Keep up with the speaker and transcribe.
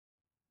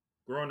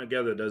growing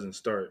together doesn't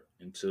start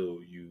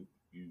until you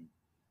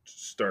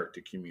start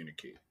to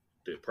communicate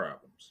the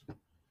problems.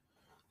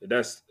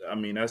 That's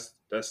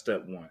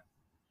step one.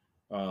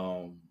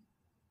 Um,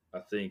 I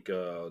think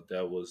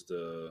that was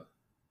the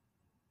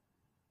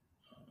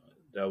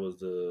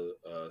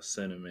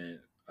sentiment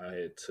I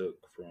had took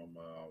from.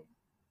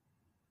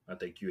 I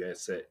think you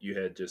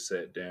had just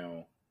sat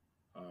down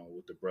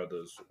with the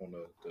brothers on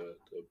the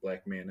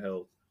Black Man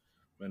Health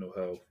mental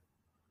health,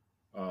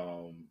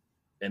 um,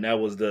 and that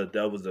was the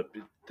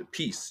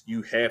piece.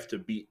 You have to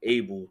be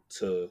able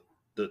to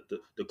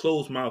the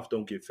closed mouth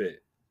don't get fed.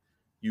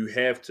 You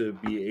have to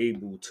be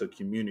able to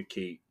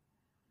communicate.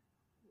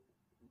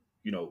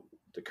 You know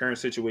the current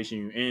situation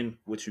you're in,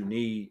 what you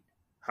need,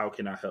 how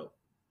can I help?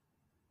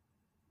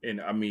 And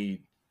I mean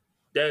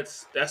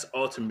that's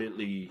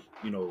ultimately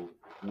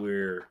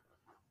where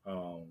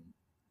um,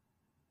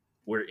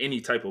 where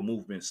any type of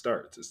movement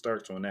starts. It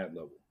starts on that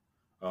level.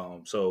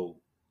 So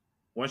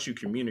once you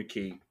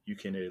communicate, you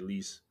can at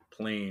least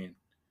plan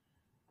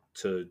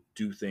to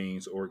do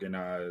things,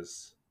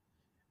 organize,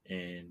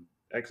 and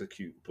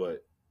execute.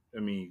 But I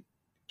mean,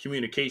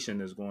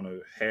 communication is going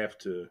to have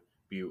to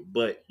be,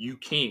 but you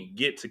can't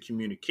get to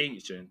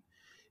communication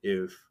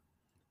if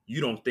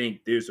you don't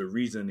think there's a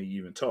reason to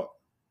even talk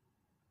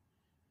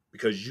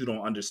because you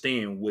don't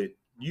understand what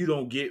you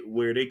don't get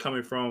where they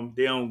coming from.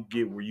 They don't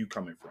get where you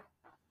coming from.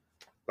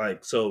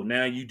 Like so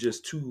now you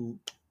just two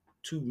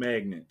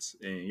magnets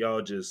and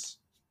y'all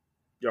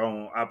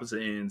on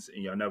opposite ends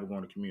and y'all never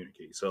going to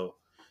communicate. So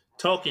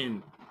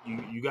talking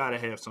you got to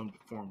have some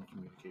form of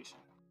communication.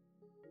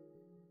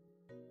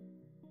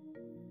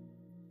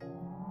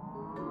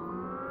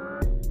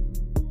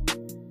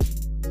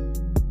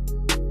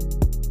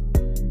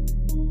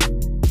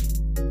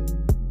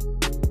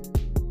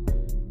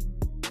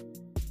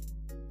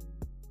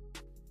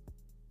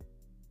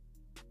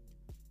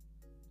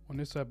 On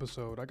this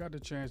episode, I got the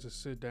chance to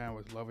sit down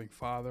with loving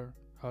father,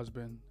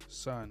 husband,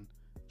 son,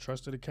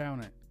 trusted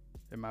accountant,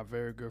 and my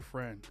very good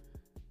friend,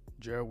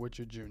 Gerald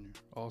Witcher Jr.,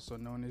 also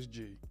known as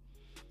G.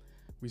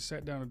 We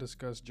sat down to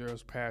discuss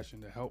Gerald's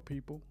passion to help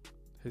people,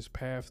 his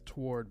path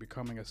toward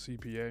becoming a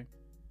CPA,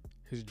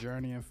 his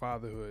journey in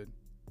fatherhood,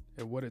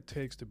 and what it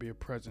takes to be a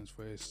presence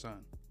for his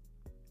son.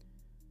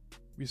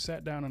 We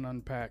sat down and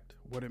unpacked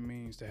what it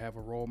means to have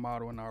a role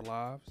model in our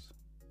lives,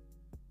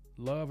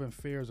 love and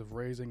fears of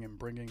raising and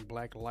bringing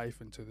black life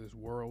into this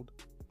world,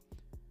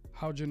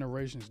 how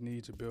generations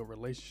need to build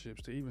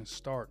relationships to even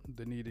start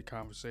the needed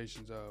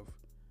conversations of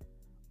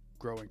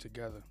growing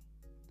together,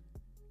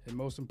 and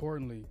most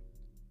importantly,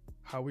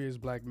 how we as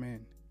black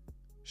men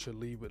should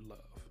lead with love.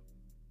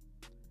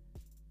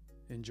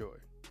 Enjoy.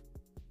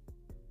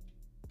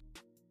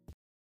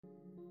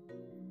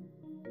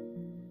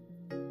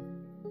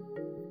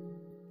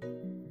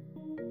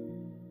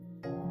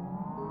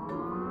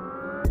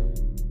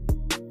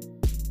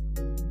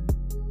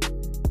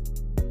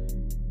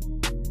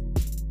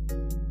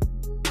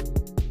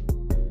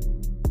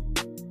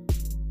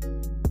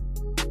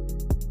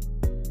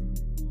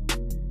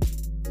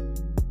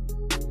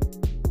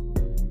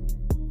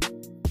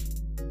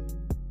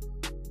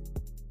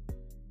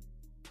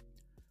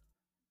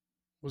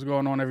 What's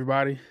going on,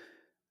 everybody?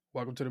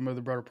 Welcome to the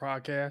Mother Brother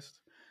Podcast.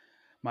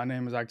 My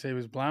name is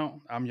Octavius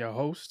Blount. I'm your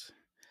host,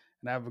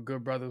 and I have a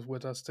good brother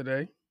with us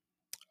today.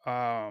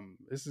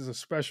 This is a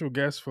special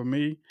guest for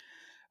me.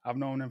 I've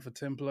known him for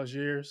 10 plus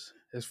years.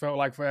 It's felt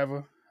like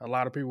forever. A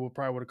lot of people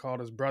probably would have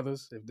called us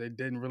brothers if they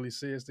didn't really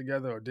see us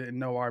together or didn't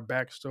know our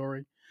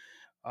backstory.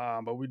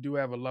 But we do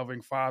have a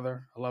loving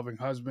father, a loving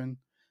husband,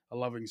 a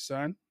loving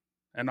son,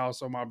 and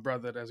also my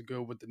brother that's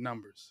good with the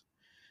numbers.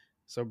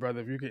 So,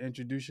 brother, if you can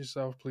introduce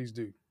yourself, please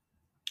do.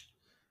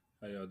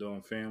 How y'all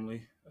doing,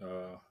 family?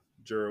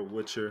 Gerald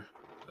Witcher,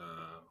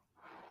 uh,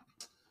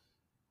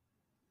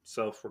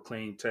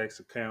 self-proclaimed tax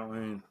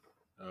accountant,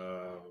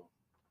 uh,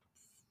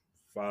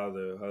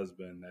 father,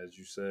 husband, as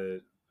you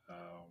said,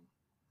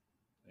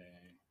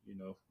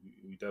 and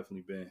we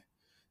definitely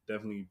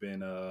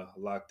been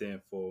locked in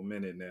for a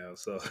minute now.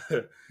 So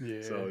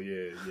Yeah. so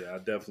yeah, I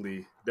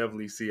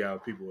definitely see how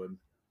people would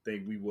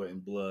think we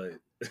wasn't blood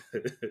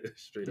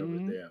straight up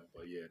and Mm-hmm. down.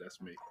 But yeah, that's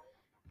me.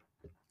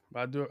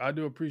 I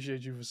do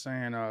appreciate you for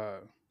saying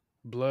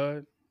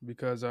blood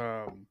because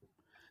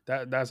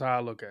that's how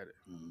I look at it.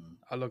 Mm-hmm.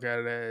 I look at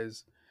it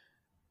as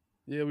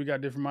yeah, we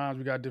got different moms,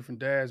 we got different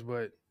dads,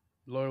 but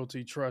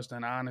loyalty, trust,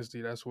 and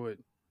honesty, that's what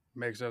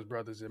makes us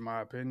brothers, in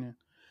my opinion.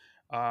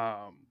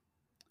 Um,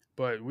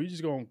 but we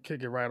just gonna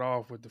kick it right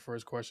off with the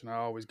first question I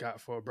always got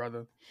for a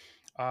brother.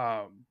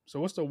 So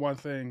what's the one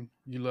thing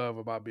you love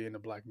about being a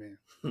black man?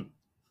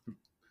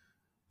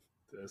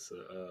 that's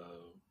a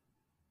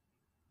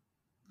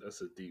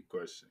that's a deep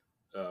question.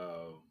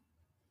 Um,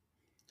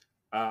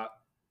 I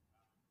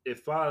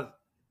if I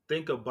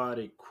think about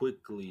it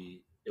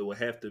quickly, it would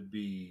have to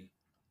be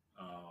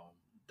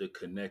the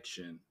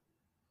connection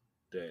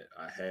that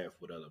I have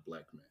with other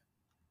black men.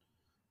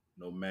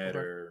 No Okay.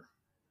 matter,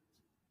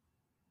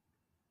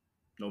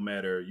 no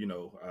matter,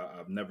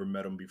 I've never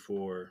met them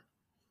before.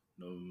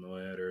 No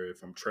matter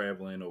if I'm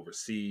traveling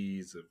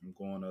overseas, if I'm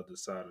going other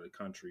side of the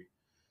country,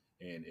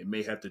 and it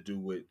may have to do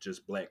with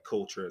just black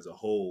culture as a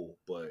whole,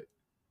 but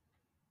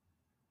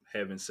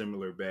having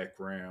similar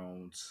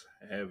backgrounds,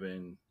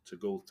 having to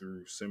go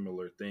through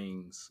similar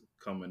things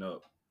coming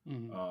up.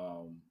 Mm-hmm.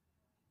 Um,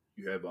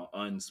 you have an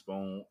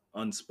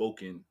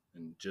unspoken,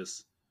 and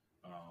just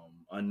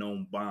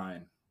unknown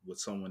bond with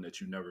someone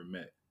that you never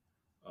met.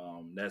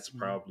 That's Mm-hmm.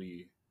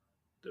 probably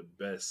the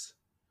best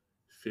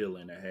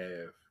feeling to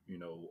have.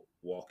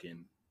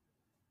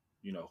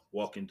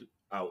 Walking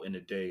out in the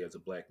day as a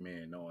black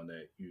man, knowing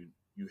that you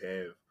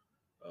have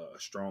a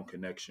strong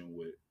connection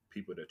with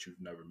people that you've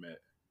never met.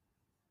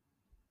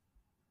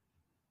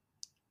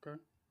 Okay.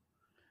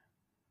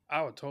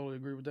 I would totally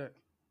agree with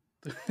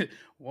that.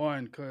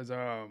 One, because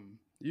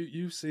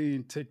you've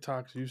seen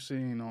TikToks, you've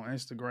seen on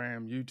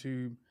Instagram,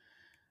 YouTube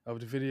of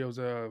the videos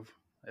of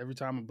every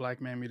time a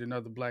black man meet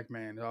another black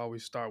man, they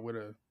always start with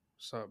a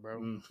 "What's up, bro?"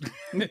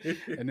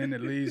 Mm. and then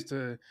it leads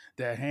to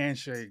that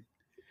handshake,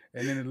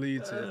 and then it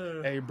leads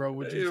to, "Hey, bro,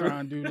 what you You're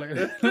trying to do?"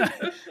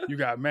 Like you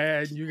got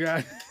mad, you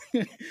got.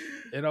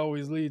 It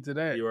always leads to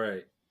that,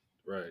 right,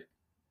 right.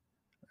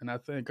 and I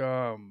think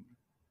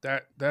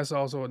that's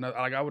also another.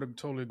 Like I would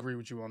totally agree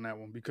with you on that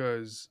one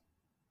because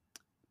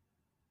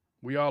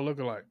we all look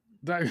alike.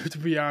 To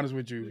be honest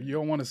with you, Yeah, you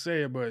don't want to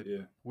say it, but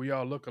yeah, we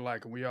all look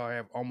alike, and we all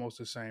have almost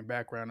the same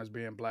background as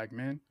being black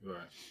men. right.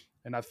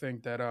 And I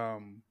think that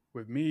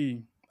with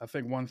me, I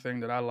think one thing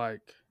that I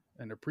like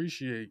and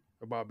appreciate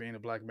about being a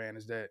black man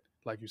is that,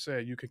 like you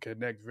said, you can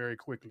connect very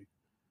quickly.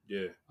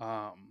 Yeah,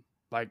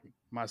 Like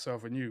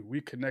myself and you, we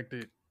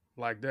connected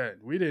like that.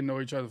 We didn't know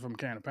each other from a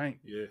can of paint.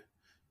 yeah.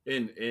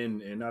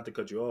 And not to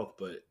cut you off,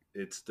 but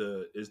it's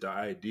the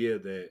idea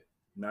that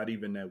not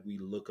even that we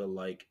look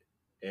alike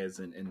as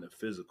in the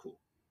physical,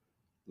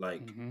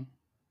 like Mm-hmm.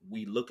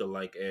 we look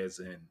alike as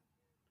in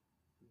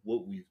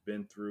what we've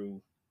been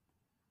through,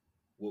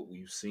 what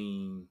we've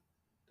seen,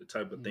 the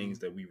type of Mm-hmm. things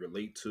that we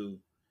relate to.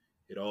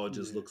 It all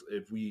just Yeah. looks,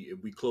 if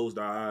we closed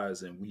our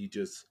eyes and we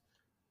just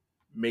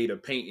made a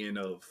painting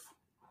of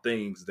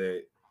things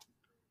that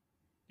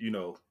you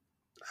know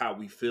how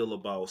we feel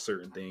about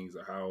certain things,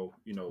 or how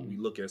we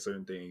Mm-hmm. look at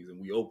certain things, and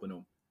we open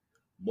them,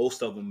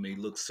 most of them may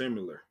look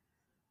similar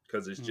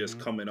because it's just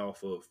Mm-hmm. coming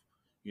off of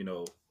you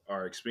know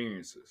our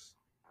experiences.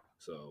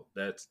 So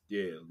that's,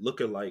 yeah,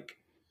 look alike,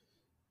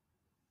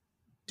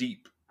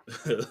 deep,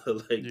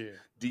 like Yeah.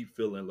 deep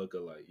feeling look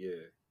alike.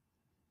 Yeah,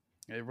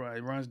 It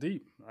runs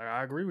deep.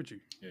 I agree with you.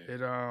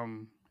 yeah,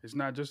 It's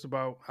not just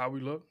about how we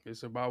look.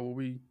 It's about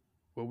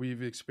what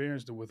we've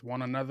experienced with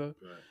one another.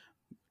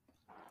 right,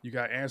 You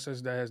got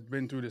ancestors that has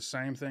been through the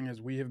same thing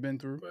as we have been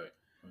through. right,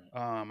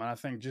 right, And I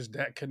think just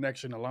that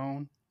connection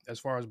alone, as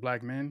far as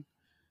black men,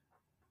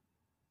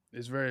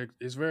 is very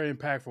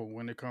impactful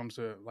when it comes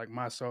to like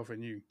myself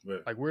and you.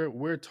 right. Like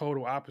we're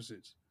total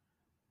opposites,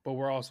 but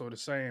we're also the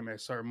same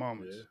at certain Yeah,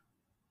 moments.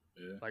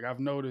 yeah. Like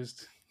I've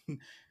noticed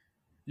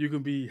you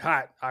can be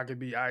hot, I can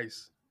be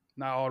ice.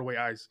 Not all the way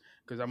ice,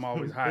 because I'm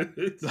always hot.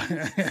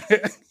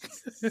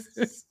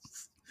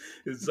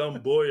 It's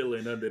some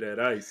boiling under that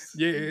ice.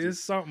 Yeah, You it's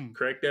just something,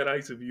 crack that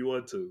ice if you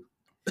want to.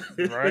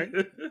 right?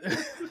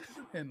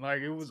 And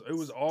like it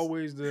was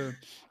always the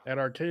at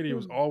Arcadia. It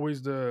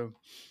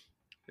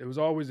was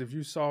always if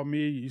you saw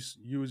me,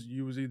 you was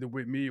either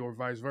with me or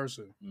vice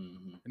versa.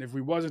 Hmm. And if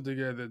we wasn't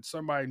together,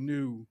 somebody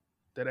knew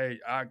that hey,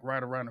 I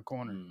right around the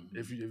corner. Hmm.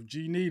 If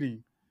G need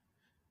him,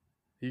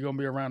 he gonna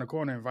be around the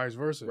corner, and vice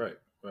versa. Right,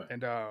 right.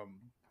 And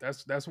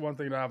that's one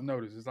thing that I've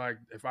noticed. It's like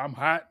if I'm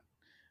hot,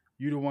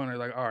 you the one that's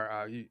like, all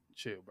right, you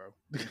chill, bro.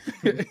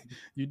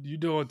 You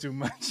doing too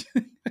much.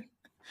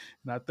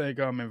 And I think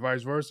and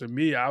vice versa.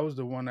 Me, I was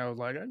the one that was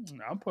like,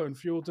 I'm putting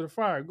fuel to the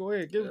fire. Go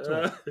ahead, give it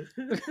to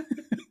him. Uh,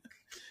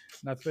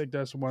 And I think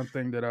that's one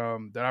thing that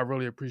I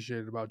really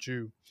appreciated about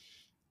you.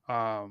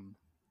 Um,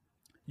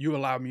 you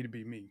allowed me to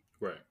be me.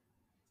 right,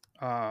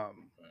 right.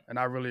 And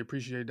I really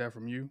appreciate that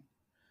from you.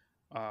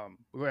 Go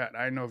ahead.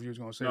 I didn't know if you was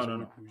gonna say No, no,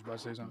 something. no, You was about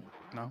to say no. something?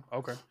 No?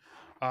 Okay.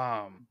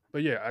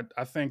 But yeah,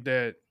 I think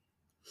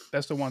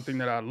that's the one thing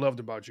that I loved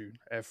about you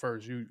at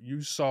first.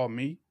 You saw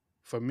me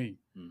for me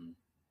Hmm.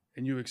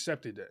 and you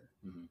accepted that.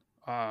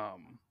 Hmm.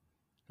 Um,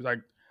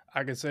 like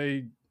I could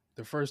say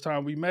the first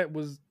time we met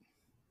was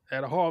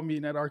at a hall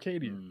meeting at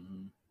Arcadia. Hmm.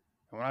 And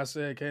when I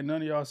said, "Can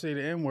none of y'all say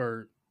the N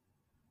word?"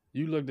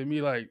 You looked at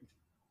me like,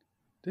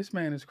 "This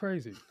man is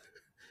crazy."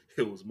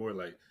 It was more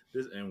like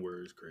this N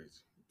word is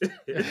crazy.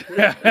 He's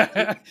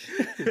like,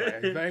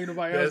 if ain't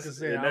nobody else can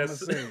say it, I'm gonna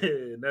say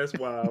it. And that's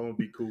why I don't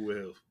be cool with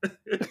him.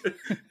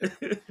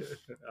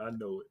 I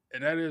know it.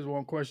 And that is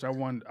one question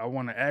I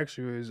want to ask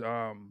you is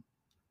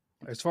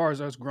as far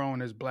as us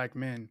growing as black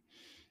men,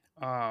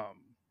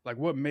 like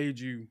what made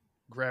you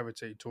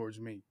gravitate towards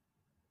me?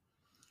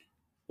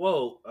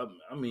 Well,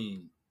 I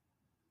mean,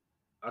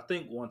 I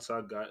think once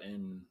I got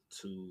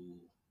into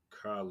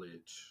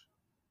college,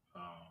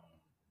 um,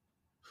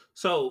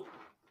 so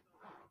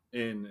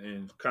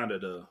in kind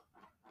of the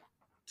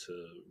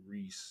to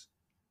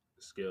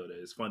rescale that,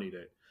 it's funny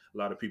that a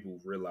lot of people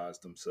realize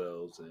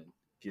themselves and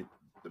get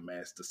the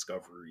mass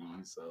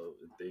discoveries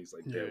and things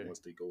like that Yeah. once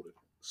they go to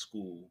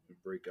school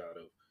and break out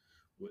of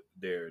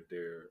their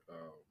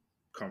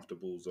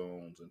comfortable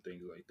zones and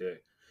things like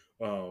that.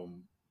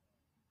 Um,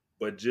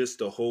 but just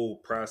the whole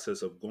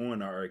process of going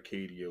to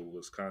Arcadia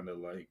was kind of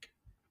like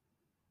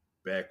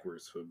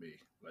backwards for me.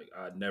 Like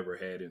I never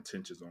had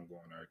intentions on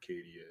going to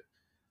Arcadia.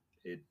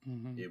 It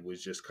Mm-hmm. it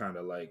was just kind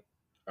of like,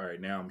 all right,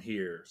 now I'm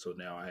here, so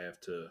now I have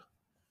to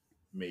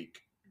make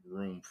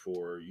room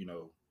for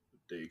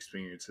the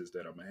experiences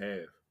that I'm gonna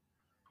have.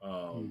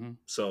 Mm-hmm.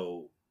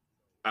 So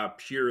I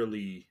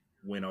purely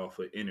went off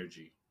of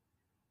energy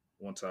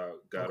once I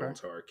got Okay.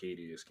 onto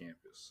Arcadia's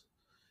campus,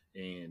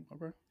 and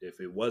Okay. if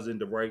it wasn't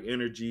the right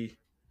energy,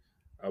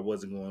 I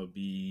wasn't going to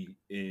be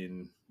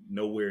in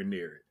nowhere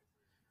near it.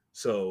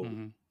 So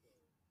Mm-hmm.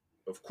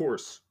 of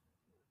course,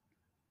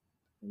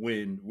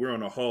 when we're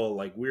on a hall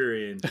like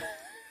we're in,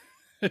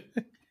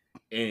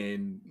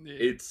 and Yeah.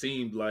 it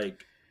seemed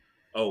like,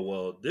 oh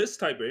well, this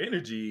type of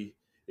energy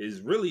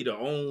is really the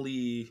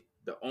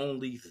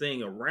only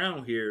thing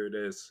around here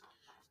that's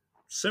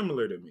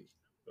similar to me,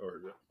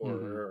 Mm-hmm.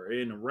 or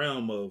in the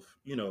realm of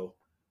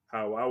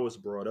how I was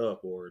brought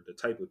up, or the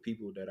type of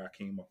people that I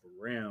came up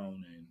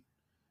around,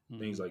 and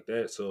things Mm-hmm. like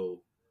that.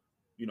 So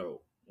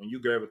when you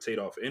gravitate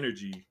off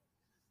energy,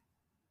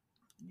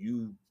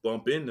 you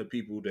bump into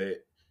people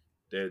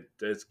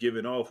that's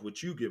giving off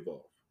what you give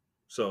off.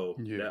 So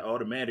Yeah. that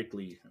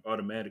automatically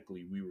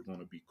we were going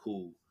to be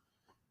cool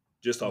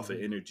just off of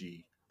Mm-hmm.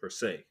 energy per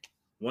se.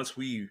 Once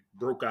we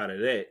broke out of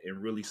that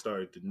and really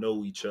started to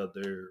know each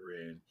other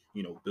and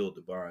build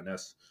the bond,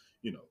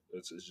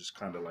 it's just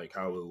kind of like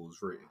how it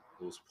was written.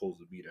 It was supposed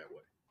to be that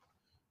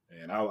way.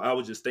 And I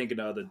was just thinking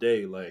the other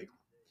day, like,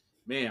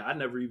 man, I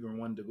never even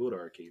wanted to go to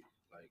Arcadia.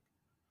 Like,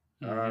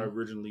 I Mm-hmm.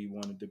 originally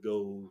wanted to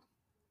go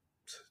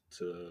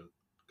to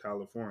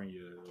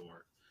California,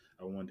 or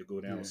I wanted to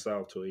go down Yeah.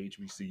 south to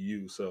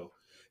HBCU. So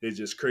it's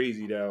just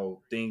crazy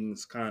how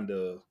things kind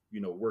of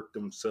work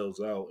themselves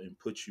out and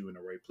put you in the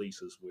right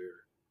places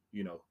where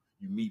you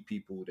meet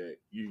people that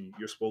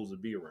you're supposed to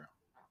be around.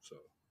 So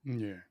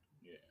Yeah.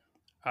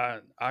 yeah.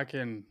 I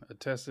can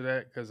attest to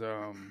that because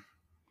I'm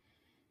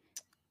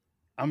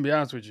gonna be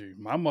honest with you.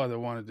 My mother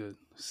wanted to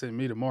send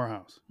me to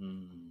Morehouse,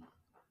 Mm,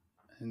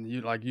 and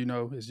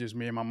it's just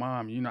me and my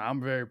mom.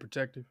 I'm very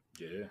protective,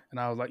 yeah. and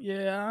I was like,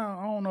 yeah,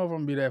 I don't know if I'm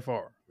gonna be that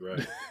far.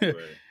 Right. Right.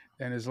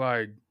 And it's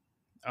like,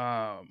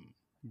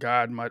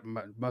 God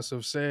must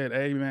have said,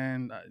 hey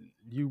man,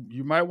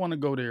 you might want to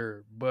go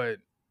there, but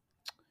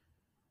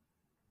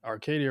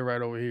Arcadia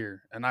right over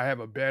here, and I have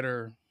a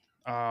better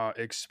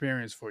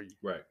experience for you.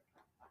 Right.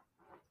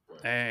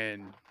 Right.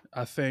 And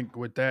I think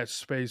with that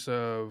space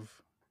of,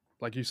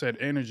 like you said,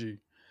 energy,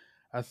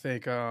 I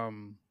think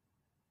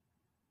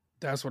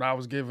that's what I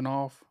was giving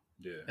off,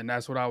 Yeah. and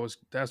that's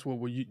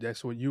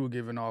what you were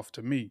giving off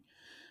to me,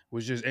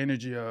 was just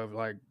energy of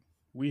like,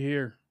 we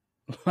here,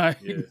 like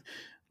Yeah.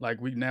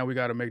 we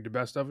got to make the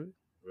best of it.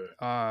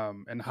 Right.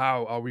 And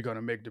how are we going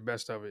to make the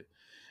best of it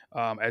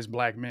as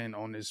black men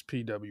on this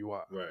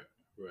PWI? Right.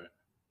 Right.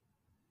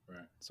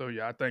 Right. So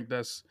yeah, I think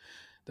that's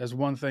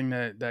one thing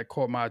that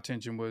caught my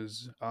attention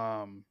was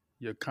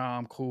you're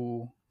calm,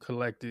 cool,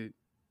 collected.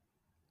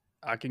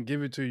 I can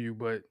give it to you,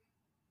 but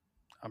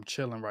I'm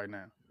chilling right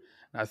now.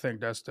 And I think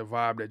that's the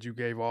vibe that you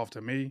gave off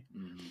to me.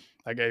 Mm-hmm.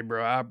 Like, hey,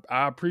 bro,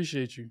 I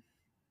appreciate you,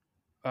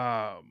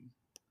 um,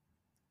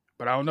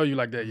 but I don't know you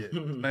like that yet.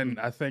 And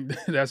I think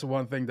that's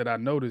one thing that I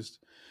noticed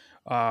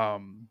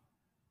um,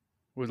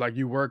 was like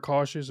you were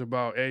cautious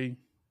about, hey,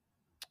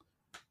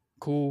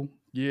 cool,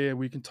 yeah,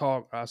 we can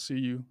talk. I see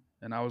you,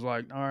 and I was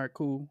like, all right,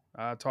 cool,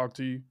 I'll talk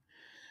to you.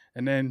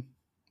 And then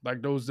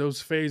like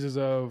those phases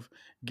of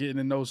getting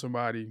to know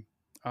somebody,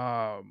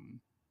 um,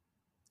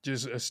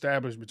 just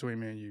established between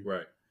me and you.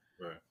 Right.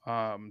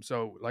 Right.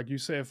 So like you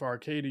said for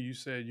Arcadia, you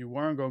said you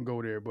weren't gonna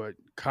go there, but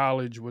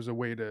college was a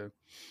way to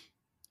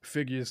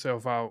figure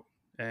yourself out.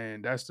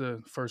 And that's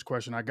the first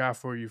question I got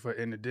for you for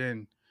In the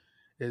Den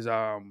is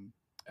at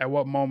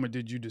what moment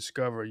did you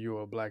discover you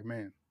were a black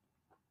man?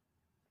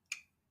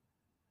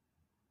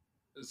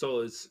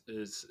 So it's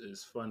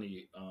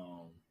funny.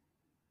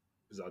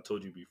 As I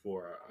told you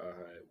before, I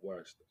had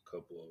watched a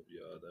couple of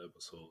your other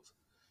episodes,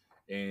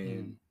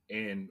 and Mm,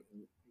 and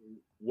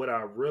what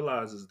I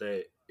realize is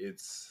that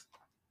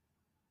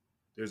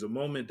there's a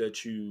moment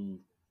that you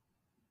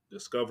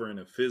discover in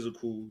a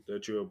physical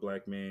that you're a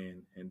black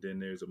man, and then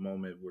there's a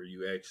moment where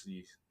you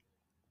actually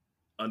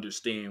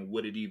understand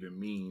what it even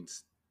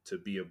means to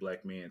be a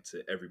black man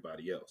to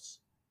everybody else.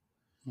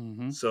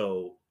 mm-hmm.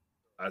 So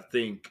I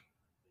think,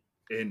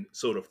 and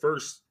so the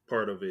first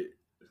part of it,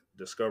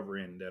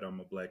 discovering that I'm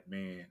a black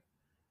man,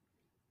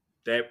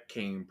 that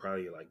came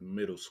probably like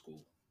middle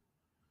school.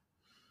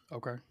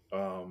 Okay.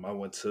 I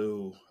went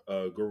to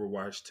Grover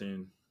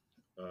Washington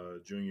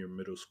Junior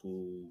Middle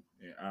School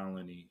in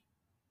Alany.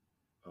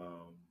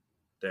 Um,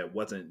 that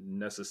wasn't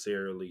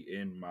necessarily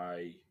in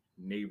my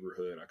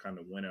neighborhood. I kind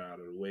of went out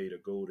of the way to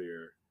go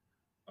there.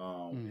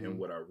 And Mm-hmm.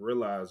 what I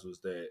realized was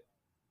that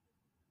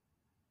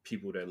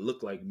people that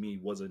looked like me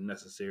wasn't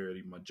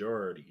necessarily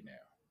majority now.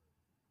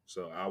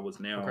 So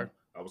Okay.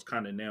 I was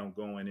kind of now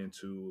going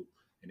into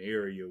an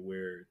area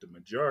where the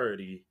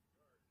majority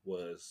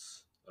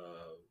was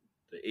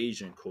the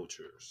Asian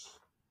cultures,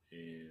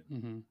 and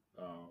Mm-hmm.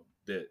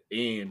 that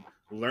and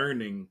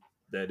learning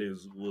that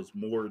is was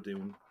more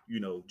than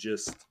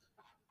just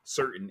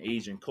certain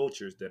Asian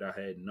cultures that I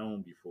had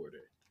known before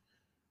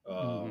that.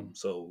 Mm-hmm.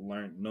 So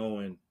learn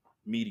knowing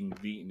meeting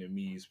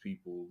Vietnamese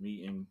people,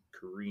 meeting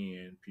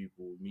Korean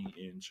people,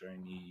 meeting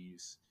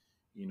Chinese,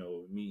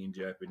 meeting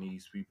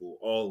Japanese people,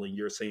 all in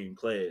your same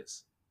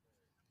class.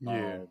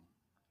 Yeah. Um,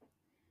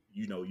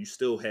 you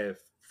still have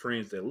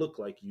friends that look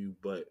like you,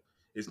 but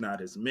it's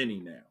not as many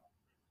now.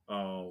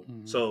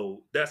 Mm-hmm.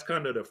 So that's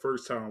kind of the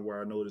first time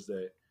where I noticed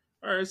that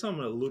all right,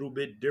 something a little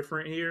bit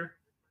different here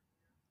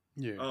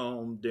Yeah.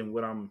 than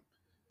what I'm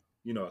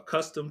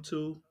accustomed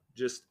to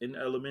just in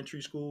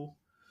elementary school.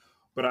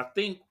 But I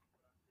think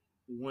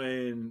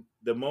when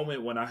the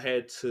moment when I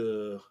had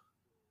to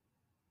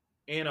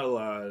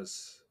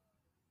analyze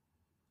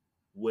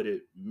what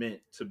it meant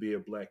to be a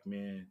black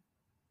man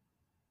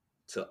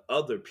to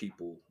other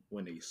people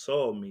when they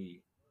saw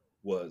me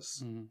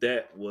was Mm-hmm.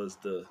 that was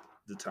the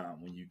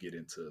time when you get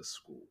into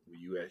school, when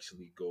you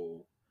actually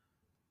go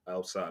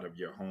outside of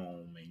your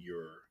home and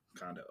you're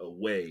kind of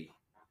away.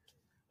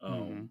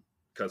 Mm-hmm.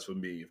 Because for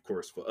me, of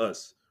course, for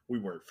us, we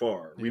weren't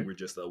far, we Yeah. were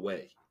just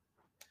away.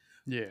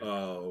 Yeah.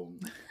 um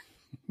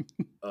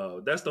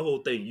that's the whole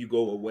thing, you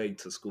go away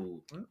to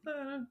school.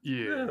 Yeah.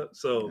 Yeah.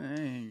 so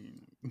Dang.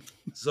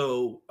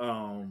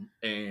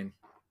 and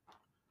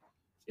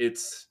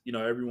it's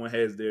everyone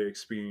has their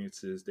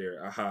experiences,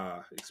 their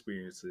aha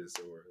experiences,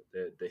 or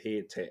the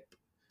head tap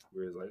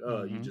where it's like,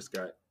 oh, you Mm-hmm. just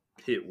got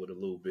hit with a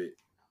little bit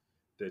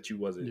that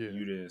Yeah.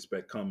 you didn't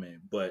expect coming.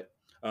 But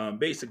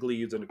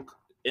basically it's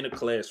in a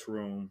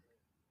classroom,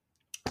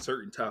 a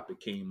certain topic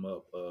came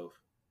up of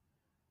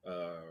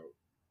uh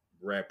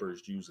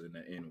rappers using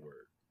the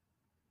n-word,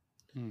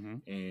 Mm-hmm.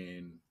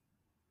 and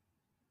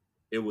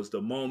it was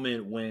the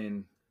moment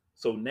when,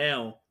 so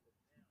now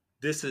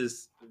this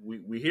is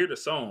we hear the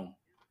song,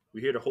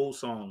 we hear the whole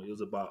song, it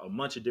was about a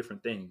bunch of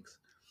different things,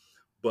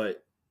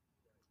 but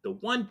the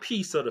one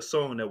piece of the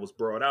song that was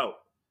brought out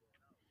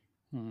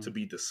Mm-hmm. to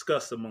be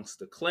discussed amongst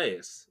the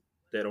class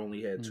that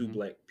only had two Mm-hmm.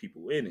 black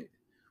people in it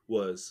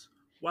was,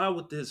 why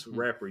would this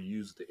rapper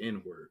use the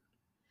n-word?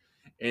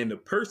 And the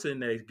person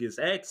that gets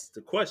asked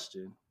the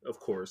question, of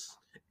course,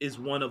 is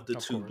one of the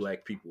Of two course.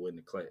 black people in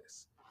the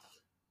class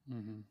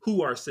Mm-hmm.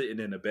 who are sitting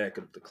in the back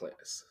of the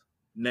class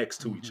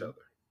next to each Mm-hmm.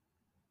 other.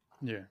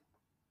 Yeah.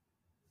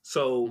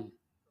 So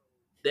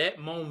that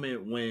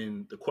moment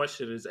when the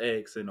question is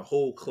asked and the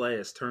whole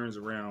class turns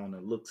around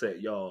and looks at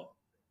y'all,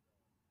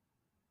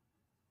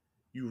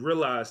 you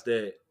realize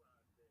that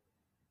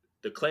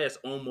the class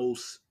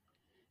almost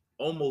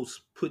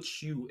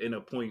puts you in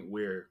a point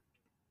where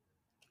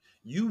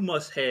you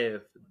must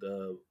have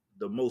the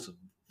most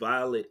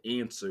valid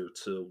answer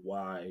to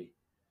why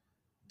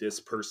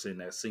this person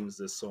that sings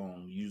this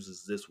song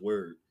uses this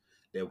word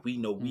that we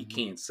know we Mm-hmm.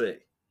 can't say.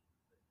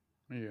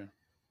 Yeah.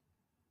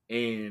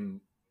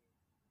 And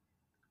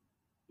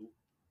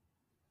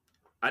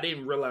I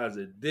didn't realize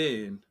it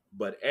then,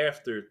 but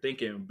after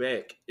thinking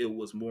back, it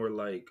was more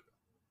like,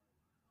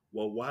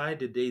 well, why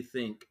did they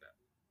think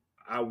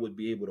I would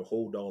be able to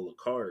hold all the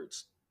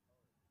cards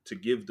to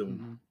give them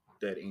Mm-hmm.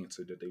 that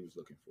answer that they was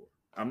looking for?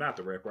 I'm not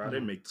the rapper. I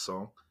didn't Mm. make the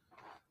song.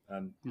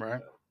 I,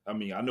 Right. I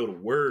mean, I know the It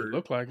word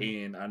looked like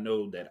it. and I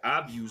know that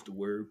I've used the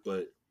word,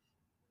 but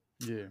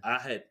Yeah.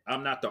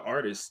 I'm not the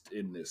artist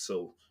in this.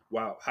 So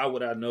wow, how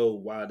would I know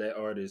why that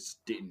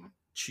artist didn't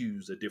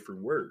choose a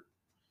different word?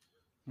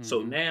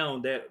 So Mm-hmm. now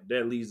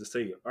that leads to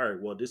say, all right,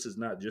 well, this is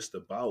not just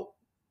about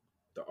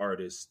the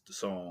artist, the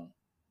song.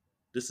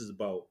 This is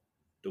about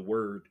the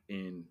word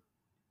and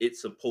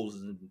it's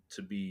supposed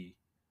to be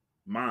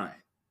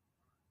mine.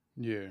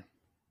 Yeah.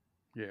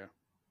 Yeah.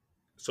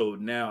 So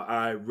now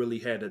I really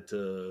had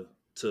to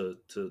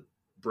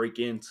break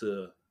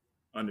into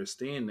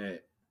understand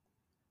that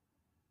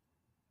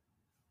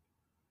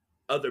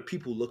other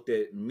people looked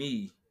at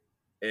me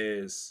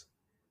as,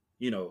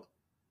 you know,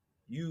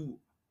 you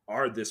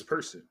are this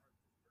person.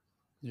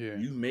 Yeah.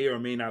 You may or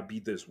may not be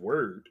this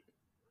word,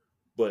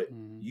 but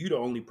Mm-hmm. you the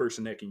only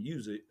person that can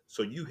use it.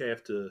 So you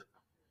have to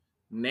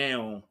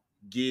now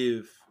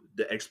give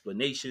the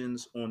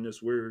explanations on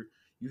this word.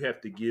 You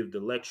have to give the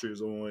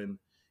lectures on,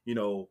 you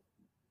know,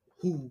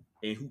 who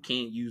and who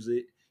can't use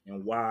it Yeah.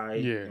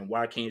 and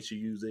why can't you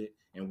use it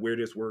and where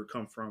this word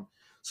come from.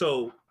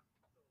 So,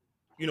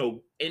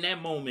 in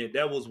that moment,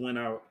 that was when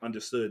I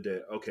understood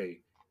that, okay,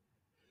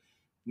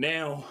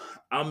 now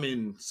I'm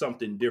in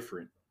something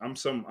different. I'm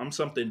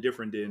something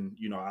different than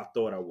I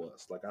thought I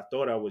was. Like I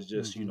thought I was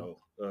just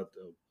Mm-hmm.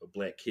 a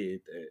black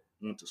kid that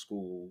went to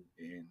school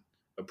in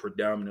a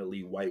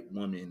predominantly white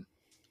woman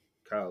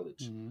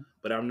college, Mm-hmm.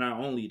 but I'm not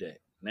only that.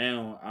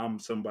 Now I'm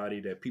somebody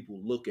that people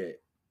look at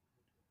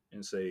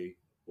and say,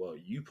 "Well,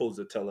 you supposed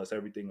to tell us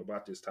everything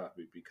about this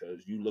topic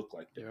because you look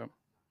like them." Yep.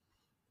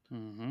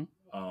 Mm-hmm.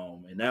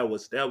 And that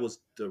was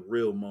the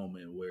real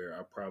moment where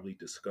I probably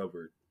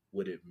discovered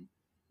what it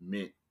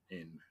meant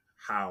and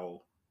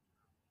how,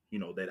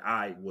 that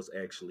I was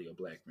actually a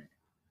black man.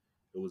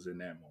 It was in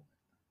that moment.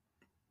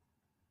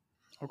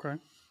 Okay.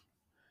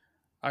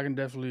 I can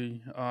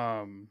definitely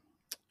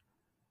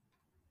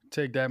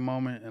take that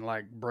moment and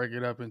like break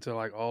it up into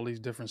like all these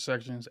different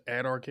sections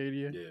at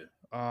Arcadia.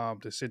 Yeah.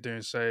 To sit there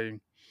and say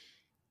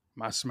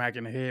my smack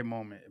in the head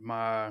moment,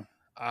 my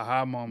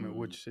aha moment, Mm.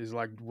 which is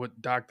like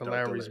what Dr. Dr.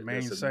 Larry's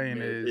main That's saying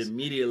is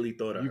immediately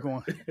thought of you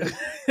her. going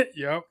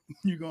yep,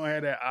 you gonna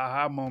have that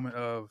aha moment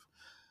of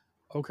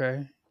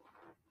okay,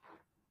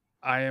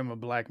 I am a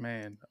black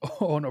man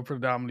on a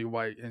predominantly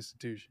white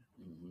institution.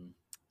 Hmm.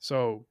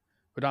 So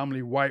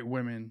predominantly white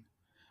women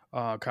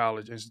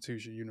college,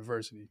 institution,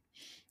 university.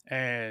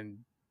 And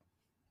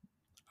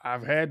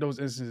I've had those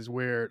instances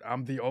where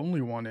I'm the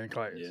only one in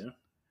class. Yeah.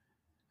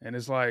 And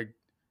it's like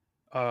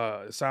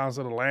Sounds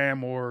of the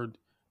Lamb or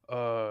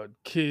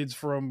kids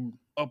from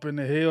up in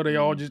the hill, Mm.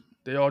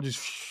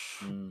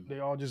 they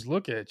Mm. all just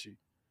look at you. And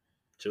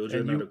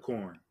Children of the you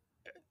corn.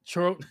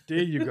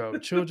 there you go.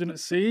 Children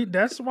see,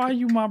 that's why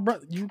you my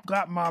brother, you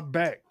got my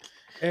back.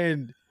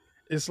 And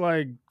it's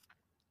like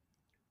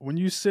when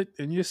you sit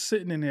and you're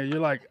sitting in there, you're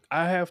like,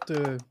 I have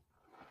to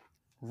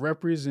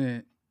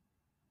represent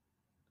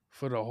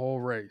for the whole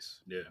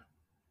race. Yeah.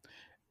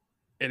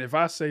 And if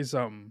I say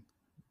something,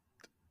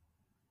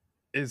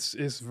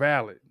 it's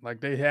valid.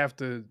 Like they have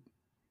to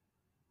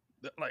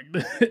like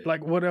Yeah.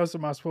 like what else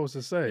am I supposed to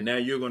And say? now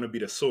you're going to be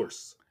the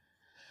source.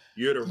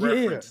 You're the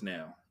Yeah. reference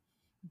now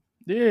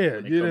Yeah.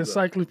 when it You're the comes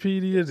up.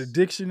 encyclopedia, the Yes.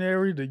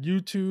 dictionary, the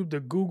YouTube, the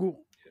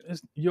Google. Yeah.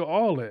 You're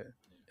all that.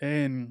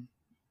 And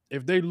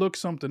if they look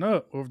something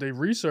up or if they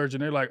research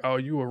and they're like, oh,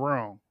 you were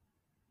wrong.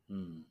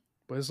 Mm.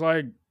 But it's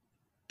like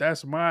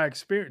that's my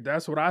experience.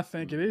 That's what I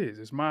think it Mm. is.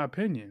 It's my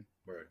opinion.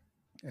 Right.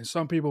 And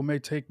some people may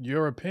take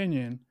your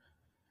opinion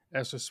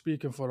as to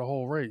speaking for the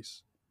whole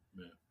race.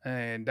 Yeah.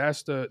 And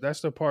that's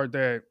the part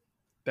that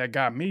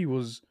got me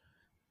was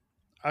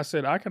I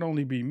said I can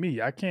only be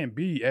me. I can't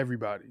be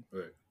everybody.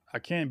 Right. I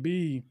can't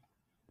be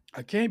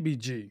I can't be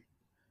G.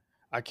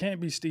 I can't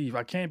be Steve.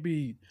 I can't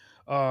be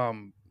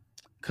um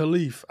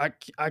Khalif.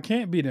 I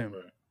can't be them.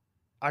 Right.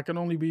 I can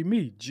only be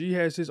me. G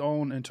has his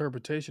own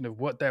interpretation of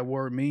what that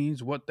word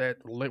means, what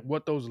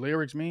those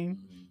lyrics mean.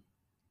 Mm-hmm.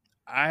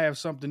 I have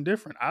something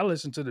different. I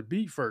listen to the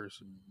beat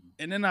first, Mm-hmm.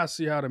 and then I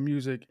see how the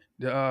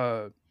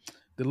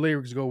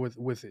lyrics go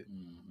with it.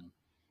 Mm-hmm.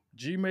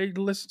 G may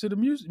listen to the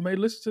music, may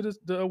listen to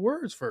the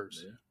words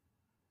first. Yeah.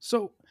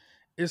 So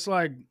it's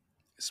like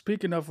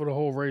speaking up for the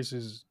whole race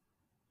is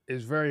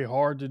very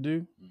hard to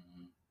do.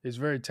 Mm-hmm. It's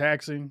very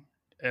taxing,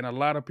 and a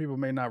lot of people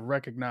may not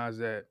recognize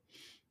that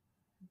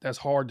that's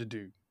hard to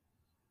do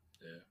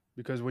Yeah.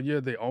 because when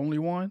you're the only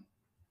one,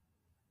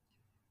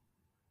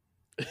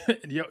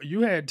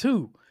 you had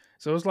two.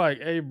 So it's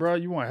like, hey, bro,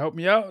 you want to help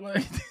me out?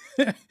 Like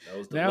That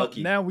was the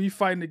lucky. now we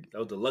fighting. That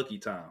was the lucky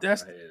time.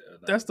 That's I had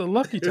that's the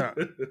lucky time.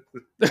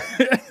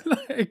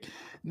 Like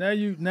now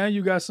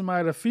you got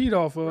somebody to feed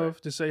off right.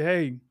 of to say,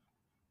 hey,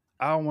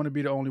 I don't want to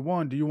be the only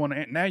one. Do you want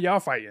to? Now y'all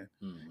fighting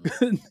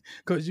Mm-hmm.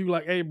 because you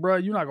like, hey, bro,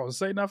 you're not gonna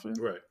say nothing.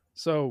 Right.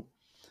 So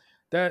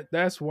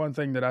that's one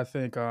thing that I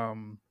think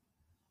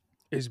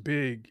is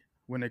big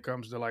when it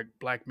comes to like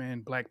black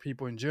men, black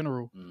people in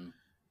general, Mm-hmm.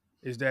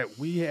 is that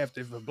we have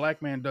to, if a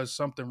black man does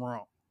something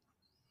wrong,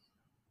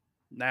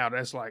 now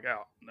that's like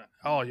oh,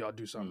 all y'all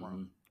do something wrong.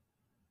 Mm-hmm.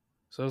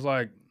 So it's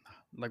like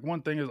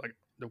one thing is like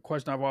the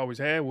question I've always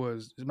had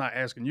was it's not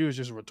asking you, it's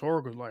just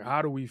rhetorical. Like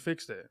how do we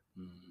fix that?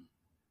 Mm-hmm.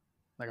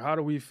 Like how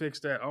do we fix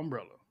that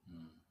umbrella?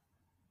 Mm-hmm.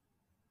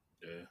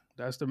 Yeah.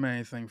 That's the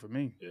main thing for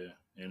me. Yeah.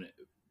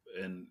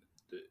 And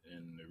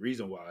the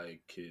reason why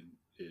it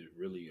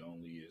really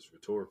only is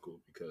rhetorical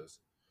because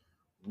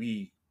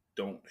we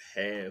don't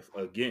have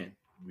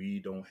we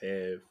don't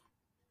have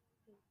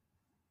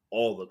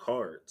all the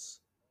cards.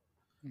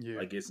 Yeah.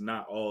 Like it's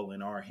not all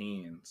in our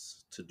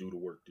hands to do the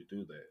work to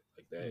do that.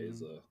 Like that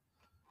is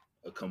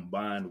Mm-hmm. a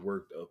combined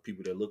work of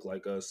people that look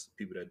like us,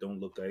 people that don't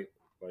look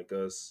like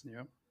us,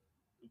 Yeah.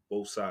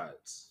 both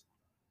sides.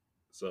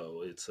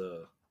 So it's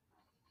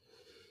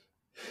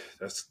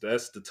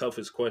that's the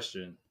toughest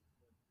question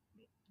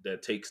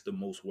that takes the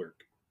most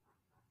work.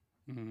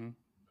 Mm-hmm.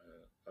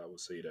 I would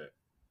say that.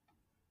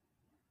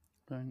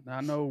 Okay. Now,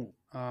 I know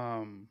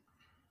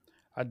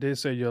I did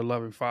say you're a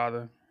loving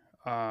father.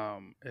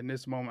 In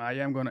this moment, I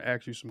am going to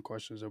ask you some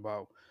questions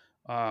about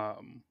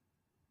um,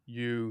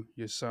 you,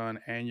 your son,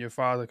 and your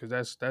father,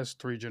 because that's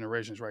three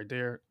generations right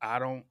there. I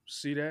don't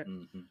see that,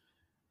 Mm-hmm.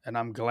 and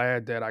I'm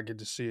glad that I get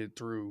to see it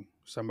through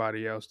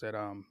somebody else that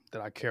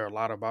I care a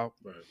lot about.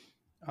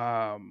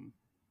 Right. Um,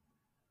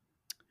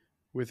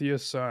 with your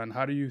son,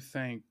 how do you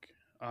think?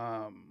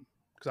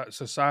 Because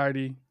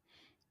society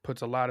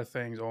puts a lot of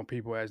things on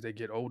people as they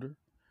get older.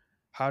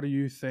 How do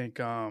you think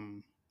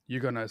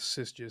you're gonna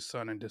assist your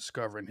son in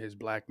discovering his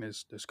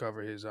blackness,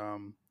 discover his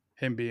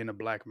him being a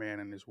black man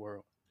in this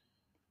world?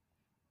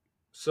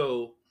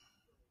 So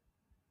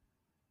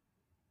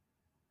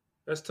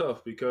that's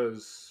tough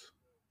because,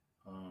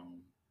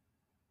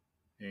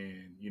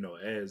 and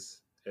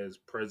as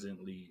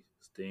presently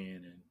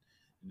standing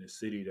in the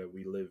city that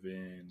we live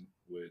in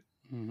with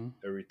Mm-hmm.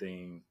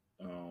 everything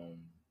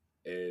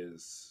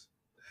as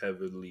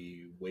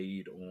heavily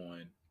weighed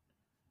on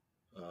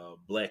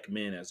black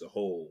men as a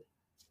whole.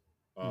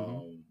 Mm-hmm.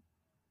 Um,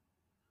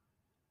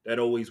 that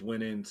always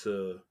went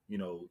into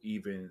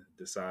even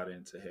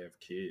deciding to have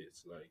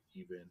kids, like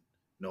even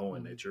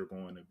knowing Mm-hmm. that you're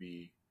going to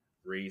be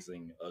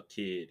raising a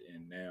kid,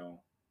 and now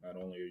not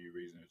only are you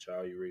raising a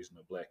child, you're raising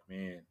a black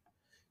man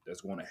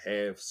that's going to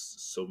have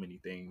so many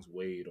things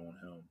weighed on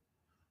him.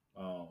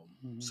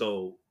 Mm-hmm.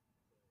 So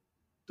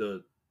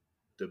the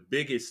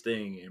biggest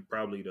thing, and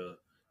probably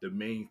the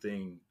main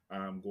thing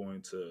I'm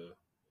going to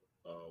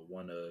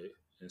want to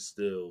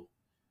instill,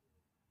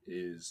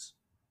 is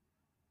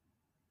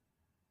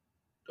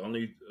the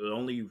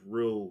only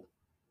real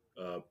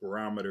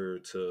barometer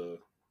to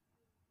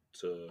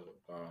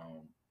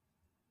um,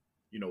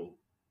 you know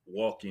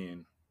walk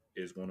in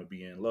is going to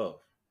be in love.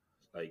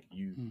 Like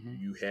Mm-hmm.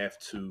 you have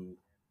to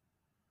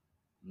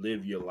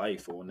live your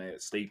life on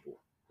that staple.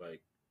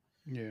 Like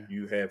Yeah.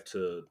 you have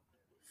to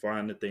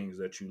find the things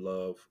that you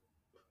love,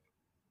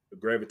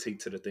 gravitate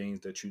to the things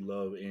that you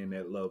love and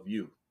that love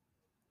you,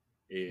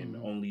 and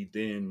Mm-hmm. only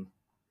then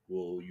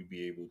will you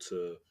be able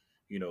to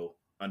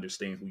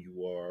understand who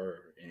you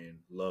are and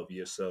love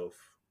yourself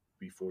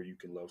before you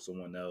can love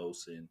someone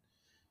else and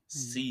Mm-hmm.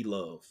 see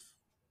love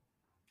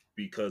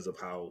because of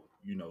how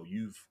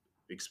you've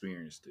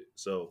experienced it.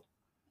 So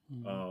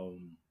Mm-hmm.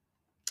 um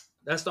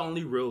that's the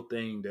only real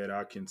thing that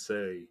I can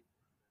say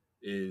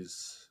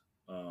is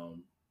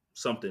um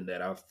something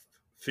that I've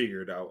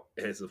figured out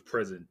as of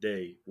present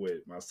day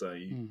with my son.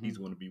 Mm-hmm. He's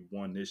going to be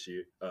one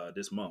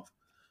this month.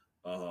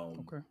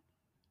 um Okay.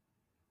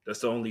 that's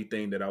the only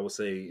thing that I would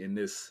say in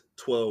this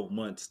 12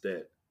 months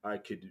that I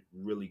could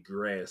really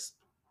grasp,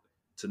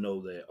 to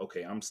know that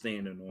okay, I'm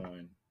standing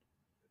on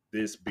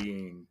this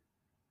being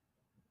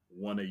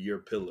one of your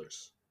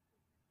pillars.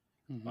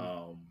 Mm-hmm.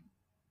 um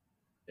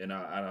and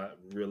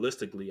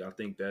realistically, I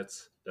think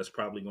that's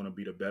probably going to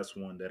be the best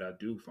one that I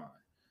do find.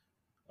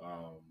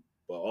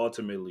 But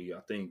ultimately, I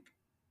think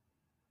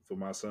for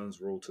my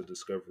son's road to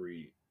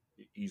discovery,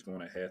 he's going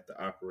to have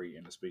to operate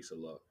in the space of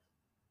love.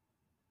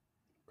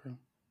 Okay.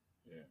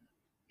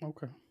 Yeah.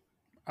 Okay.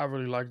 I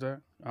really like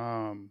that.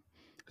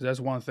 'Cause that's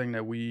one thing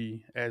that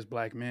we as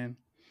black men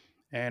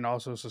and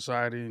also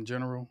society in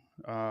general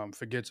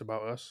forgets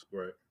about us,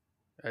 Right.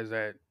 as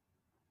that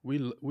we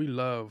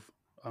love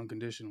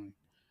unconditionally.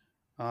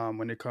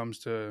 When it comes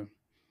to,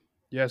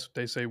 yes,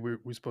 they say we're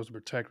supposed to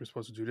protect, we're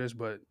supposed to do this,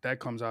 but that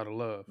comes out of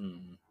love.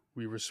 Hmm.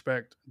 We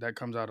respect, that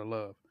comes out of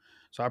love.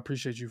 So I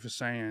appreciate you for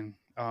saying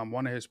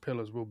one of his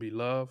pillars will be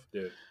love.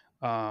 Yeah.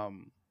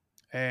 Um,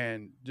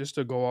 and just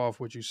to go off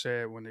what you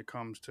said when it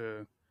comes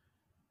to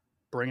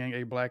bringing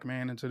a black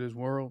man into this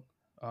world,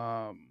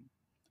 um,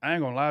 I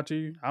ain't gonna lie to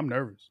you, I'm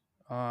nervous.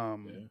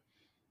 Um, Yeah.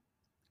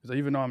 'Cause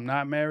even though I'm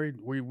not married,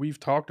 we've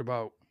talked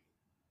about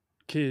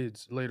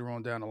kids later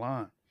on down the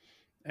line,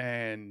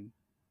 and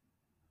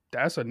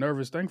that's a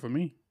nervous thing for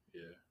me.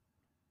 Yeah.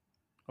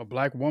 A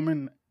black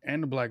woman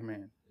and a black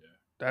man.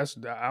 Yeah.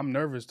 I'm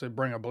nervous to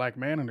bring a black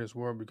man in this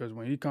world because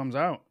when he comes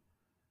out,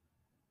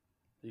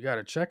 you got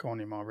to check on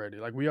him already.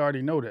 Like we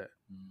already know that,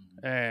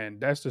 Hmm. and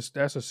that's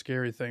a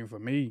scary thing for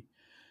me.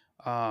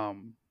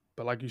 Um,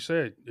 but like you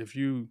said, if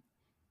you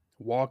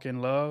walk in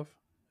love,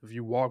 if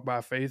you walk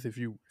by faith, if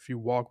you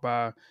walk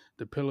by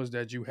the pillars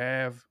that you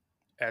have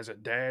as a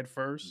dad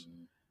first,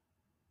 Hmm.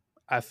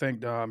 I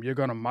think you're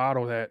gonna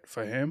model that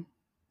for him,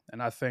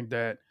 and I think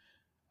that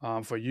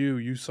for you,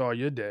 you saw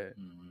your dad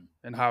Hmm.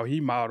 and how he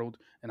modeled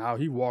and how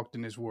he walked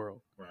in this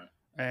world. Right.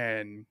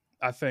 And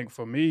I think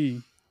for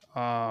me,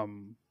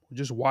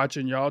 just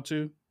watching y'all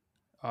two,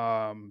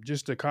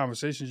 just the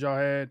conversations y'all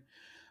had,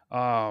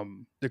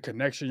 the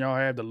connection y'all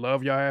had, the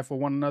love y'all had for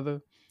one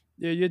another.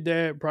 Yeah, your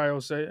dad probably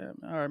will say, "All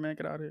right, man,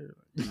 get out of here,"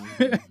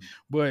 Hmm.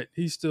 but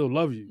he still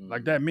love you.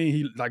 Like Hmm. that mean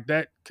he like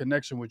that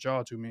connection with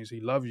y'all two means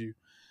he love you,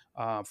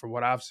 from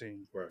what I've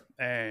seen, Right.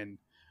 and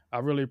I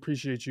really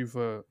appreciate you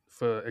for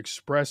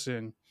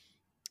expressing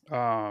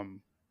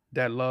um,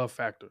 that love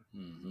factor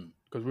Hmm.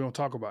 because we don't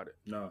talk about it.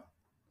 No.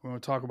 We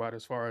don't talk about it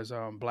as far as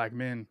black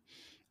men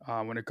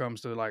when it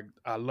comes to like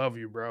I love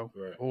you, bro,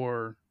 Right.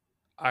 or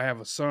I have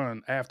a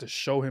son. I have to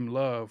show him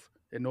love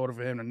in order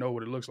for him to know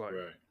what it looks like.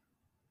 Right.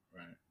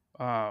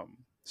 Right.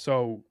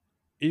 So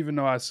even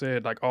though I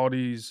said like all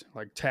these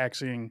like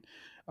taxing,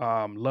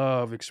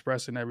 love,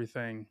 expressing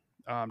everything,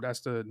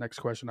 that's the next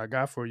question I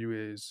got for you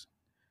is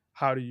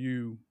how do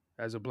you,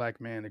 as a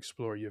black man,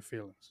 explore your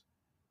feelings?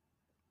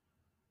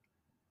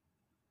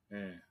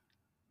 Man.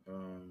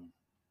 Um,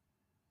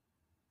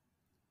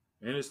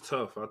 and it's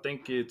tough. I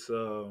think it's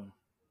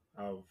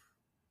I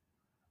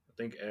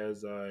think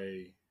as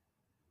I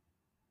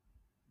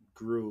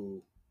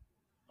grew,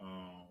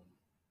 um,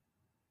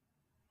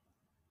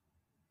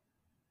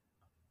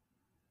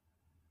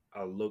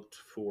 I looked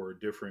for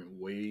different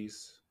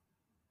ways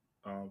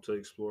to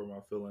explore my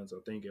feelings. I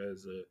think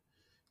as a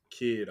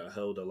kid, I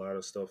held a lot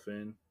of stuff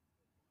in,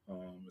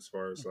 as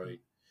far as Mm-hmm.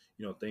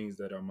 like things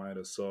that I might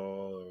have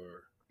saw,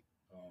 or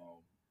um,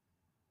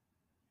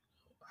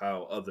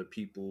 how other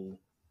people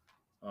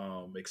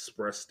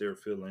express their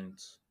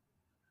feelings,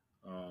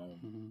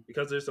 Mm-hmm.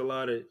 because it's a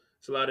lot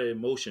of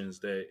emotions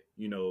that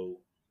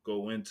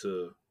go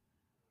into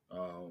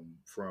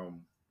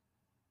from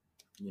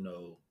you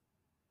know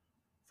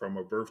from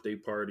a birthday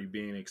party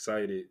being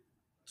excited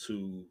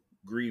to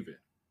grieving.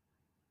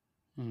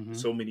 Mm-hmm.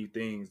 So many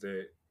things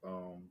that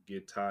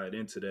get tied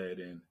into that,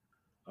 and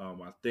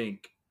I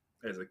think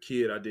as a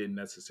kid I didn't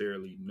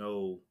necessarily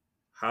know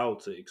how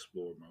to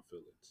explore my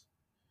feelings,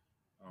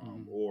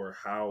 Mm-hmm. or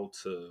how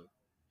to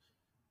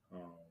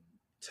um,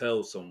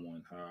 tell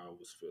someone how I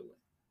was feeling.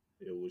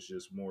 It was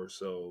just more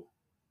so,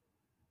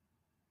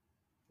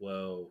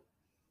 well,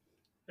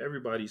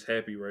 everybody's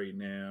happy right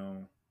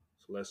now,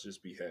 so let's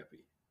just be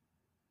happy.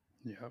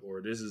 Yep.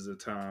 Or this is a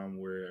time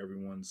where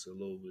everyone's a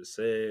little bit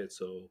sad,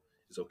 so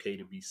it's okay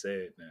to be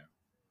sad now.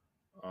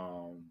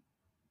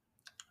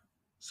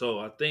 So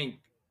I think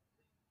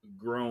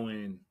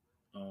growing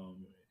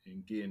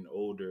and getting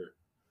older,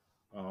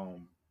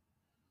 um,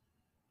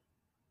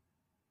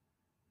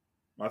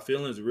 my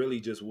feelings really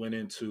just went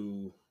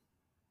into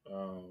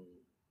um,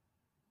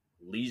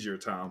 leisure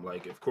time.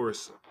 Like, of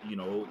course,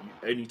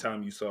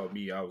 anytime you saw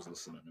me, I was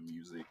listening to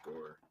music,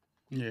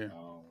 Yeah.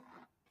 um,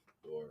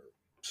 or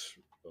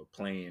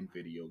playing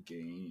video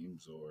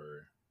games,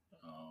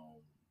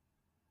 um,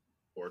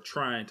 or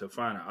trying to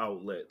find an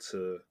outlet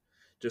to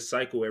just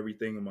cycle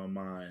everything in my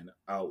mind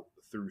out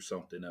through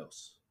something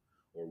else,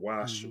 or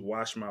Mm-hmm.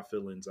 wash my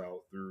feelings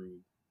out through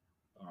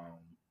um,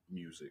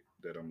 music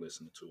that I'm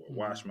listening to, or Mm-hmm.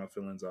 wash my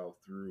feelings out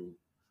through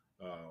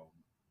um,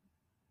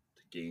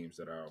 the games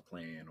that I was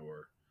playing,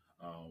 or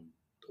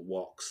the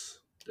walks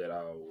that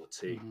I would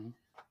take.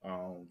 Mm-hmm.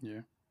 Um,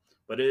 Yeah.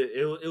 but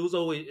it was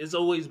always it's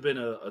always been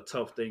a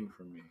tough thing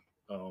for me.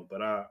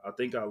 But I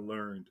think I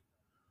learned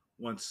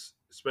once,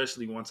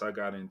 especially once I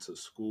got into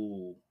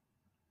school,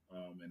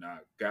 and I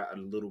got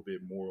a little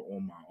bit more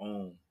on my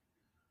own,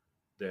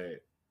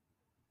 that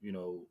you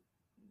know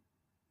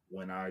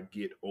when I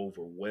get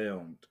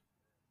overwhelmed,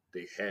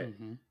 they had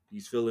Mm-hmm.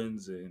 these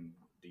feelings and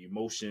the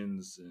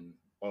emotions and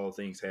all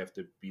things have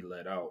to be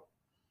let out.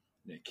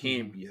 They Mm-hmm.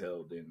 can't be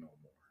held in no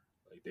more.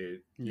 Like they,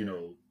 Yeah.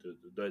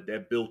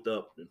 that built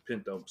up and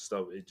pent up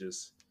stuff. It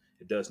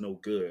does no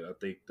good. I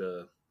think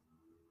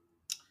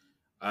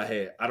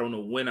I don't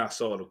know when I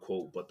saw the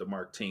quote, but the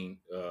Mark Twain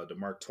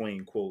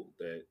quote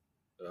that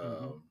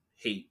Mm-hmm.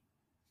 hate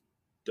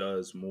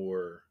does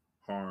more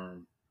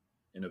harm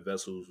in a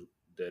vessel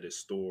that is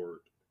stored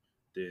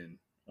than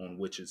on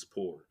which it's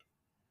poured.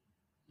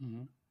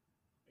 Mm-hmm.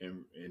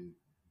 And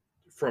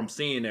from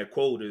seeing that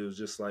quote, it was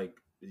just like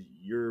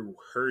you're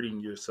hurting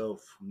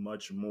yourself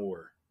much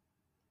more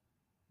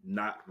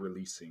not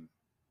releasing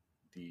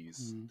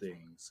these Mm-hmm.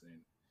 things,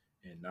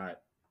 and not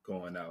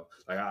going out.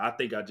 Like I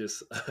think I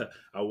just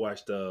I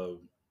watched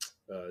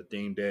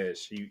Dame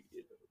Dash. He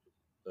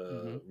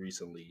Mm-hmm.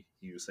 recently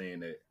he was saying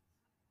that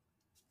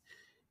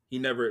he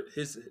never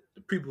his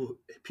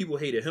people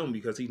hated him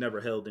because he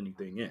never held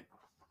anything in.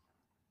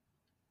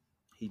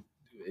 He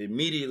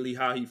immediately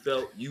how he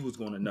felt, you was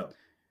going to know.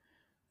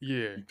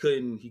 Yeah. He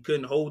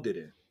couldn't hold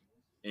it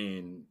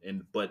in,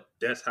 and but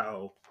that's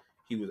how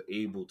he was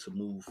able to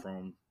move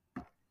from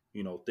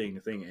thing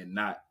to thing and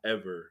not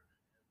ever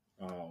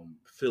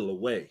feel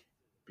away,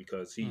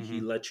 because he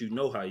Mm-hmm. let you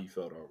know how he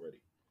felt already.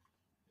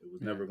 It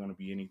was Yeah. never going to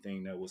be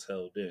anything that was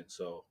held in.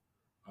 So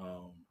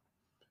um,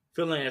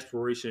 feeling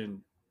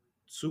aspiration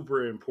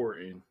super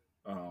important,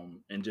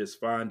 and just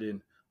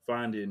finding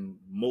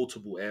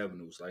multiple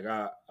avenues. Like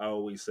I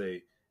always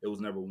say, it was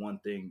never one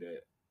thing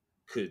that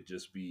could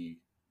just be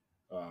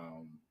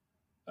um,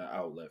 an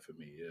outlet for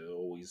me. It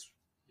always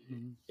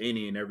Mm-hmm.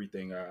 any and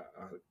everything I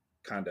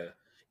kind of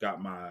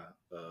got my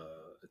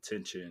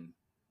attention,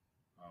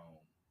 um,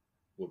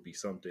 would be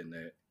something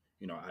that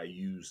I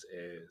used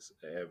as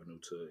an avenue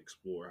to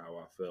explore how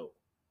I felt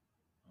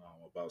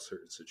about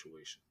certain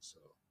situations. So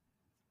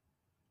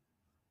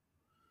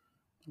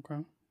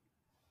Okay.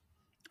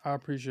 I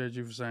appreciate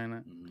you for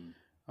saying mm-hmm,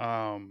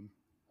 that.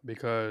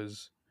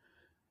 Because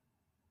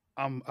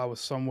I was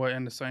somewhat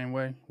in the same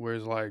way, where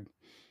it's like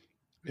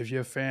if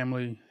your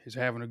family is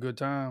having a good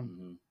time,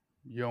 mm-hmm,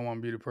 you don't want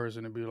to be the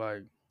person to be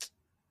like,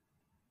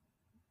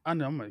 I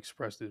know I'm gonna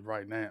express this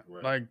right now.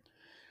 right, Like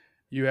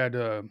you had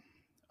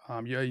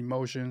your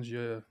emotions,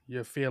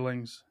 your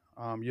feelings,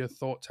 your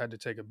thoughts had to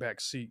take a back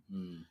seat,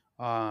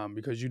 mm,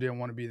 because you didn't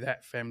want to be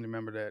that family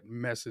member that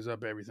messes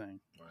up everything.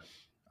 right,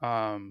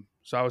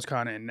 So I was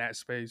kind of in that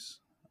space,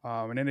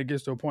 and then it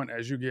gets to a point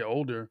as you get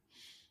older,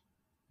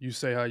 you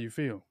say how you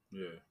feel,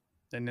 yeah,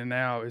 and then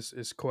now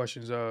it's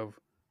questions of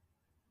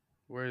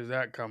where is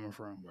that coming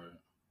from?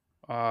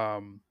 right,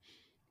 Um,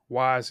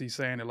 why is he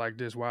saying it like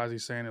this? Why is he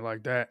saying it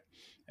like that?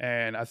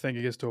 And I think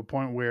it gets to a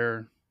point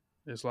where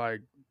it's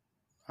like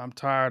I'm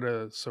tired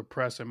of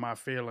suppressing my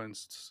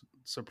feelings,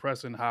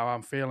 suppressing how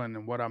I'm feeling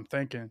and what I'm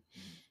thinking.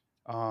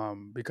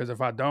 mm, Because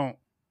if I don't,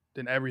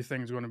 then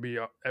everybody's going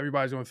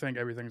to think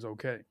everything's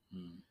okay.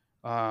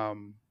 mm,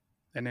 Um,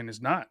 and then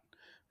it's not.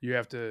 You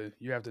have to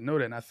know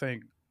that. And I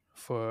think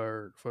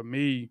for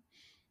me,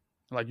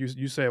 Like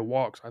you said,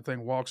 walks. I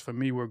think walks for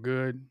me were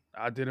good.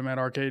 I did them at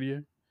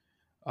Arcadia.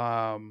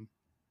 Um,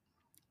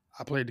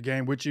 I played the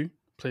game with you.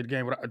 Played the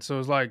game with. So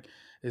it's like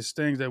it's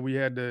things that we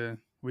had to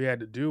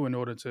do in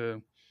order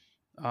to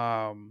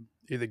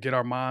either get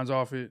our minds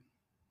off it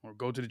or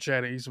go to the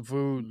chat and eat some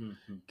food,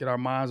 Mm-hmm. get our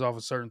minds off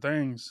of certain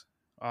things.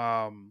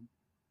 Um,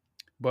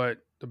 but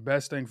the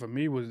best thing for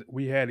me was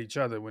we had each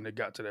other when it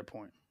got to that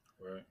point.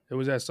 Right. It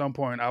was at some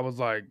point I was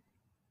like,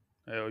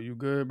 "Hey, you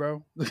good,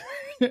 bro?"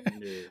 Yeah.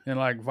 And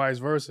like vice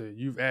versa.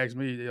 You've asked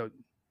me,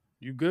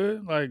 "You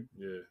good?" Like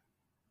Yeah.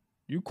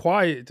 you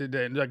quiet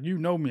today. Like you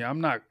know me,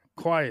 I'm not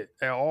quiet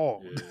at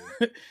all.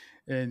 Yeah.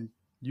 And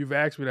you've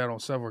asked me that on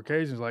several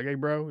occasions. Like, "Hey,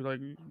 bro, like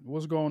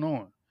what's going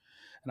on?"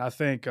 And I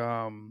think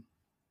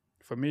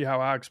for me, how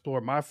I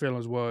explored my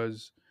feelings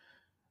was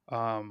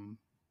um,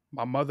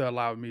 my mother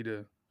allowed me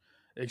to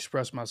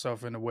express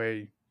myself in a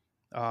way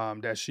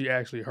that she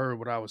actually heard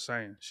what I was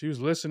saying. She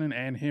was listening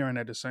and hearing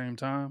at the same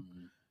time.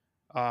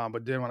 Mm-hmm.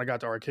 But then when I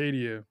got to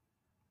Arcadia,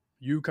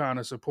 you kind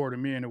of supported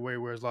me in a way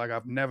where it's like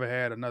I've never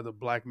had another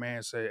black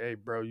man say, "Hey,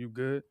 bro, you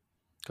good?"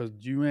 Because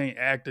you ain't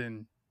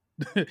acting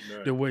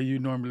Right. the way you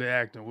normally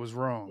acting. What's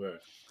wrong?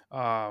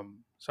 Right.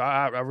 So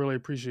I really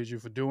appreciate you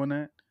for doing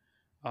that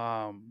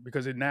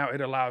because it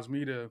allows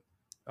me to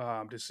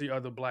see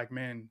other black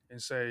men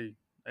and say,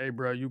 "Hey,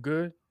 bro, you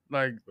good?"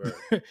 Like,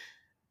 Right.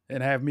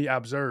 and have me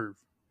observe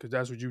because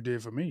that's what you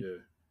did for me.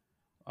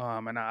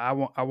 Yeah. And I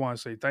want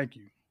to say thank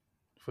you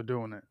for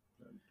doing that.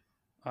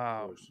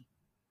 Of course. Um,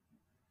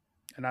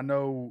 and I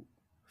know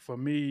for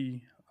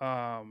me,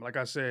 like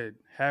I said,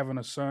 having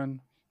a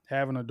son,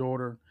 having a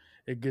daughter,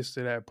 it gets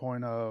to that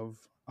point of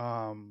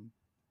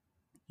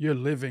you're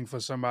living for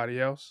somebody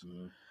else.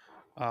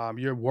 Mm-hmm.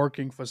 You're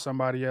working for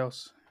somebody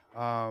else.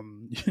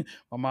 Um,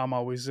 my mom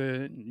always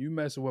said, "You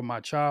messing with my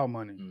child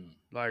money, Mm.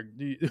 like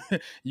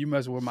you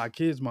messing with my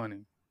kids'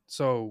 money."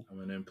 So I'm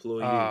an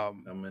employee.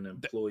 um, I'm an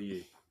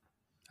employee.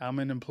 I'm an I'm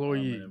an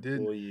employee. Did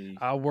employee.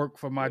 I work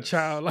for my Yes.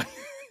 child?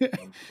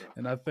 I'm.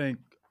 And I think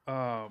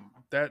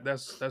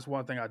that's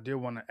one thing I did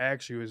want to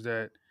ask you is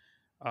that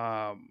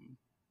um,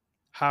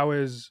 how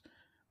is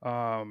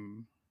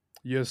um,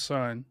 your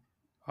son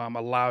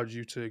allowed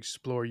you to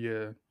explore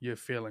your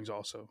feelings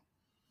also?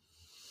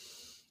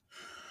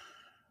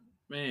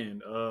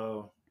 Man.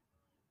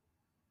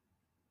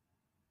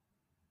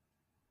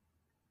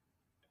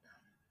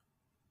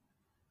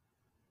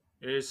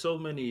 There's so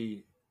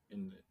many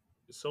and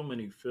so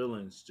many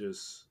feelings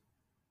just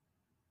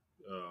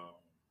uh,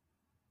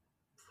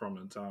 from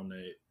the time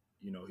that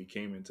he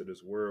came into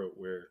this world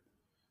where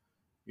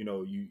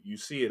you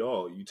see it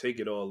all, you take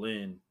it all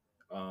in,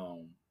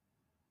 um,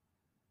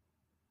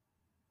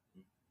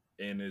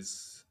 and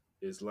it's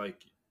like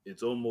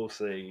it's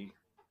almost a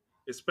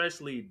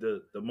especially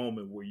the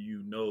moment where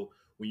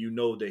when you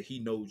know that he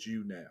knows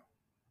you now.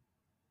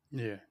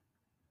 Yeah.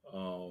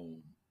 Um,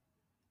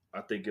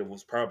 I think it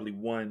was probably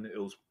one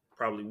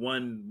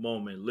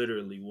moment,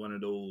 literally one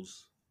of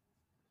those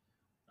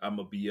I'm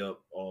gonna be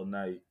up all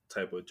night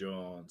type of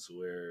Johns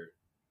where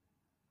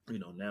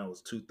now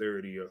it's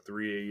 2:30 or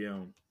 3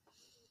 a.m.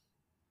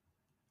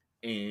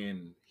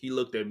 and he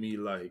looked at me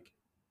like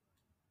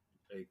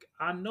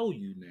I know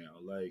you now,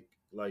 like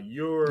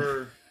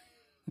you're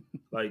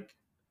like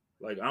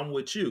like I'm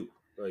with you,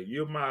 like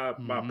you're my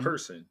Mm-hmm.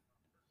 person,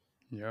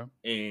 Yeah.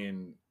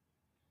 and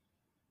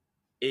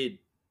it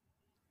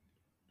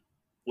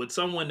with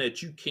someone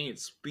that you can't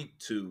speak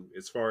to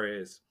as far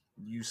as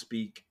you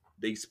speak,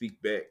 they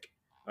speak back,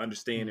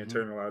 understand, Mm-hmm.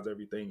 internalize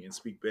everything, and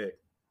speak back.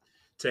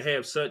 To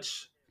have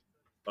such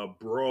a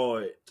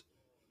broad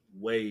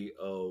way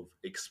of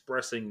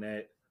expressing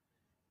that,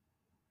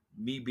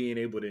 me being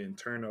able to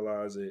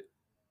internalize it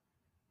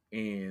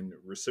and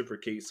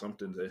reciprocate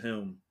something to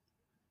him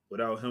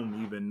without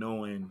him even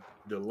knowing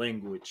the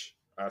language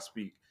I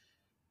speak.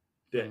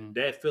 Mm-hmm.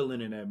 That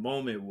feeling in that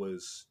moment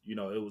was, it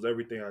was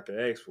everything I could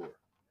ask for.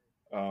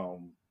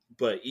 Um,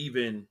 but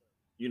even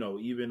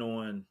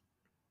on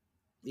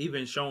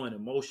even showing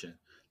emotion,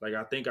 like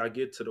I think I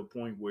get to the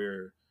point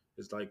where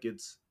it's like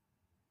it's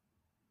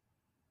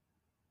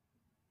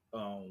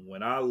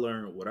when I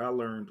learned what I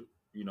learned,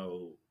 you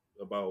know,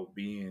 about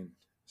being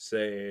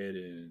sad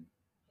and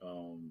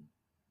um,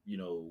 you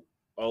know,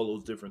 all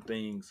those different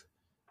things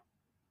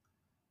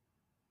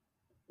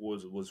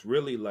was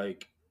really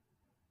like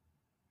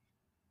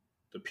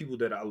the people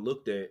that I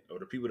looked at or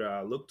the people that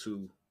I looked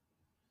to,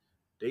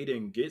 they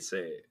didn't get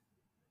sad.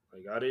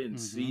 Like I didn't Mm-hmm.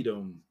 see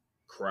them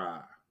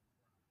cry.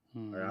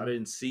 Like I Mm-hmm.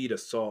 didn't see the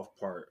soft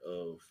part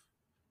of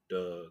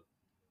the.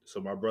 So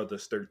my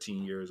brother's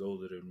 13 years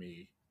older than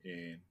me,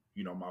 and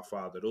my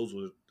father. Those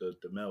were the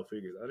male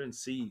figures. I didn't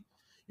see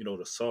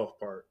the soft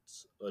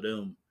parts of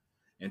them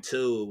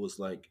until it was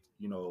like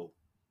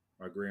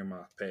my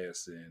grandma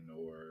passing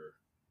or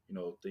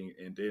thing,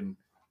 and then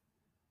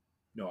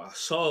I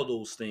saw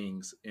those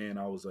things and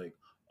I was like,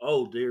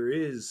 oh, there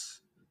is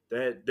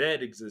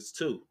that exists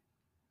too.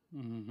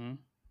 Mm-hmm.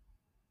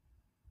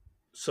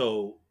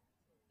 So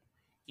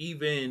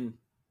even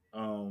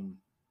um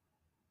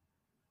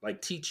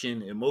like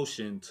teaching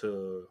emotion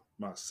to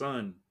my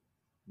son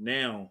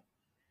now,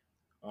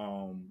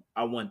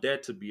 I want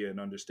that to be an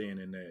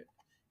understanding that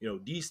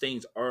these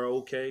things are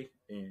okay,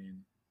 and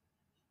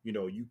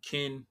you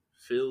can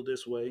feel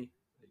this way.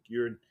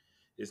 Like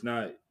it's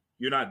not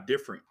you're not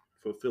different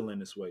for feeling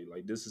this way.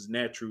 Like this is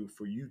natural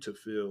for you to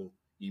feel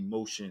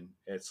emotion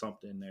at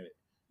something that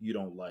you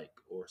don't like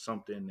or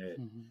something that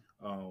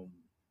Mm-hmm. um,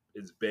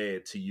 is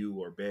bad to you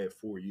or bad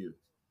for you.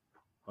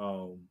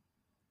 Um,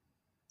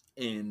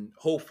 and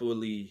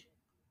hopefully,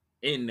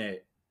 in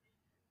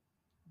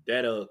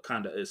that'll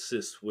kind of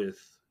assist with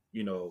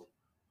you know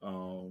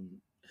um,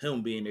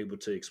 him being able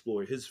to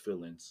explore his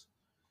feelings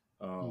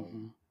um,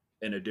 Mm-hmm.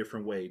 in a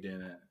different way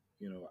than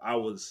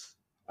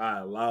I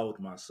allowed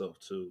myself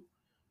to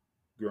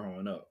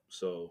growing up.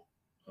 So,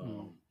 Mm-hmm.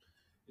 um,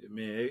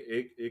 man,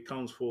 it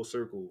comes full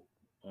circle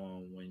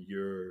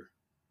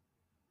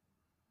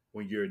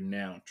when you're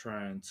now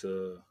trying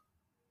to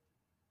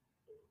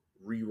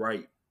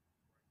rewrite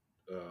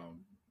um,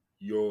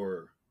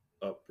 your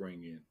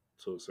upbringing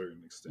to a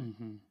certain extent,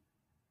 Mm-hmm.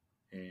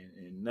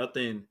 and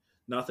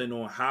nothing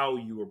on how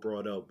you were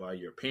brought up by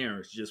your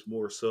parents, just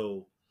more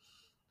so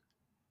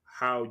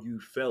how you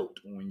felt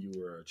when you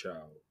were a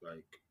child,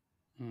 like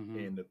Mm-hmm.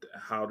 and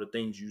how the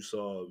things you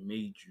saw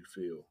made you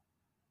feel.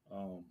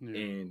 Yeah.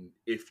 And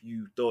if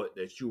you thought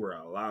that you were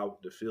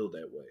allowed to feel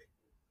that way,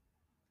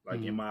 like,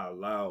 Mm-hmm. am I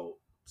allowed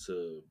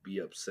to be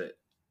upset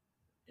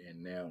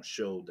and now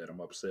show that I'm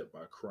upset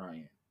by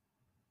crying?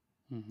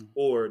 Mm-hmm.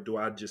 Or do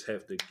I just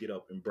have to get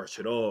up and brush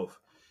it off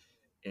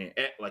and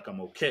act like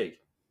I'm okay,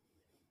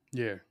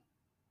 Yeah.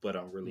 but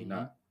I'm really Mm-hmm.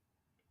 not?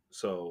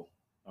 So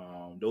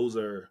those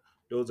are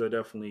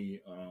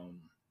definitely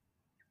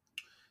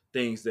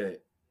things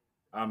that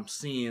I'm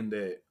seeing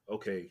that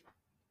okay,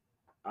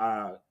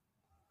 I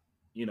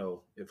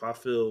if I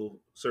feel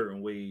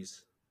certain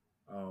ways,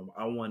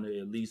 I want to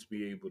at least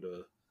be able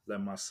to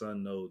let my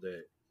son know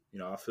that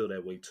I feel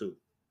that way too.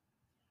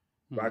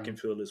 If I Mm-hmm. can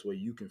feel this way,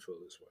 you can feel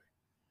this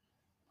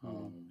way,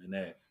 Mm-hmm. and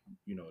that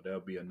that'll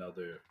be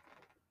another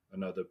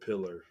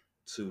pillar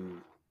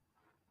to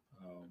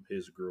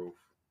his growth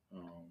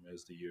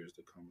as the years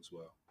to come as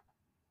well.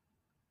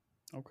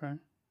 Okay.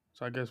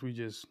 So I guess we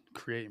just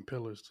creating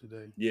pillars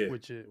today Yeah,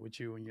 with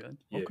you and your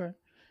yeah, okay.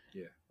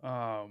 yeah.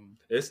 Um,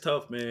 It's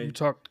tough, you man.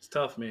 talk. It's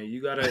tough, man.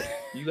 You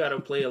gotta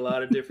play a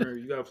lot of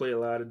different. You gotta play a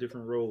lot of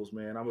different roles,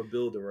 man. I'm a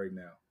builder right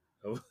now.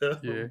 I'm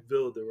Yeah, a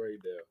builder right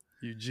now.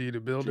 you G the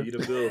builder. G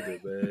the builder,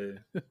 man.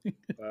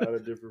 A lot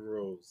of different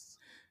roles.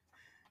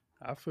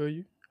 I feel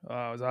you.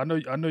 So I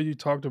know you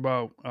talked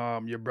about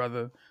your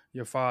brother,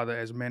 your father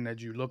as men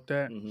that you looked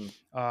at.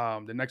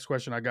 Hmm. The next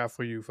question I got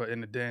for you for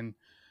in the den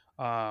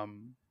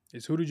um,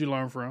 is who did you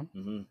learn from,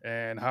 Hmm.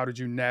 and how did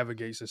you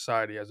navigate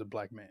society as a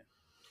black man?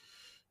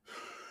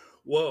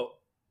 Well,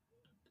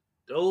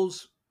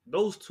 those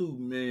two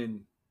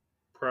men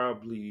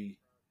probably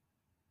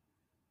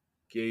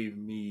gave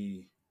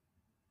me,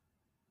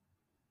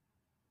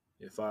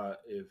 if I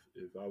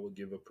would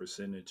give a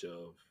percentage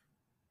of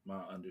my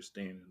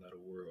understanding of the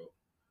world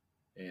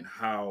and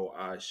how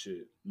I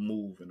should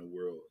move in the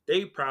world,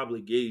 they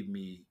probably gave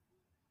me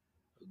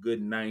a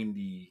good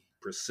 90%.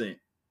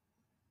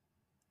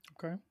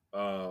 Okay.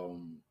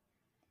 Um,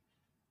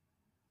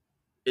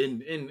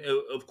 in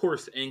of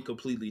course in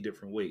completely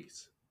different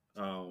ways,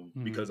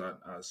 Mm-hmm. because I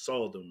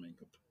saw them in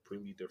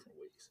completely different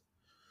ways.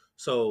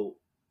 So,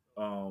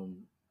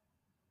 um,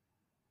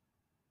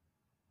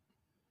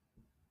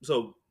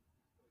 so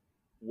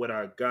what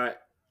I got,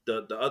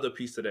 the other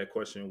piece to that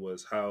question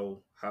was how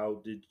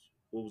did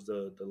what was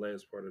the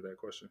last part of that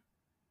question?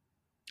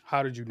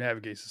 How did you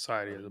navigate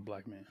society How as do a you,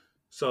 black man?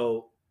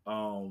 so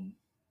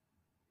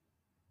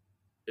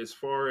as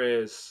far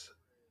as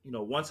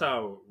once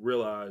I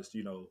realized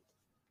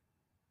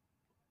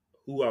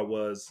who I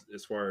was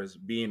as far as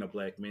being a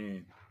black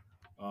man,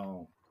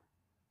 um,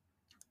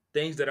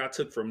 things that I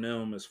took from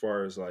them as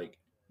far as like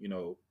you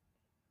know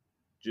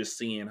just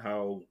seeing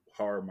how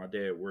hard my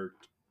dad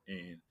worked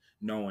and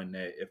knowing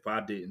that if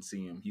I didn't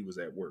see him, he was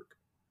at work.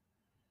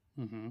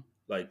 Mm-hmm.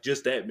 Like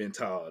just that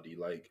mentality.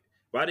 Like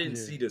if I didn't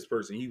Yeah. see this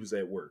person, he was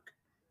at work.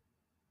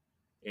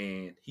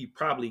 And he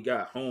probably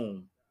got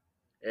home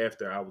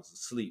after I was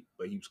asleep,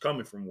 but he was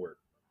coming from work.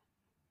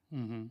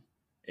 Mm-hmm.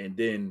 And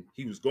then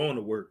he was going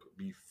to work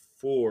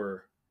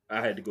before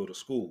I had to go to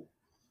school.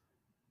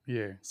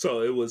 Yeah.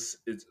 So it's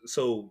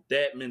so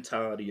that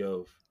mentality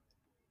of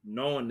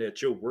knowing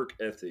that your work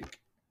ethic,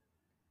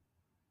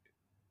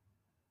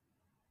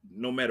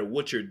 no matter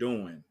what you're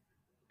doing,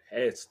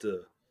 has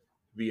to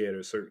be at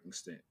a certain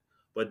extent.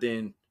 But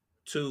then,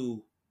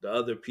 to the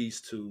other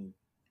piece, to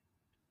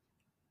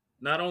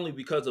not only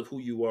because of who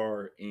you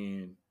are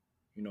and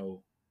you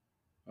know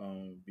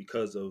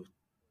because of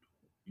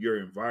your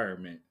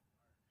environment,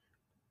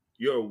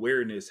 your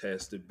awareness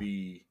has to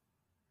be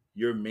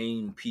your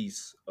main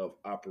piece of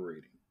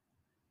operating.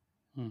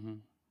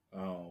 Mm-hmm.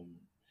 Um,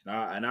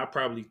 and I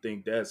probably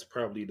think that's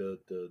probably the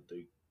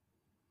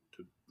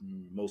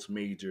most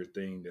major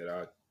thing that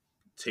I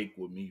take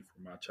with me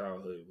from my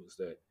childhood was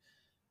that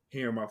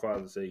hearing my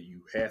father say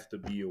you have to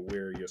be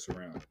aware of your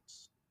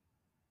surroundings.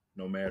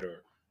 no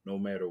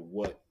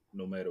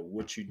matter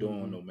what you're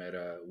doing, Mm-hmm. no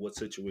matter what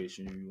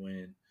situation you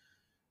in,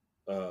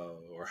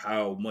 or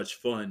how much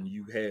fun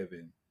you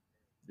having.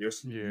 Yeah.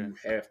 You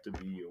have to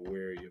be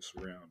aware of your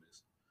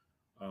surroundings.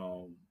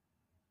 Um,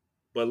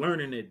 but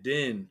learning it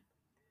then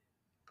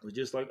was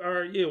just like, all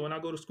right, yeah. When I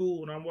go to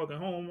school, when I'm walking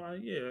home,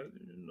 yeah,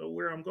 know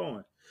where I'm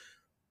going.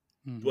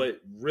 Mm-hmm.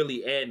 But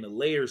really adding the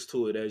layers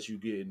to it as you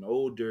getting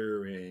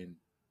older and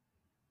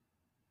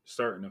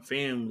starting a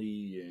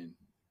family and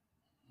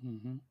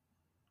Mm-hmm.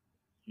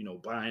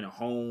 buying a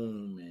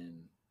home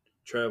and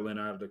traveling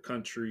out of the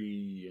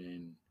country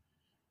and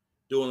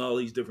doing all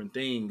these different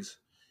things,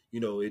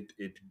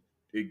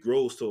 it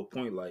grows to a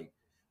point like,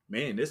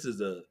 man, this is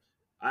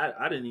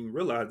I didn't even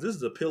realize this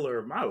is a pillar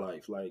of my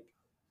life. Like,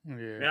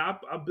 Yeah. man,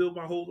 I built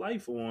my whole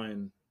life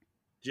on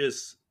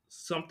just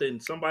something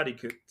somebody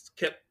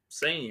kept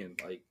saying,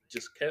 like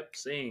just kept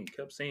saying.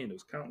 There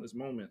was countless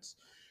moments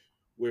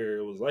where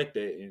it was like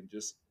that, and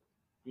just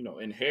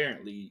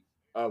inherently,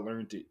 I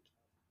learned it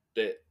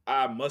that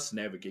I must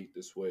navigate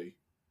this way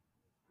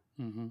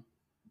Mm-hmm.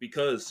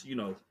 because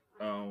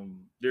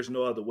there's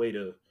no other way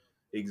to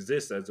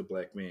exist as a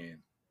black man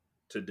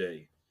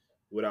today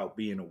without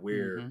being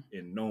aware Mm-hmm.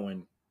 and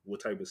knowing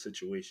what type of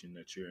situation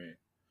that you're in.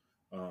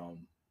 Um,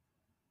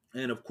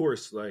 and of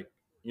course, like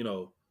you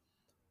know,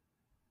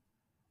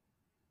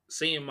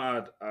 seeing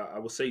I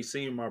would say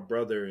seeing my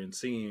brother and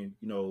seeing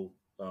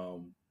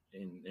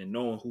and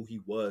knowing who he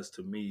was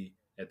to me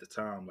at the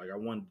time, like I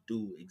wanted to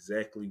do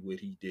exactly what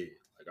he did.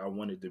 Like I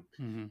wanted to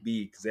Mm-hmm.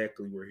 be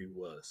exactly where he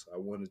was. I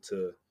wanted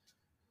to,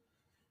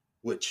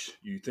 which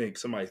you think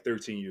somebody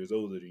 13 years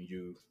older than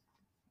you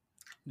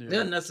Yeah.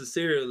 not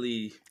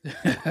necessarily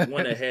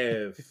want to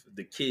have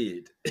the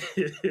kid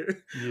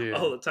Yeah.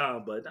 all the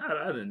time, but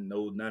I didn't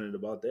know nothing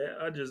about that.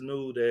 I just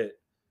knew that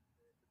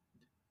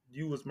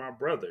you was my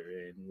brother,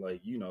 and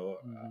like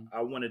Mm-hmm.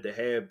 I wanted to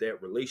have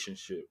that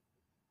relationship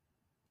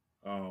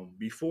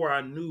before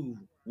I knew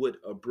what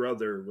a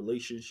brother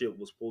relationship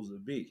was supposed to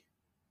be.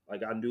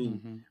 Like I knew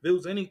Mm-hmm. if it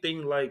was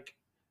anything like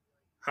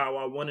how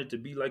I wanted to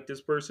be like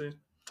this person,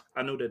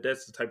 I knew that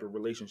that's the type of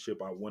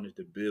relationship I wanted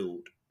to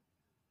build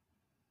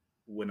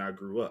when I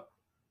grew up.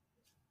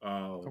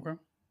 Um, Okay.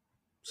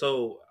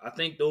 so I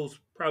think those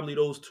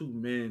two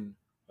men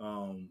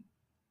um,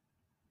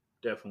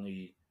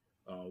 definitely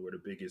were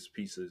the biggest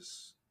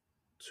pieces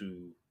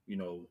to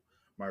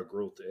my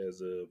growth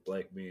as a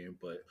black man,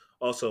 but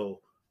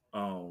also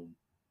um,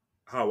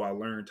 how I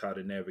learned how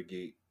to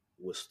navigate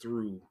was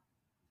through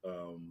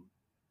um,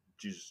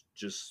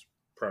 just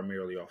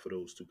primarily off of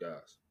those two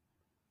guys.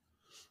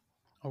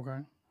 Okay.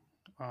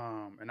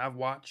 And I've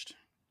watched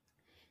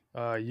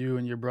you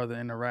and your brother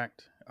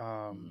interact.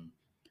 Mm-hmm.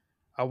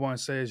 I wouldn't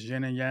say it's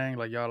yin and yang,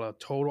 like y'all are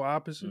total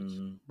opposites,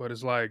 Mm-hmm. but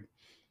it's like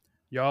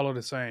y'all are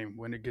the same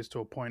when it gets to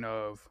a point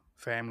of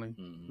family,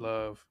 Mm-hmm.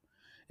 love,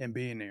 and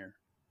being there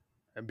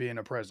and being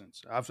a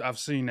presence. I've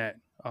seen that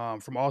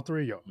from all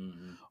three of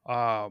Mm-hmm.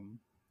 y'all.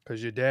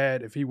 Because your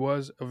dad, if he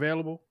was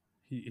available,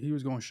 he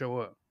was gonna show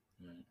up.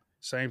 Right.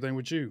 Same thing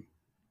with you.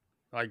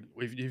 Like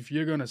if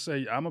you're gonna say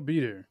I'm gonna be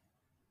there,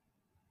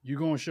 you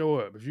gonna show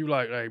up. If you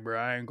like, hey bro,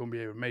 I ain't gonna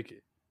be able to make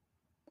it.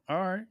 All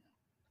right.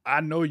 I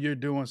know you're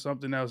doing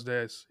something else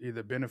that's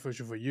either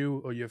beneficial for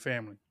you or your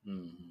family.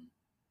 Mm-hmm.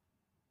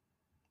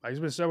 Like it's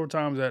been several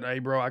times that, hey,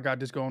 bro, I got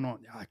this going on.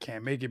 I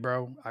can't make it,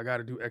 bro. I got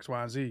to do X,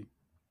 Y, and Z,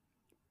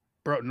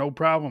 bro. No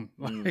problem.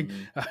 Like,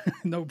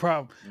 Mm-hmm. no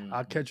problem.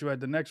 I'll Mm-hmm. catch you at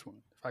the next one.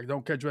 If I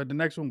don't catch you at the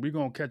next one, we're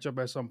gonna catch up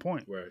at some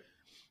point. Right.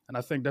 And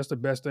I think that's the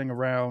best thing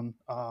around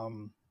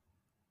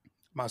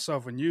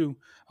myself and you.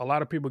 A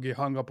lot of people get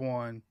hung up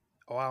on,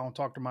 oh, I don't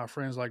talk to my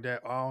friends like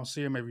that. Oh, I don't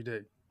see them every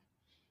day,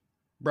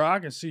 bro. I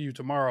can see you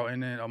tomorrow,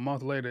 and then a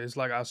month later, it's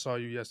like I saw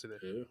you yesterday.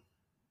 Yeah.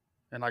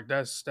 And like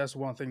that's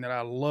one thing that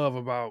I love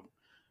about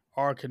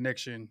our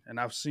connection, and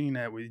I've seen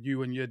that with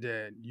you and your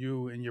dad,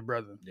 you and your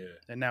brother, Yeah.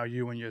 and now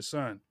you and your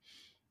son.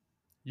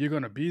 You're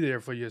gonna be there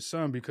for your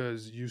son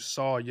because you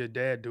saw your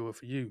dad do it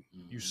for you.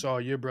 You Mm-hmm. saw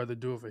your brother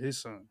do it for his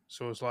son.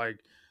 So it's like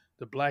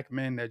the black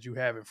men that you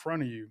have in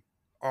front of you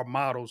are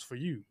models for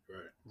you.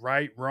 Right.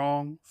 Right,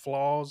 wrong,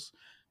 flaws,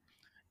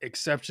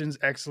 exceptions,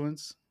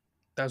 excellence.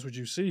 That's what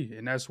you see,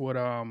 and that's what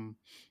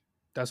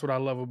I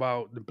love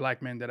about the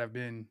black men that have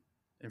been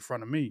in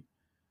front of me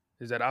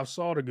is that I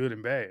saw the good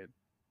and bad.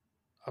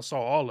 I saw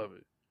all of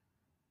it.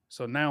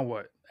 So now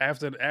what?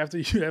 After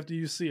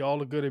you see all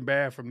the good and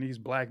bad from these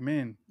black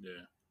men, Yeah.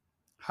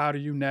 how do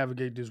you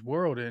navigate this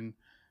world? And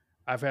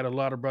I've had a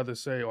lot of brothers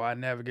say, "Oh, I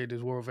navigate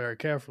this world very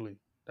carefully."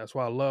 That's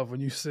why I love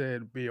when you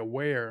said be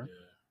aware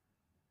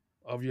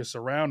Yeah. of your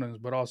surroundings,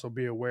 but also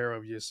be aware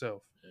of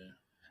yourself. Yeah.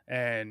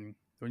 And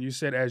when you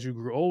said as you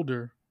grew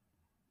older,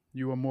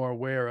 you were more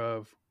aware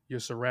of your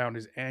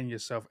surroundings and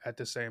yourself at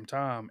the same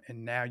time,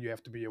 and now you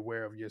have to be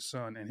aware of your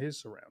son and his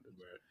surroundings.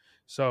 Right.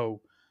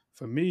 So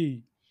for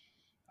me,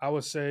 I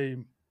would say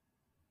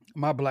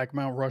my Black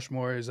Mount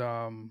Rushmore is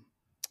I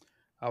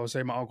would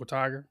say my Uncle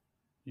Tiger.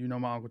 You know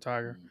my Uncle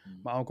Tiger. Mm-hmm.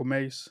 My Uncle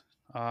Mace.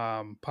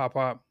 Pop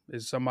Pop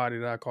is somebody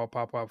that I call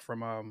Pop Pop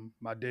from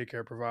my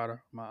daycare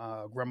provider,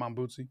 my Grandma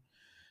Bootsy.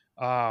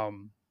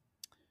 Um,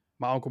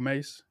 my uncle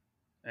Mace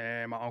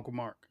and my uncle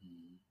Mark.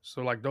 Mm-hmm.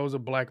 So like those are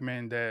black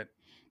men that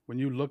when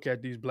you look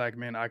at these black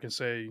men, I can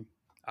say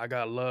I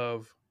got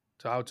love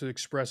to how to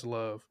express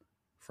love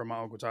from my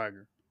uncle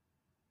Tiger.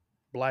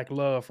 Black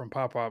love from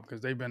Pop Pop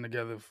because they've been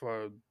together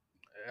for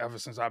ever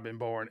since I've been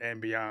born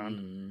and beyond.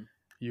 Mm-hmm.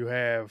 You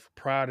have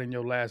pride in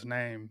your last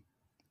name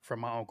from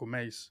my uncle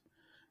Mace.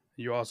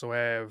 You also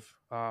have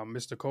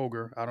Mr.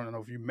 Koger. I don't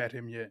know if you met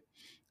him yet,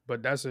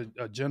 but that's a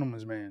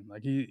gentleman's man.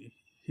 Like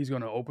he's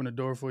gonna open the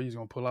door for you. He's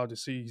gonna pull out the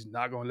seat. He's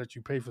not gonna let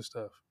you pay for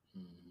stuff.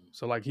 Mm-hmm.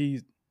 So like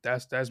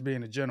that's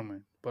being a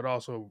gentleman, but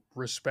also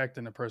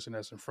respecting the person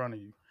that's in front of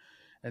you.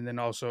 And then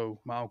also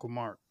my uncle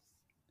Mark.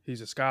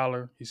 He's a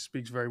scholar. He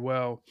speaks very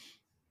well,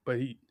 but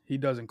he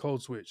doesn't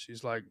code switch.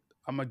 He's like,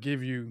 I'm gonna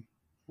give you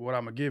what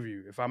I'm gonna give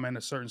you. If I'm in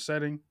a certain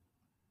setting,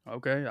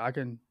 okay, I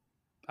can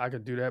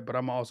do that, but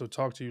I'm gonna also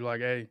talk to you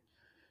like, hey,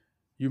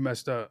 you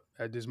messed up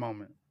at this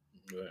moment.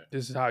 Right.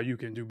 This is how you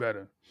can do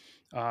better.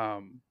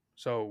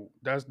 So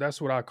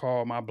that's what I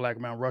call my Black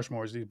Mount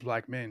Rushmore is these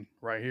black men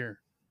right here.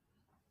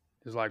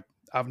 It's like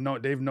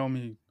they've known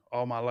me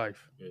all my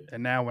life, Yeah.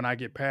 and now when I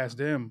get past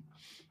them,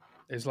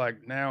 it's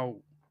like now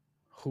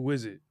who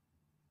is it?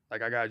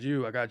 Like I got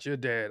you, I got your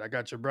dad, I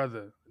got your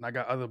brother, and I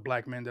got other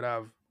black men that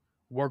I've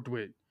worked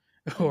with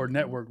or Mm-hmm.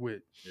 networked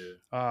with.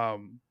 Yeah.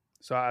 Um,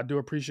 so I do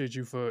appreciate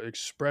you for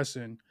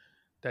expressing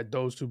that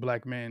those two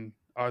black men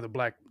are the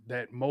black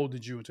that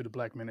molded you into the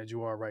black man that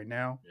you are right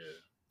now.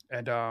 Yeah.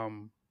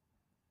 And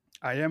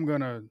I am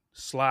gonna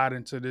slide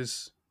into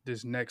this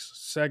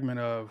next segment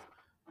of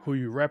who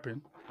you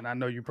repping, and I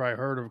know you probably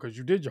heard of because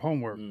you did your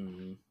homework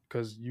Mm-hmm.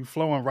 because you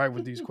flowing right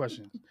with these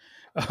questions.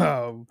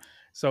 um,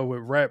 so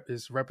with rep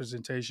is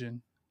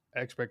representation,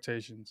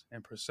 expectations,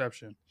 and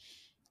perception.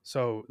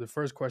 So the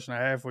first question I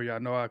have for you, I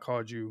know I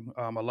called you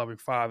a loving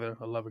father,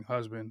 a loving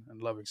husband,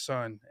 and a loving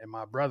son, and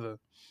my brother.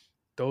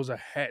 Those are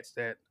hats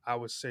that I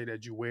would say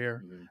that you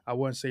wear. Mm-hmm. I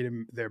wouldn't say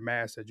they're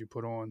masks that you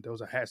put on.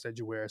 Those are hats that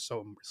you wear at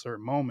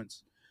certain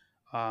moments.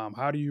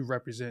 How do you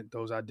represent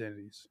those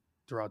identities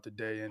throughout the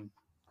day and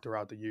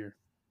throughout the year?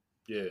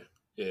 Yeah.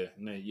 Yeah.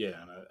 And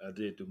I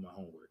did do my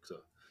homework, so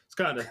it's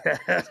kind of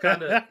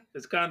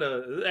it's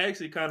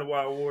actually kind of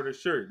why I wore the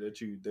shirt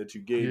that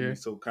you gave me Yeah.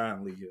 so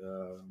kindly.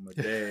 My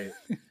dad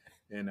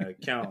and an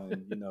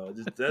accountant.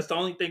 That's the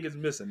only thing it's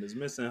missing. It's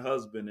missing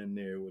husband in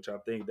there, which I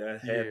think that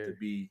had Yeah. to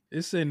be.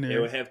 It's in It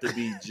there. would have to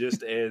be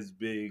just as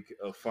big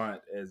a font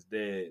as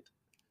dad,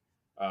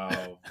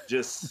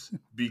 just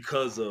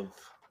because of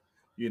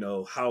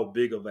how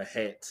big of a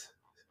hat.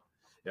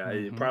 Yeah,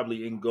 it Mm-hmm.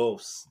 probably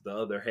engulfs the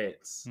other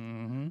hats.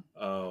 Mm-hmm.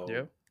 Um,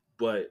 Yep.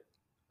 but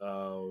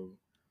um,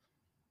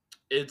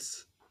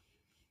 it's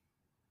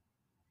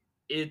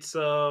it's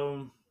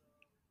um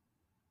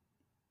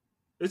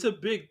it's a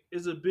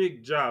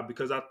big job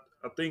because I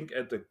think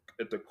at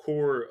the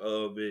core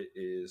of it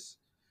is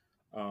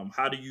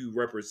how do you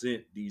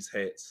represent these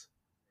hats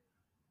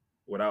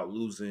without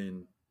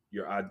losing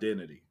your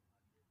identity?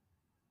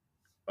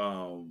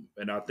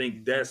 And I think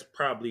Mm-hmm. that's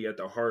probably at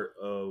the heart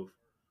of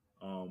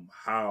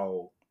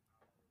how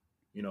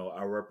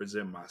I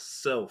represent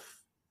myself,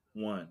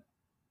 one,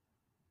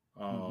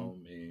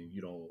 Mm-hmm.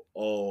 and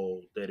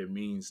all that it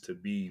means to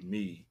be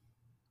me,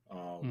 um,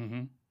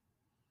 Mm-hmm.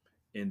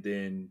 and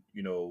then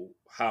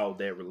how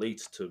that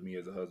relates to me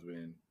as a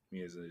husband,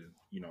 me as a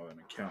an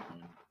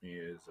accountant, me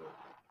as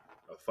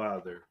a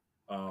father.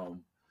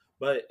 Um,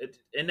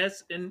 and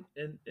that's and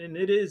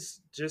it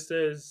is just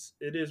as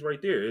it is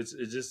right there. It's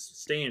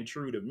just staying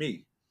true to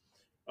me.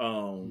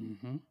 Um,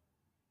 Mm-hmm.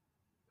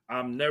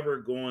 I'm never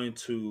going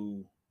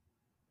to,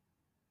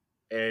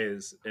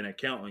 as an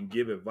accountant,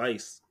 give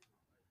advice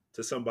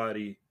to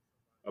somebody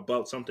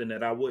about something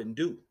that I wouldn't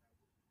do.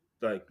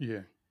 Like,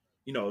 Yeah.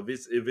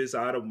 if it's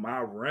out of my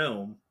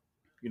realm,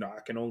 I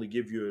can only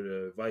give you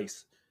the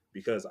advice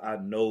because I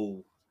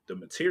know the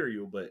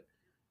material. But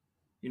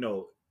you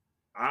know,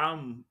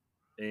 I'm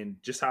and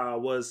just how I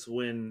was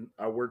when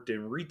I worked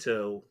in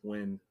retail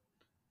when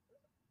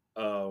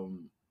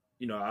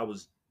I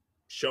was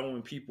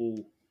showing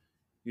people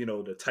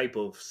the type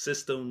of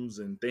systems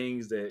and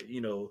things that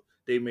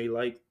they may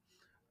like.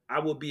 I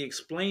would be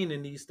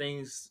explaining these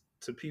things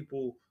to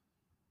people.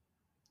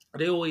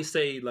 They always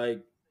say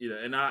like,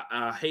 and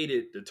I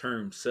hated the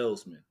term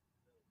salesman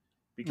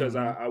because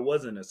Mm-hmm. I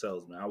wasn't a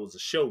salesman. I was a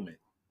showman.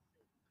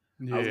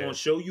 I was going Yeah. to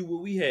show you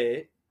what we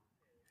had,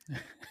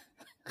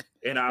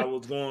 and I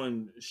was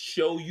going to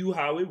show you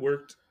how it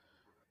worked,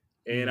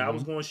 and I Mm-hmm.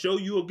 was going to show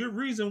you a good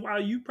reason why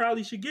you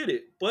probably should get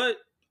it. But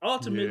Yeah.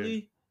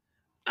 ultimately,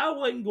 I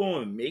wasn't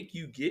going to make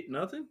you get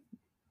nothing.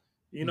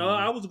 Mm-hmm.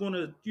 I was going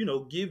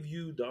to, give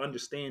you the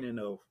understanding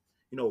of,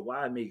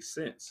 why it makes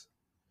sense.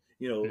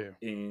 Yeah.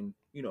 And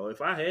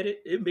if I had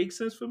it, it makes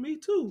sense for me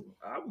too.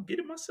 I would get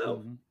it myself.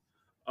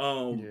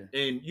 Mm-hmm. Yeah.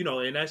 And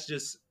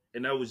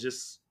and that was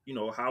just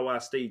how I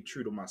stayed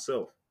true to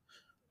myself.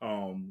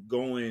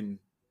 Going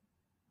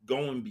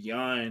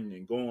beyond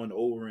and going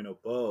over and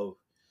above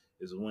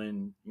is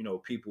when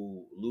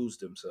people lose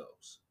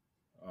themselves,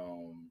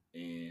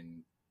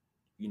 and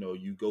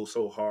you go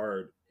so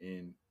hard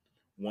in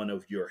one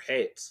of your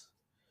hats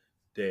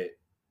that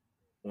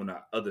on the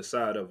other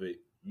side of it,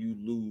 you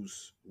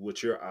lose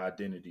what your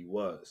identity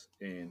was.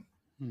 And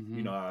you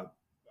Mm-hmm. know,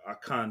 I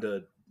kind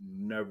of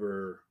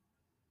never,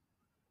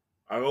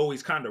 I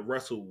always kind of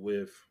wrestled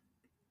with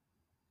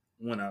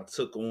when I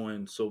took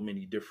on so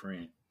many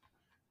different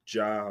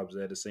jobs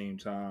at the same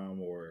time,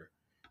 or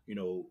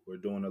we're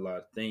doing a lot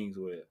of things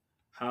with.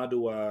 How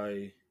do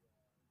I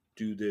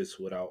do this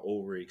without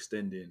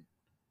overextending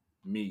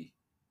me,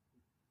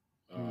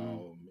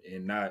 Mm-hmm.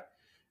 and not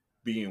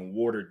being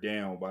watered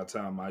down by the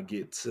time I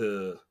get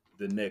to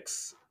the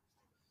next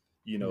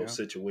Yeah.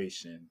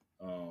 situation.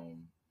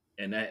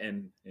 And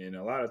and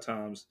a lot of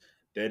times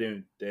that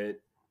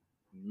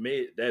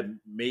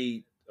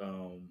made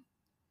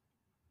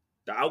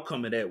the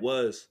outcome of that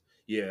was,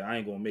 yeah, I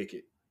ain't gonna make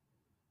it.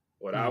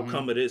 Or the Mm-hmm.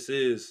 outcome of this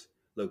is,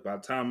 look, by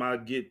the time I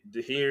get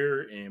to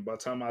here and by the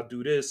time I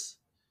do this,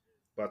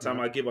 by the time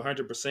Yep. I give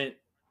 100%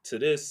 to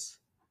this,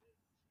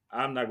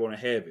 I'm not gonna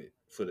have it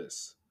for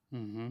this.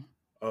 Mm-hmm.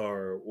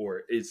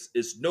 Or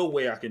it's no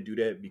way I can do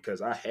that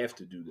because I have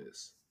to do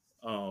this.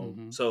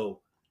 Mm-hmm. So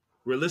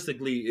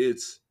realistically,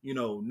 it's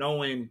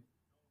knowing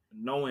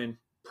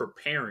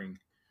preparing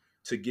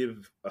to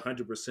give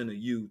 100% of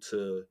you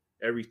to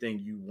everything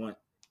you want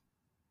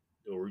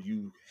or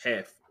you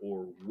have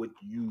or what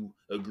you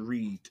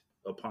agreed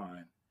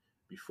upon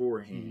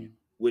beforehand. Mm-hmm.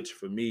 Which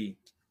for me,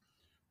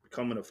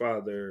 becoming a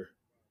father,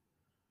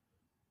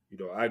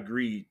 I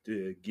agreed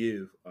to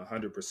give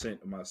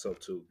 100% of myself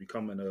to.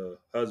 Becoming a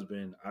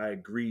husband, I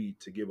agreed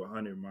to give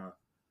 100%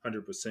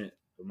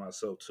 of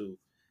myself to.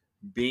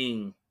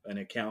 Being an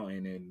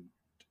accountant and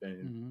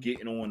Mm-hmm.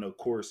 getting on a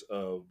course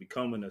of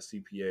becoming a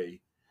CPA,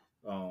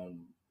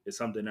 is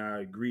something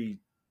I agreed,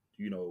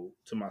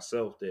 to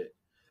myself that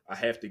I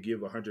have to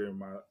give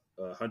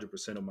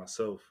 100% of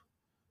myself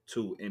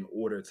to in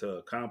order to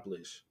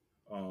accomplish.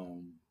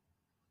 Um,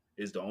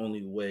 is the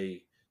only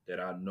way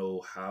that I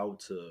know how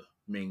to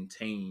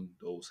maintain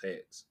those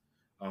hats,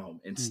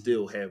 and Mm-hmm.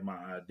 still have my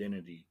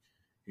identity,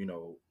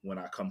 when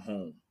I come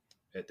home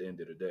at the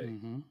end of the day.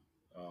 Mm-hmm.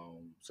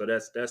 So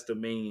that's the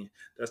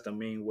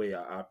main way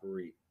I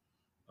operate,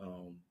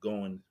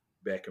 going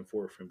back and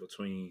forth in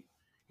between,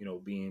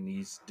 being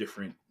these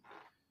different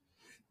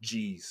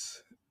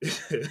G's.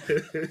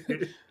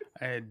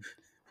 And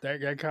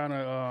that kind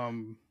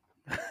of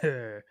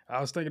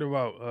I was thinking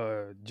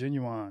about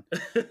Genuine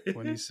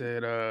when he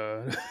said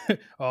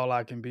all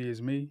I can be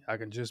is me. I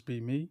can just be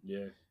me.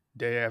 Yeah.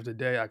 Day after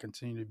day I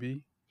continue to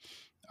be.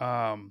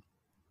 Um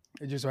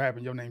it just so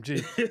happened your name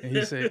G and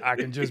he said I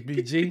can just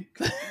be G.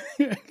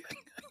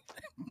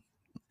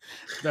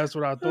 That's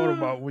what I thought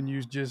about when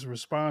you just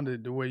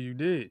responded the way you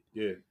did.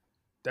 Yeah.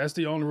 That's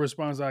the only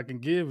response I can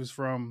give is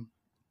from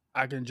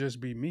I can just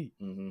be me.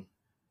 Hmm.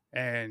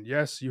 And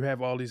yes, you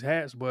have all these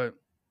hats, but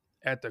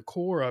at the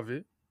core of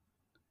it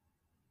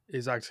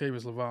is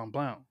Octavius LaVon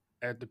Blount.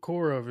 At the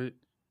core of it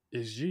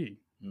is G.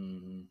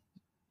 Hmm.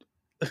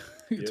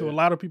 To a Yeah.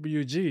 lot of people,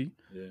 you're G.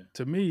 Yeah.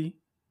 To me,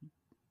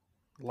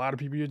 a lot of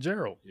people, you're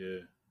Gerald. Yeah.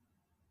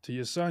 To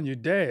your son, your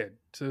dad.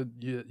 To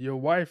your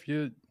wife,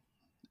 you're,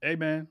 hey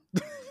man,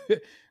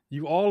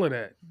 you all of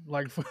that.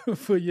 Like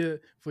for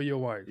your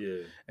wife,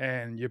 Yeah.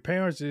 and your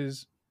parents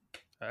is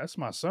that's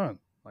my son.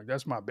 Like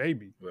that's my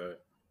baby. Right.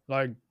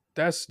 Like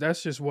that's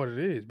just what it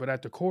is. But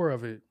at the core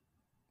of it,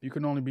 you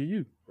can only be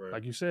you. Right.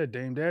 Like you said,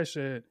 Dame Dash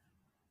said,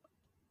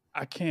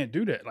 I can't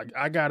do that. Like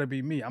I gotta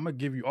be me. I'm gonna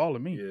give you all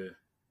of me. Yeah.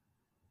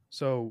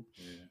 So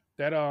Yeah.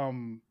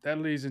 that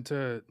leads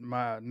into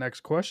my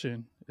next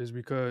question is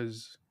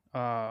because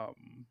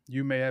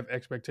you may have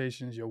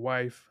expectations, your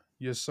wife,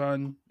 your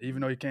son,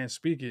 even though he can't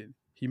speak it,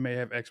 he may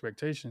have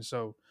expectations.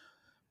 So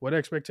what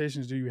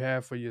expectations do you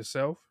have for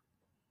yourself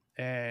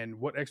and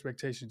what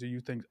expectations do you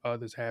think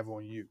others have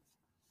on you?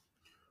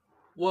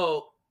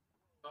 Well,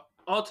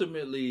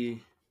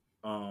 ultimately,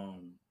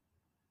 um,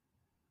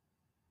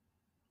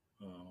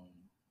 um,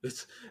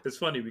 it's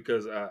funny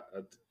because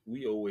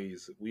we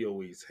always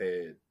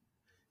had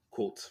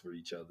quotes for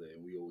each other,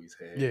 and we always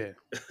Yeah,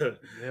 had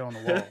they're on the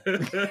wall.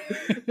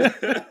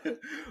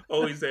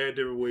 always had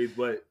different ways.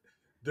 But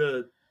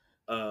the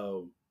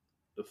um,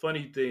 the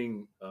funny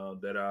thing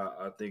that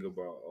I think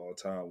about all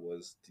the time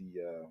was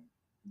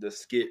the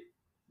skit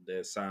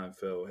that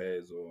Seinfeld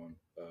has on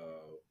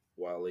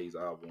Wale's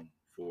album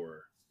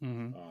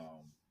Hmm.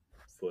 um,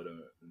 for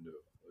the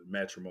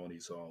matrimony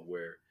song,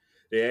 where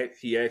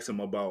he asks him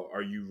about,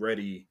 are you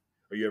ready?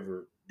 Are you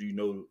ever do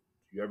you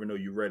ever know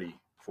you're ready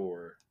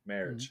for Hmm.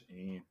 marriage?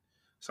 And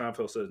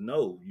Seinfeld says,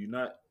 no,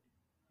 you're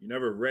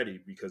never ready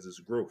because it's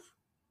growth.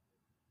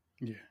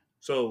 Yeah.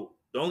 So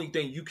the only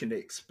thing you can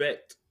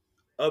expect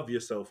of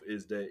yourself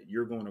is that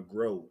you're going to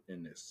grow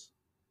in this.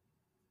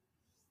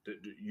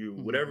 You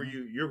whatever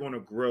Hmm. you're going to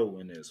grow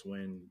in this.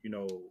 When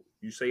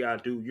you say I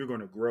do, you're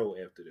going to grow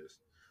after this.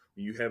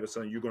 When you have a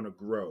son, you're going to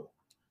grow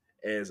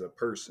as a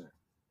person.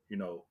 You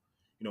know,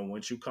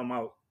 once you come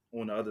out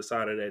on the other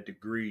side of that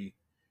degree,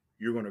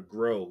 you're going to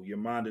grow. Your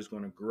mind is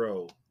going to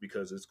grow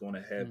because it's going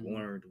to have Hmm.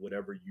 learned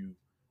whatever you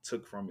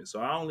took from it. So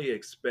I only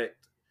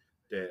expect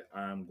that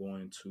I'm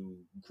going to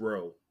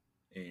grow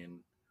in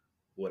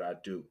what I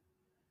do.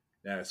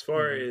 Now,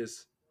 Mm-hmm.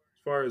 as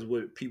far as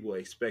what people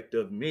expect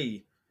of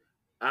me,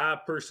 I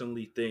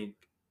personally think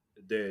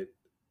that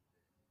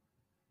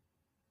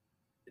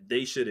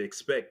they should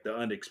expect the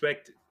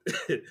unexpected.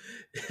 Okay.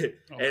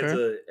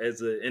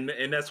 As a and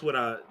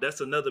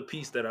that's another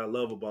piece that I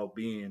love about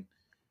being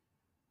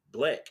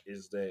black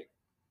is that,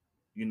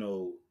 you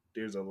know,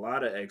 there's a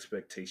lot of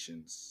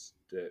expectations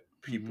that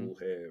Mm-hmm. people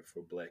have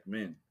for black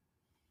men.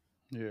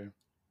 Yeah.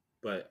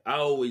 But I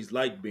always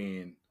like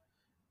being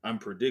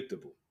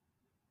unpredictable.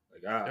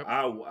 Like Yep.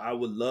 I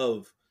would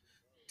love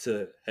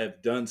to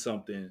have done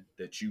something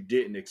that you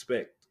didn't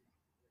expect.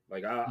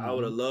 Like I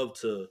would Mm-hmm. have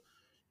loved to,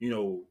 you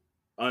know,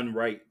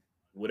 unwrite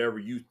whatever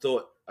you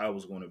thought I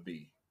was going to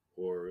be,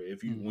 or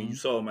if you when Mm-hmm. you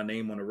saw my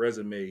name on a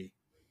resume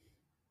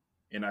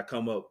and I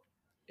come up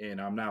and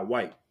I'm not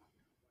white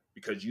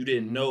because you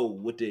didn't Mm-hmm. know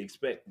what to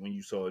expect when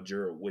you saw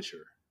Gerald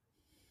Wisher.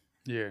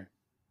 Yeah.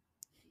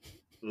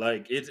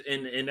 Like it's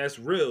and that's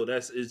real.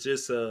 That's it's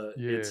just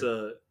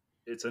Yeah.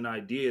 it's an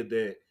idea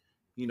that,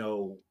 you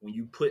know, when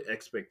you put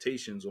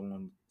expectations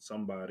on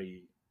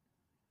somebody,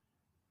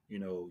 you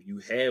know, you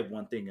have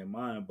one thing in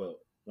mind, but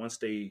once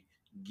they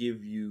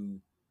give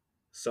you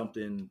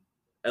something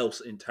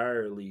else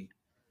entirely,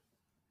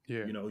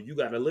 Yeah. you know, you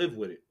got to live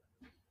with it,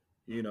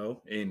 you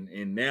know, and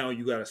now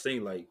you got to say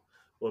like,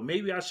 well,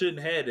 maybe I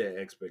shouldn't have that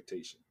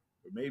expectation,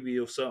 or maybe it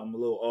was something a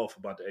little off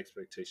about the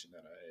expectation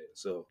that I had.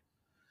 So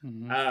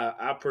Mm-hmm.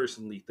 I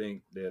personally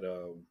think that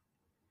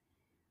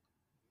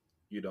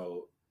you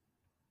know,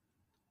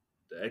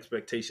 the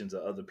expectations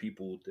of other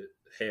people that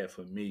have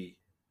for me,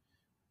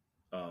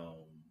 um,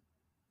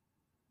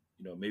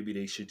 you know, maybe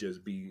they should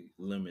just be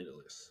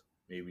limitless.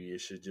 Maybe it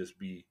should just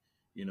be,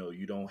 you know, Okay.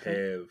 you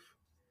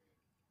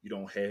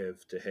don't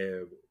have to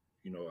have,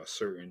 you know, a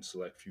certain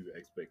select few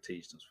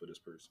expectations for this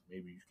person.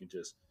 Maybe you can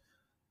just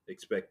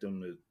expect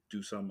them to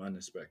do something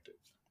unexpected.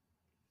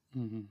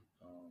 Mm-hmm.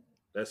 Um,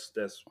 that's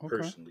Okay.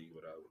 personally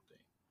what I would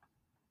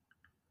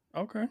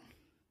think. Okay.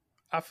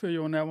 I feel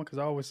you on that one because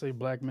I always say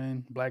black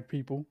men, black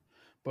people,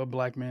 but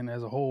black men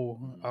as a whole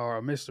Mm-hmm. are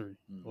a mystery.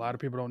 A Mm-hmm. lot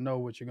of people don't know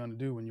what you're gonna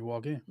do when you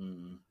walk in.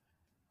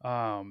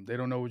 Mm-hmm. They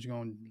don't know what you're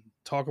gonna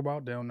talk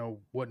about. They don't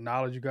know what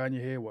knowledge you got in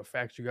your head, what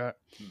facts you got.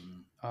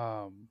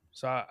 Mm-hmm.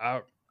 So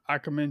I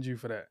commend you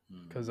for that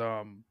because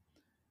Mm-hmm.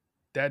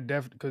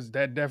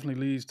 that definitely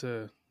leads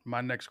to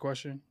my next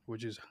question,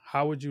 which is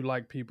how would you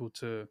like people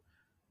to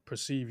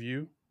perceive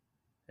you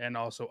and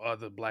also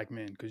other black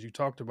men? Because you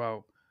talked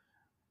about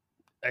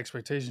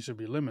expectations should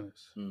be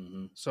limitless.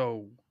 Mm-hmm.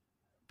 So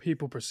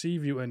people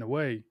perceive you in a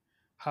way,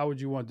 how would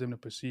you want them to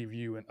perceive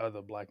you and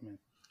other black men?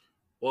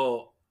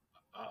 Well,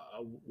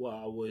 well,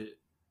 I would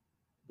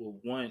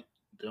want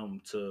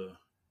them to.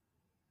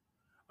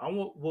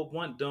 Would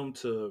want them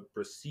to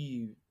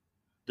perceive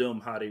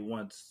them how they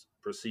once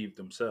perceived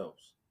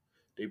themselves.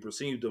 They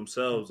perceive Okay.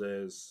 themselves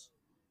as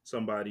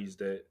somebody's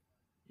that,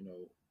 you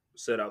know,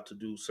 set out to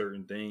do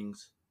certain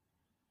things,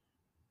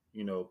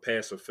 you know,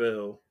 pass or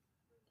fail.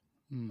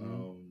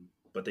 Mm-hmm.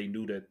 But they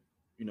knew that,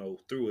 you know,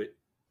 through it,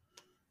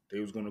 they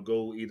was going to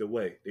go either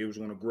way. They was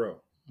going to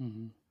grow.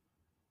 Mm-hmm.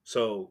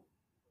 So,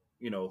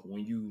 you know,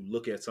 when you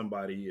look at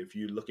somebody, if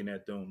you're looking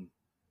at them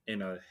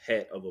in a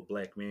hat of a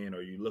black man,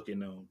 or you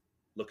looking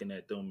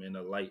at them in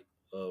a light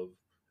of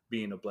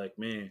being a black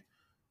man,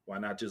 why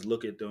not just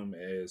look at them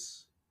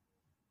as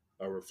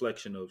a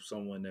reflection of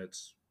someone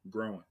that's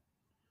growing,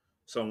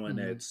 someone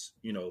Mm-hmm. that's,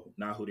 you know,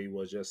 not who they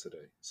was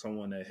yesterday,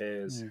 someone that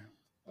has Yeah.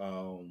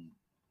 um,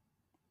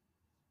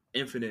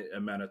 infinite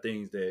amount of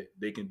things that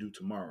they can do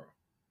tomorrow.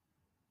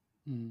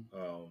 Mm-hmm.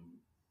 Um,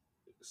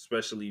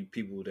 Especially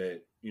people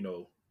that, you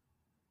know,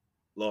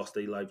 lost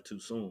their life too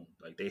soon.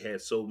 Like they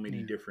had so many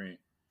Yeah. different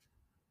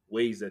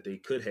ways that they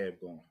could have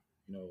gone.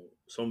 You know,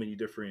 so many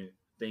different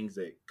things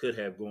that could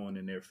have gone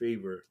in their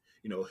favor.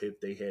 You know, if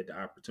they had the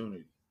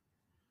opportunity.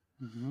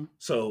 Mm-hmm.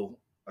 So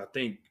I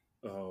think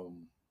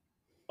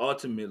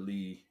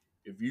ultimately,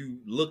 if you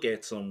look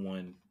at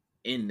someone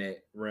in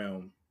that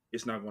realm,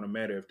 it's not going to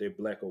matter if they're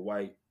black or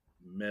white,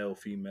 male,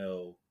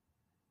 female.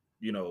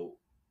 You know,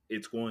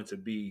 it's going to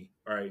be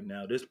all right.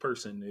 Now, this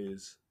person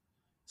is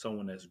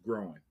someone that's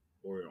growing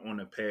or on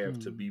a path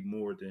to Mm-hmm. be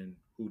more than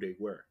who they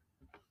were.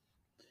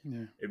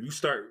 Yeah. If you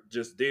start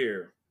just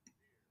there,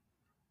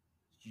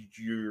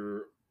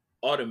 you're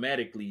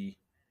automatically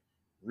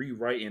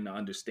rewriting the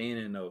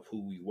understanding of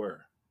who we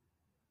were.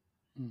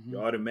 Mm-hmm.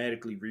 You're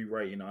automatically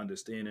rewriting the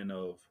understanding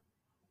of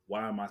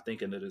why am I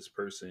thinking of this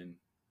person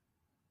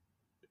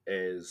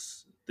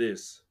as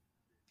this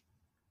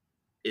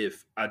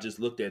if I just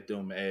looked at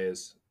them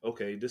as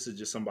okay, this is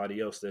just somebody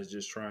else that's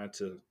just trying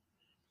to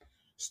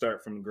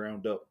start from the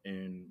ground up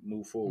and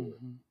move forward,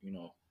 Mm-hmm. you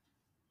know.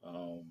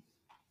 Um,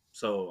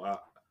 so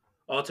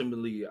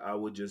ultimately, I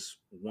would just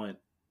want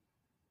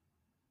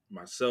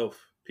myself,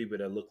 people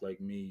that look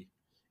like me,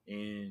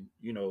 and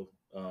you know,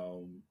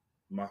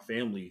 my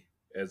family,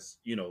 as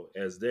you know,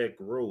 as that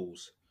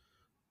grows,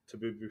 to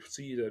be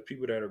perceived as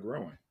people that are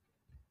growing,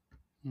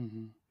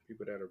 Mm-hmm.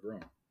 people that are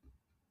grown.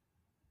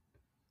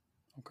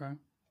 Okay,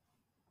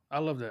 I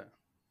love that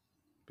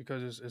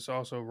because it's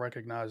also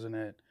recognizing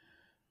that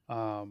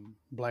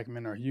black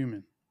men are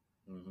human,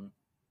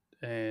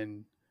 Mm-hmm.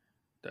 and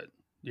that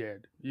yeah,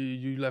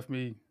 you left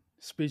me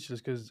speechless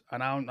because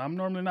I'm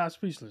normally not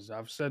speechless.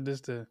 I've said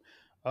this to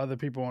other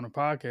people on the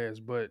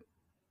podcast, but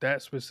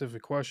that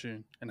specific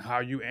question and how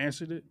you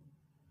answered it,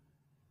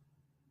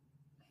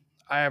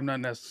 I have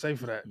nothing else to say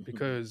for that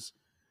because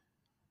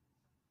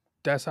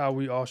that's how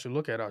we all should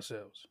look at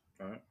ourselves.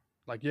 All right.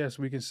 Like, yes,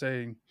 we can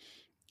say,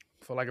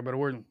 for like a better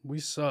word, we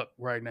suck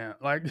right now.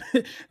 Like,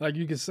 like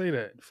you can say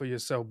that for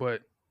yourself,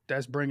 but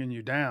that's bringing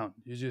you down.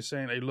 You're just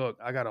saying, hey, look,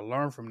 I got to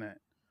learn from that.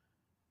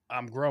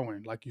 I'm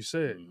growing, like you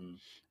said.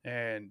 Mm-hmm.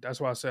 And that's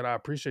why I said I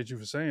appreciate you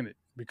for saying it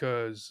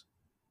because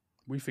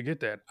we forget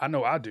that. I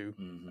know I do.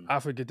 Mm-hmm. I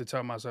forget to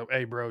tell myself,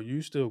 hey, bro,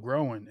 you still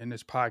growing in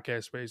this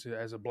podcast space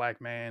as a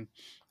black man,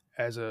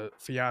 as a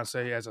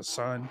fiance, as a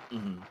son,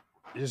 Mm-hmm.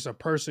 just a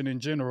person in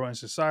general in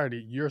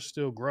society. You're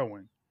still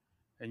growing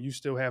and you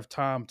still have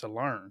time to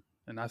learn.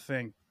 And I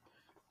think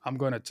I'm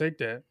going to take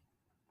that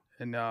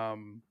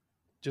and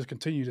just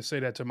continue to say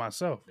that to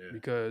myself Yeah.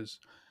 because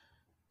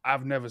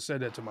I've never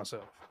said that to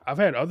myself. I've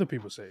had other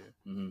people say it,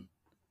 Mm-hmm.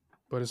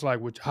 but it's like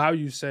how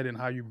you said it and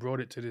how you brought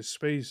it to this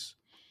space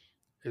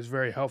is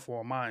very helpful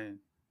on my end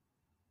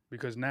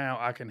because now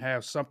I can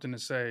have something to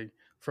say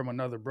from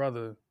another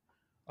brother.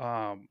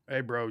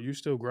 Hey, bro, you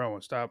still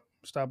growing. Stop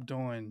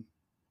doing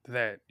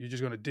that. You're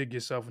just gonna dig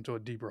yourself into a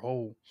deeper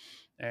hole.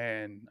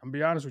 And I'm gonna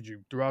be honest with you.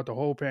 Throughout the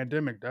whole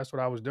pandemic, that's what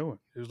I was doing.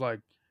 It was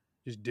like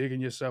just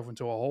digging yourself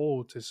into a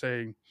hole to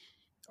say,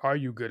 are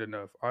you good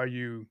enough? Are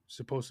you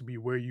supposed to be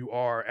where you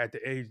are at the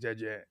age that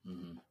you're at?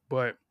 Mm-hmm.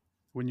 But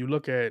when you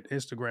look at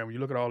Instagram, when you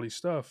look at all these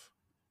stuff,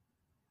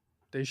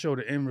 they show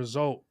the end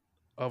result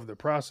of the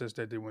process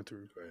that they went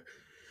through. Right.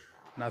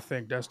 And I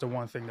think that's the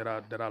one thing that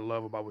I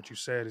love about what you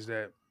said is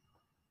that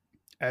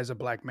as a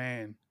black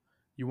man,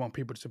 you want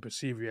people to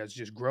perceive you as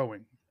just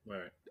growing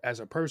Right. as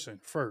a person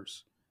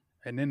first,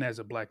 and then as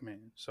a black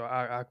man. So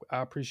I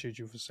appreciate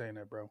you for saying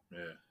that, bro.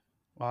 Yeah.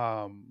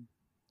 Um,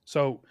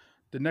 so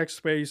the next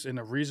space and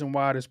the reason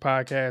why this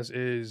podcast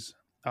is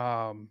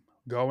um,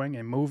 going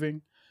and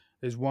moving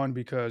is one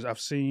because I've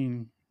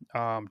seen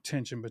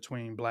tension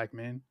between black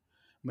men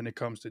when it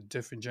comes to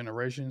different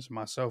generations.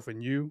 Myself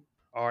and you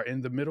are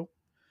in the middle.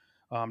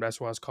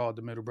 That's why it's called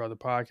the Middle Brother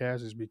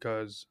Podcast, is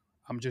because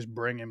I'm just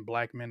bringing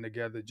black men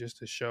together just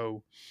to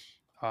show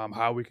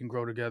how we can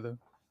grow together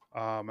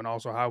and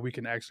also how we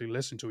can actually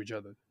listen to each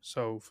other.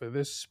 So for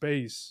this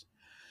space,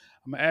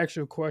 I'm gonna ask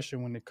you a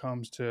question when it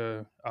comes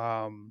to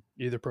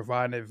either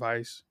providing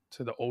advice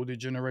to the older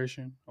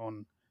generation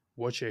on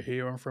what you're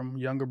hearing from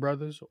younger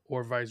brothers,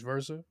 or vice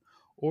versa,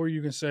 or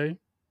you can say,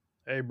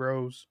 "Hey,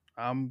 bros,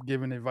 I'm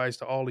giving advice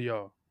to all of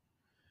y'all."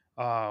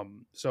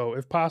 So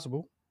if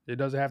possible, it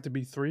doesn't have to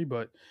be three,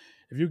 but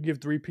if you give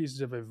three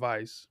pieces of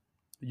advice,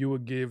 you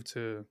would give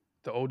to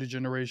the older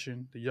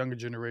generation, the younger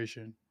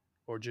generation,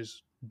 or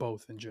just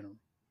both in general.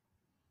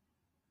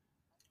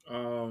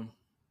 Um.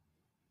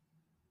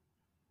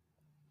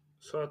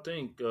 So I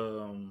think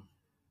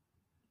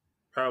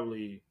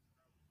probably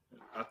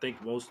I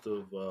think most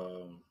of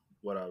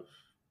what I've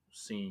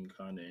seen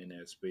kind of in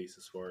that space,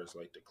 as far as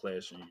like the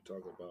clashing you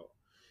talk about,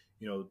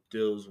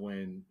 deals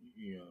when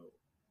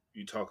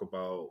you talk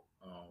about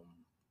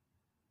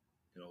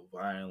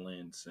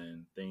violence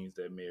and things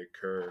that may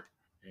occur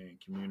in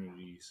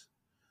communities.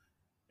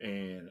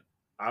 And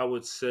I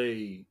would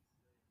say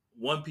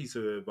one piece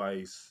of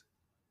advice,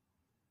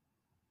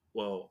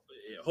 well,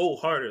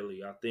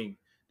 wholeheartedly, I think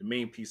the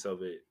main piece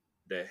of it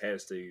that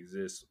has to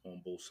exist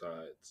on both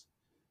sides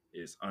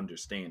is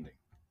understanding.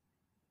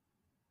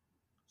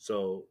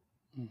 So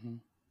Mm-hmm.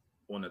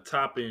 on the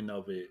top end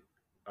of it,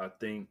 I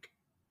think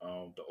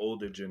the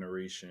older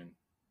generation,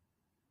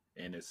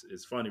 and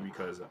it's funny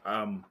because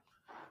I'm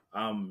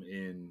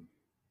in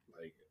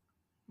like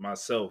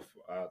myself.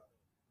 I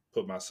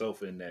put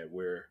myself in that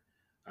where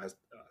I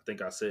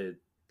think I said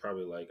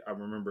probably like I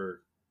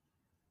remember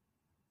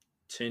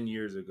 10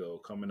 years ago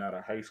coming out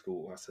of high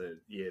school. I said,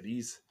 yeah,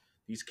 these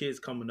kids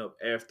coming up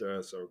after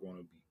us are going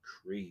to be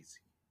crazy.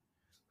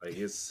 Like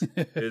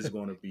it's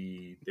going to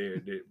be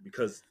they're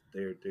because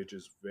they're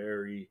just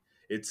very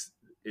it's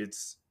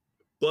it's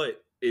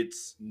but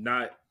it's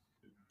not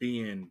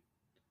being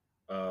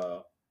uh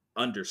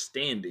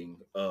understanding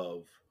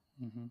of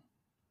Mm-hmm.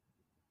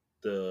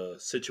 the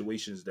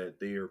situations that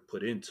they're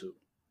put into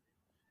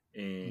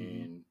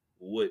Mm-hmm. and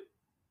what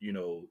you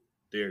know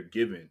they're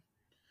given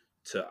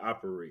to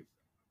operate.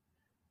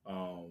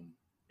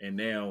 And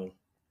now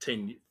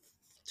 10,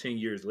 10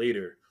 years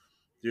later,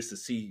 just to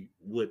see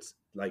what's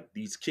like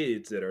these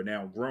kids that are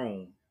now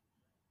grown,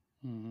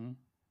 Mm-hmm.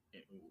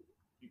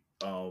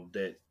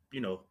 that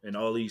in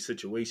all these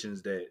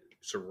situations that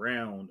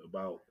surround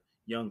about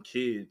young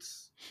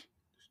kids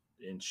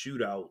and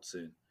shootouts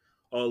and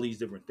all these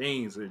different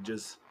things, are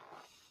just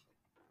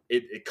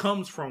it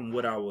comes from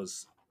what I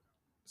was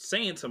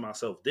saying to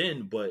myself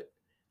then, but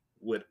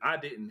what I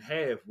didn't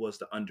have was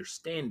the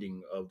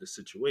understanding of the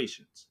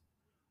situations.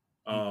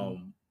 Mm-hmm.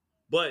 Um,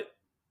 but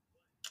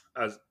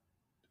as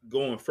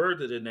going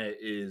further than that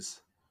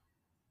is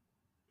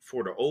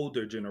for the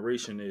older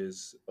generation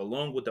is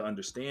along with the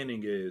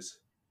understanding is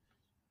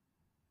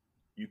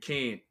you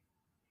can't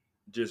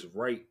just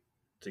write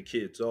the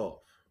kids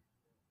off.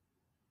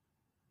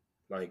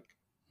 Like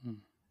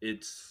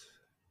it's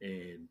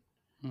and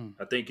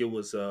Mm-hmm. I think it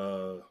was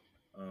I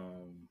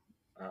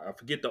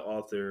forget the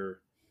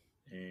author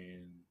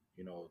and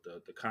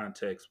the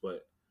context,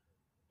 but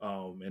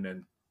and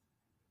then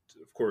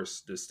of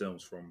course this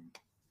stems from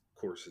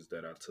courses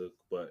that I took,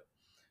 but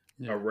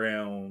Yeah.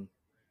 around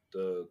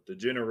the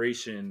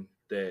generation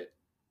that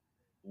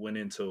went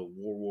into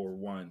World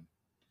War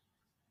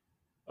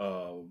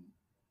I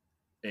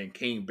and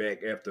came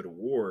back after the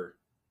war,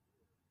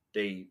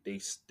 they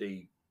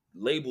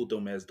labeled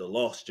them as the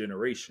lost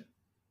generation.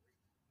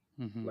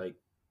 Mm-hmm. Like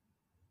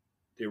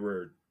they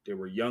were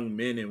young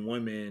men and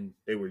women.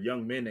 They were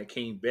young men that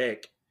came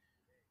back,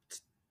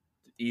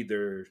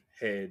 either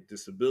had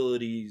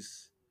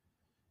disabilities,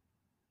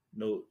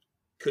 no,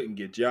 couldn't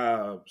get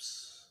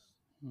jobs.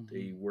 Mm-hmm.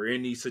 They were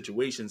in these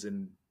situations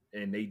and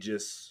they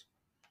just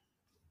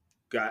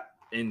got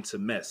into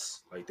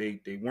mess. Like they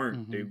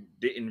weren't Mm-hmm. they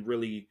didn't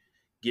really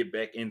get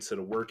back into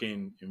the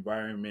working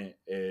environment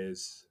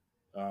as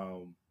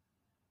um,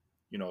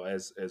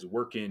 as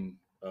working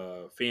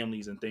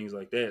families and things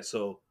like that.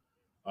 So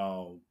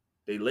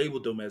they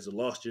labeled them as a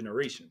lost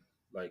generation,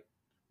 like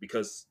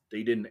because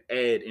they didn't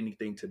add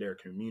anything to their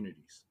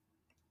communities.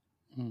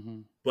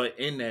 Mm-hmm. But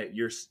in that,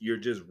 you're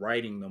just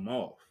writing them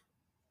off.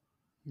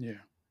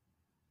 Yeah.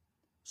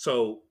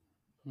 So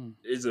Mm-hmm.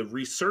 is a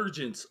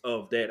resurgence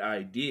of that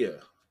idea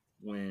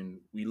when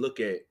we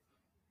look at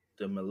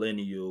the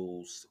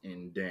millennials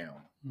and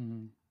down.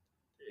 Mm-hmm.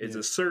 Is Yeah.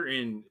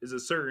 a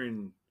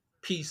certain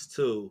piece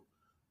to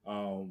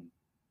um,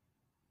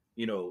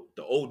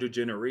 the older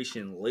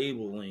generation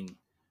labeling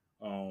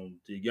the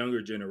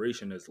younger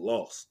generation as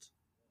lost,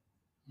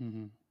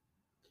 Mm-hmm.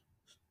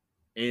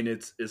 and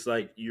it's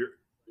like you're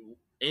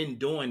in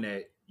doing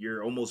that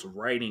you're almost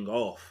writing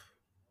off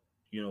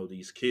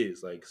these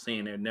kids, like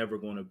saying they're never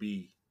going to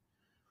be,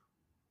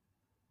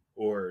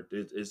 or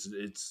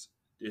it's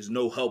there's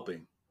no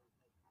helping.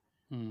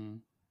 Mm-hmm.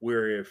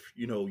 Where if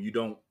you know you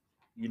don't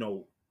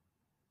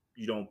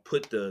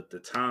put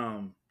the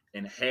time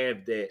and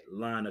have that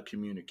line of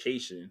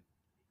communication,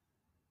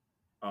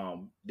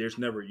 there's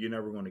never you're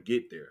never going to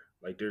get there.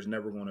 Like there's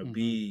never going to Mm-hmm.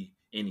 be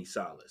any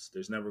solace.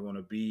 There's never going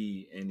to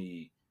be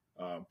any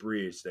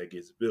bridge that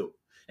gets built.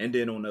 And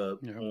then on the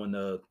Yep. on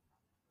the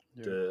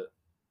Yeah. the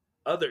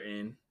other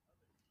end,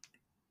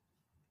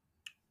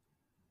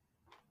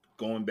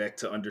 going back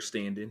to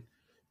understanding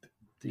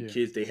the Yeah.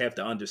 kids, they have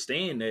to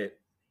understand that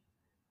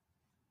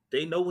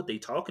they know what they're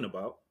talking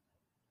about.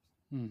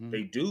 Mm-hmm.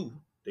 They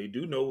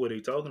do know what they're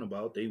talking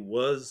about.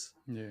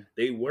 Yeah.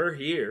 They were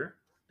here.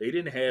 They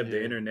didn't have the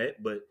Yeah.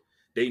 internet, but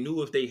they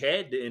knew if they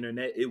had the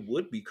internet, it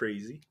would be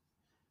crazy.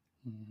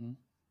 Mm-hmm.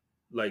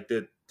 Like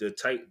the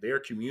type their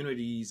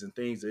communities and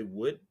things, they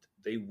would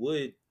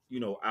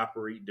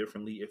operate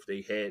differently if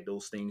they had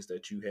those things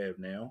that you have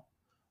now.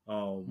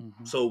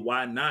 Mm-hmm. So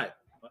why not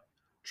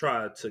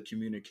try to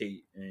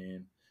communicate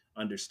and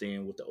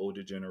understand what the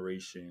older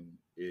generation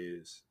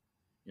is,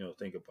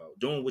 think about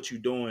doing what you're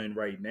doing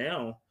right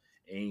now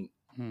ain't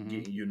Mm-hmm.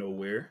 getting you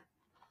nowhere.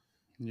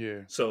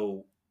 Yeah.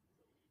 So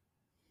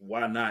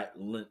why not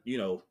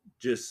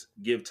just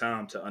give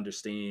time to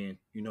understand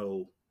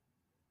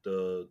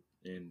the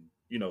and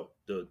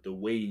the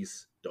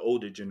ways the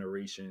older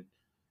generation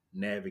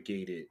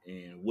navigated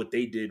and what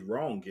they did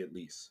wrong, at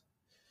least.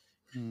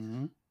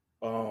 Mm-hmm.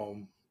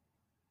 um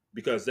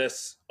because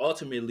that's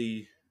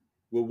ultimately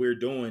what we're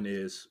doing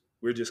is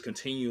we're just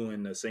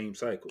continuing the same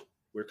cycle.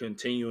 We're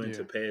continuing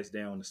to Yeah. pass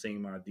down the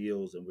same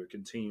ideals and we're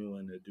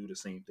continuing to do the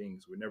same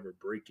things. We're never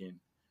breaking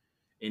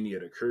any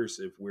of the curse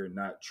if we're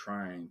not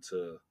trying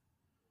to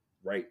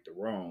right the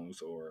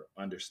wrongs or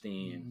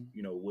understand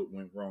Mm-hmm. what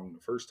went wrong the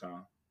first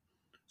time.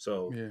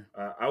 So Yeah.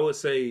 I would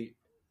say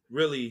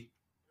really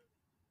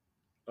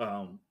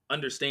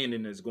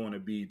understanding is going to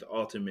be the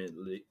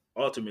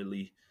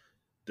ultimately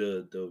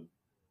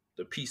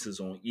the pieces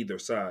on either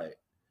side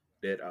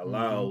that Mm-hmm.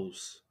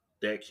 allows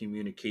that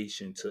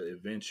communication to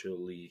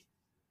eventually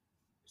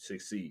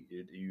succeed.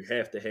 You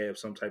have to have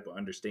some type of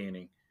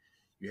understanding.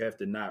 You have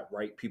to not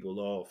write people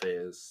off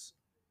as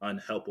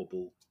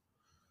unhelpable,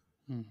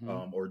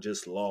 Mm-hmm. or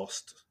just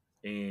lost,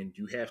 and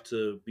you have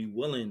to be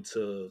willing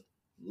to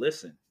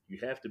listen. You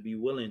have to be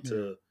willing Yeah.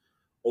 to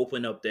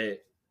open up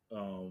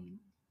um,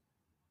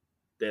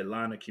 that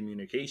line of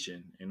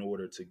communication in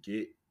order to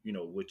get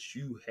what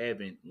you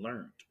haven't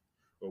learned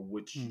or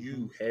what Mm-hmm.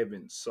 you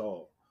haven't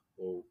saw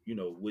or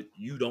what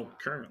you don't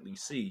currently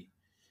see,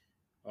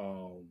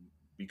 um,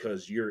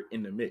 because you're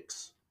in the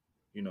mix.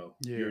 You're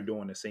Yeah.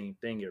 doing the same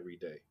thing every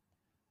day.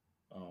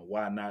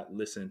 Why not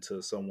listen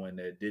to someone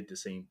that did the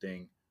same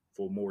thing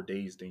for more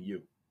days than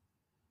you?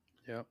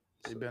 Yep.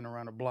 They've So been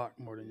around the block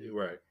more than you.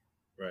 right,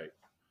 right.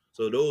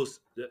 So those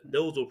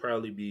will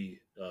probably be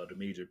the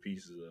major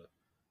pieces of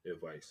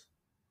advice.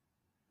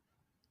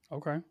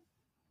 Okay,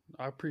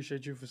 I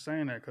appreciate you for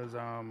saying that because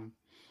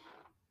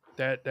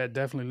that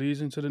definitely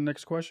leads into the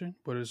next question,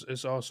 but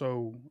it's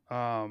also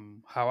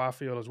how I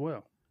feel as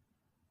well.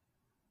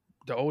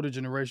 The older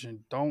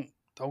generation don't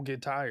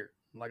get tired.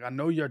 Like I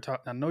know y'all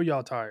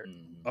tired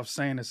Hmm. of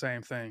saying the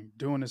same thing,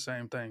 doing the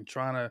same thing,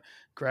 trying to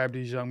grab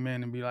these young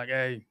men and be like,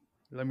 "Hey,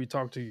 let me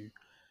talk to you."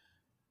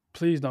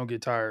 Please don't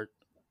get tired,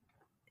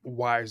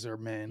 wiser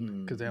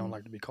men, because they don't Hmm.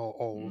 like to be called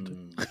old.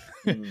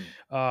 Hmm.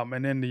 Hmm.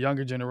 And then the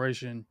younger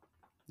generation,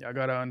 y'all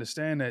gotta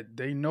understand that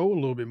they know a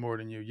little bit more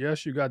than you.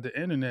 Yes, you got the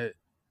internet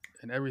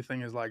and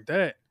everything is like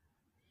that,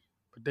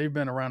 but they've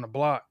been around the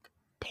block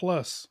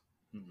plus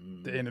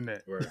the Hmm.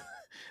 internet. Right.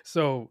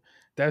 So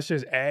that's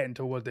just adding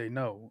to what they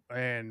know.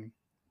 And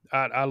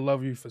I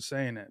love you for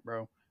saying that,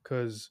 bro,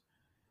 because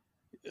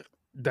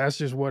that's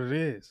just what it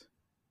is.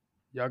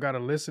 Y'all got to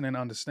listen and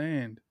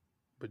understand,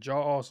 but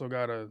y'all also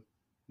got to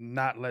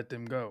not let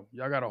them go.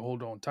 Y'all got to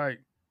hold on tight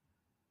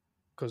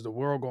because the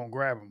world going to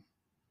grab them.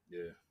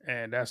 Yeah.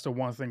 And that's the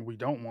one thing we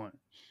don't want.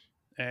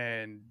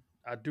 And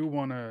I do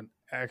want to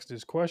ask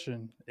this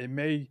question. You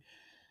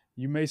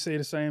may say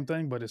the same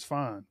thing, but it's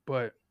fine.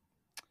 But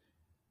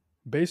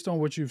based on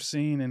what you've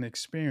seen and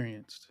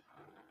experienced,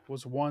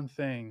 what's one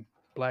thing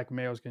black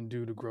males can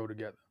do to grow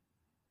together?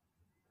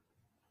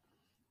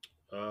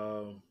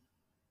 Um.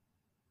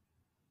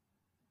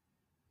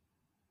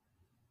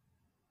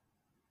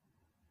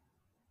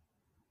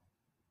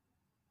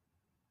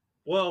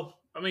 Well,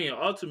 I mean,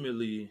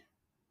 ultimately,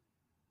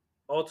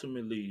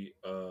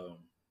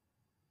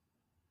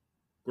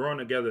 growing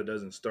together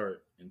doesn't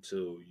start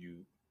until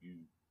you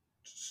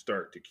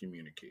start to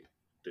communicate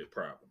the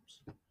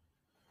problems.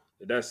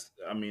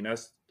 I mean,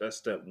 that's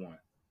step one.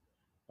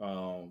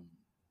 Um,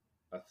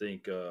 I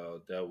think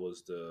that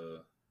was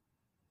the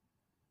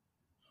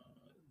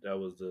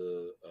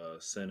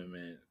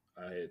sentiment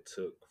I had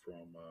took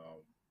from.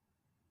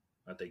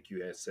 I think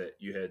you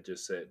had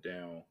just sat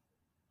down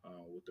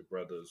with the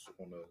brothers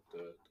on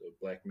the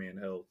Black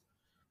mental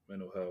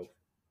health,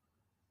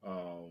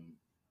 um,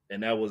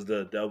 and that was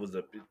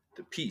the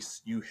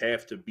piece. You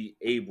have to be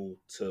able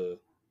to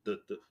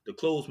the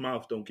closed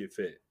mouth don't get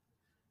fed.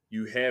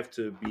 You have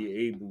to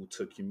be able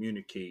to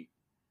communicate.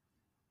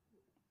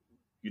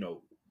 You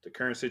know the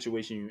current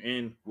situation you're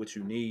in, what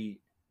you need,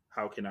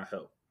 how can I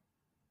help?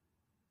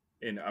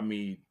 And I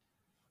mean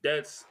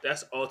that's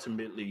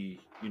ultimately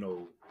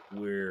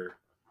where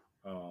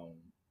um,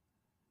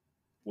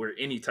 where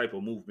any type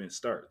of movement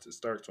starts. It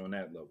starts on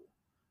that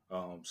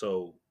level.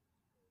 So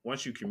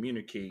once you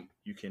communicate,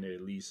 you can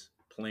at least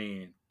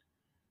plan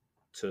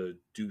to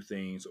do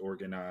things,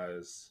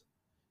 organize,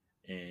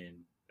 and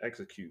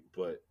execute.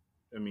 But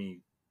I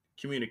mean,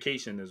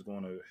 communication is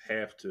going to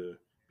have to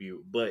be,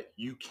 but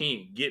you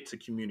can't get to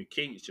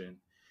communication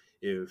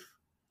if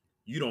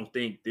you don't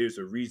think there's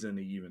a reason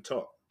to even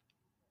talk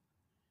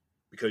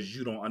because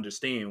you don't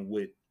understand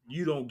what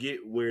you don't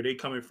get where they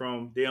coming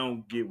from. They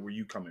don't get where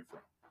you coming from.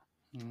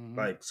 Mm-hmm.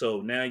 Like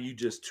so now you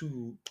just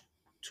two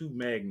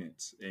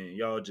magnets and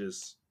y'all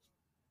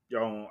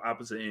on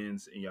opposite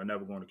ends and y'all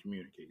never going to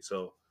communicate.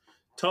 So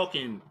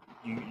talking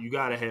you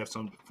got to have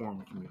some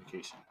form of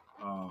communication.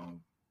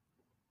 Um,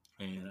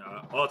 and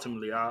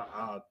ultimately,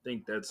 I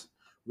think that's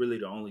really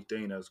the only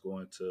thing that's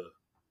going to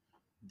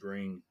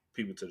bring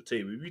people to the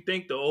table. If you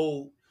think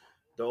the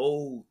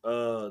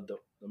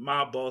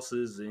mob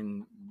bosses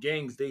and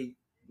gangs, they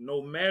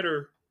no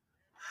matter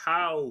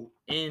how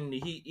in the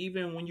heat,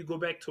 even when you go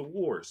back to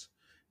wars,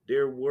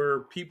 there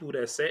were people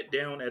that sat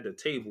down at the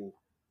table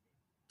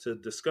to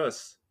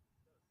discuss,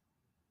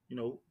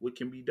 what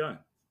can be done.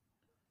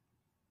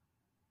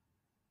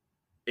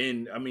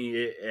 And I mean,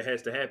 it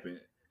has to happen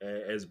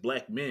as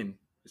black men,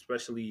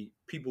 especially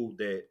people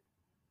that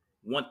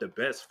want the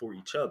best for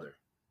each other.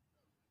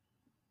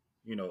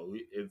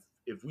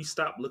 If we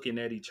stop looking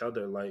at each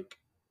other like,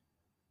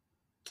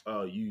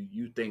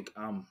 you think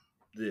I'm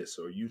this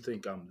or you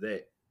think I'm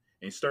that,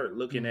 and start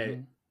looking at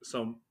Mm-hmm.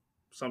 some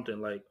something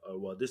like,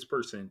 well, this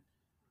person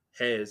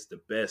has the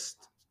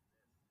best,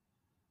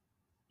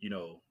 you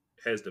know,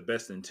 has the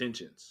best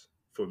intentions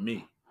for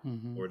me,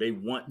 Mm-hmm. or they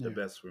want the Yeah.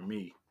 best for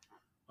me.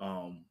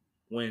 Um,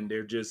 when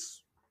they're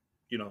just,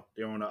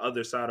 they're on the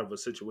other side of a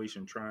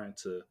situation trying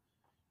to,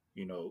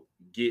 you know,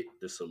 get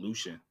the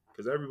solution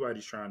because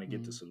everybody's trying to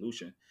get the Mm-hmm.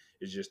 solution.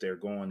 It's just they're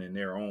going in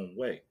their own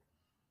way,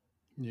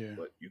 Yeah.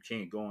 but you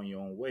can't go in your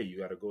own way. You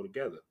got to go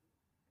together.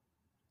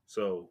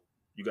 So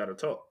you got to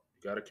talk.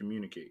 You got to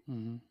communicate.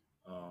 Mm-hmm.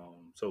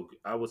 So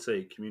I would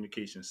say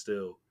communication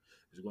still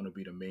is going to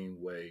be the main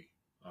way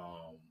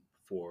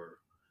for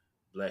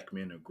black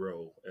men to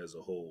grow as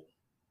a whole.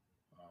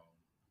 Um,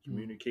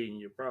 Communicating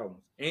your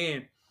problems,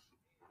 and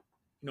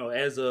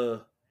as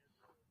a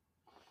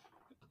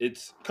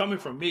it's coming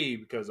from me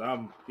because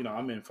I'm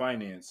in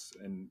finance,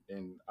 and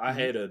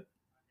Mm-hmm.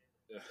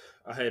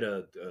 I had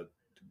a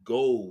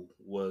goal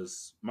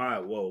was my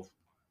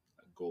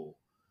goal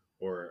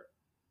or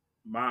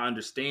my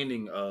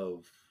understanding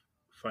of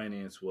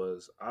finance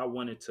was I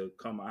wanted to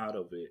come out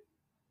of it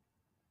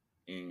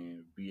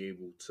and be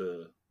able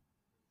to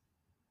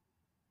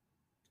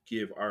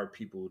give our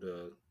people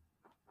the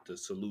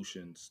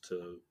solutions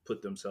to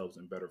put themselves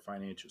in better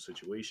financial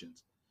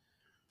situations.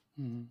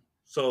 Mm-hmm.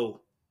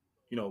 So,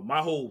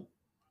 my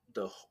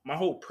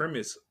whole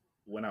premise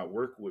when I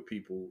work with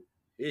people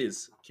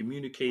is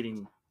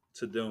communicating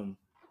to them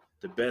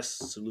the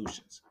best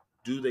solutions.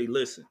 Do they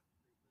listen?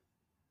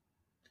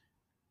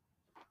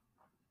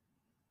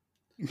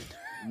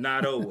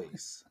 Not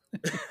always.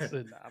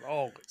 Said not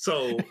always.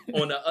 So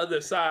on the other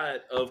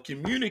side of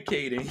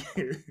communicating,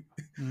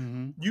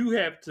 Mm-hmm. you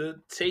have to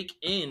take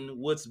in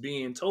what's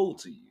being told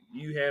to you.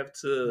 You have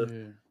to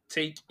Yeah.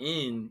 take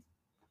in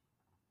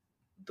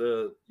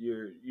what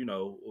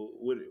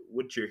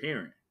you're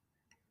hearing.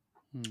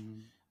 Mm-hmm.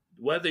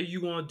 Whether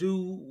you want to do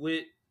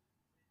with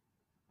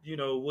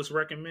what's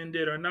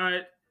recommended or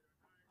not,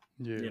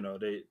 Yeah.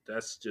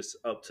 that's just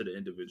up to the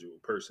individual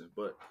person.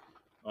 But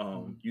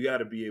Mm-hmm. you got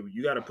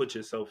to put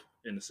yourself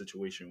in a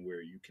situation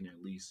where you can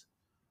at least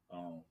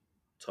um,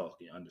 talk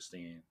and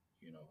understand,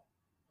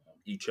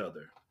 each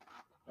other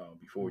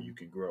before you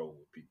can grow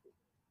with people.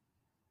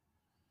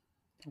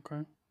 Okay.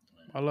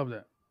 Yeah, I love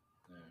that.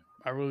 yeah.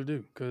 I really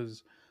do.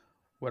 Because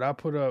what I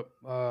put up,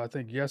 I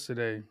think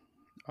yesterday,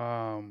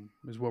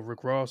 is what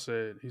Rick Ross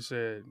said. He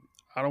said,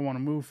 I don't want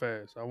to move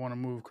fast. I want to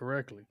move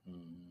correctly.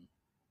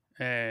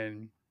 Mm-hmm.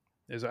 And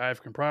there's an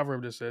African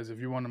proverb that says, if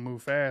you want to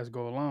move fast,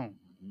 go alone.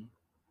 Mm-hmm.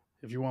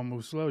 If you want to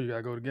move slow, you got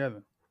to go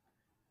together.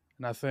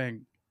 And I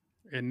think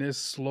in this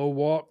slow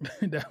walk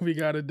that we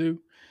got to do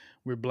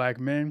with black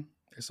men,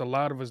 it's a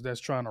lot of us that's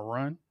trying to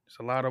run. It's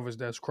a lot of us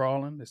that's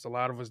crawling. It's a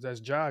lot of us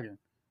that's jogging.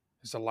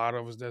 It's a lot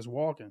of us that's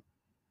walking.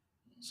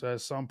 So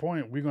at some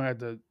point, we're going to have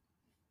to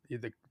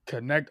either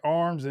connect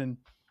arms and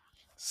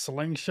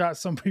slingshot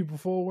some people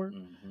forward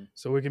Mm-hmm.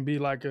 so it can be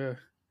like a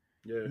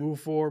Yeah,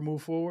 move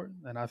forward.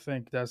 And I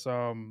think that's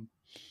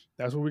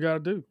what we got to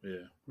do.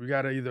 yeah. We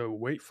got to either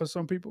wait for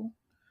some people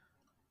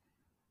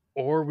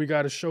or we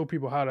got to show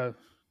people how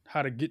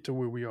to get to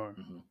where we are.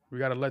 Mm-hmm. We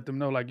got to let them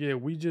know, like, yeah,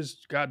 we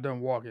just got done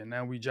walking,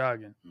 now we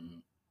jogging. Mm-hmm.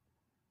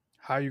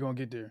 How you gonna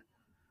get there?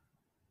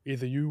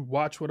 Either you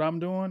watch what I'm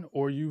doing,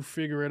 or you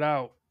figure it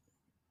out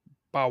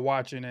by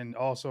watching and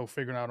also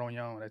figuring out on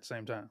your own at the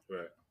same time.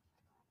 Right.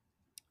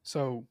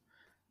 So,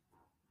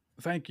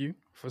 thank you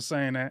for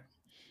saying that.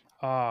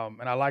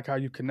 And I like how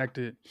you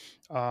connected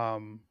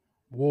um,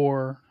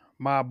 war,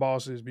 mob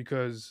bosses,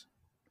 because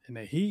in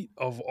the heat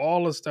of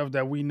all the stuff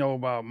that we know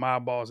about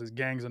mob bosses,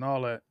 gangs, and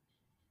all that,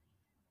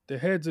 the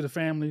heads of the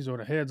families or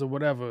the heads of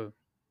whatever,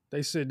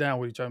 they sit down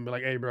with each other and be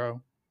like, "Hey,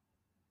 bro,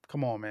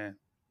 come on, man."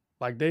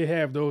 Like they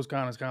have those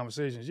kind of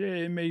conversations. Yeah,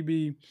 it may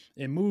be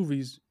in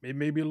movies, it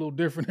may be a little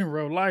different in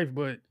real life,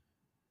 but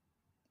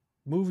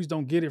movies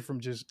don't get it from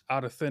just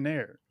out of thin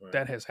air. Right.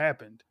 That has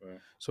happened. Right.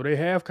 So they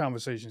have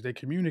conversations, they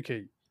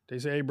communicate. They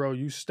say, "Hey, bro,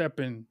 you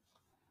stepping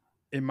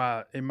in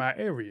my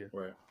area.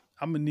 Right.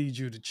 I'm gonna need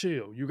you to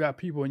chill. You got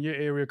people in your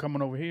area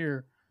coming over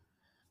here.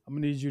 I'm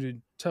gonna need you to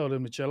tell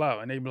them to chill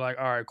out." And they be like,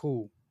 "All right,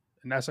 cool."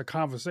 And that's a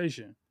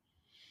conversation.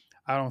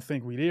 I don't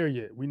think we there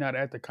yet. We're not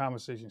at the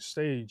conversation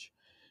stage.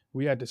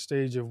 We at the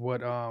stage of what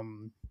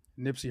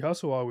Nipsey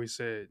Hussle always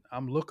said.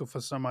 I'm looking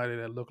for somebody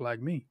that look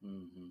like me.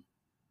 Mm-hmm.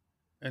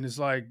 And it's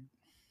like,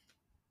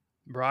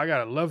 bro, I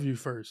gotta love you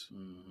first.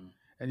 Mm-hmm.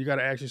 And you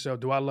gotta ask yourself,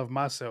 do I love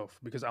myself?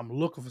 Because I'm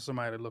looking for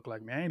somebody that look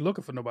like me. I ain't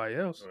looking for nobody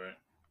else. Right.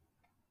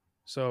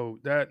 So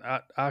that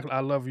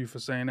I love you for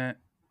saying that.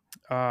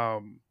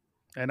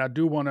 And I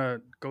do want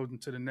to go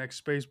into the next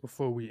space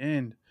before we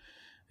end.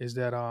 Is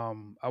that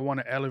I want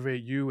to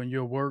elevate you and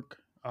your work.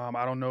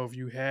 I don't know if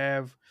you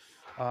have.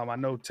 I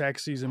know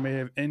tax season may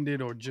have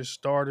ended or just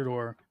started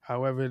or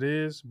however it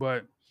is,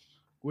 but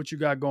what you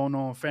got going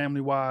on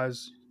family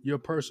wise, your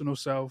personal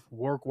self,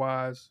 work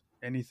wise,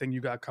 anything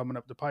you got coming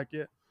up the pike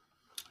yet?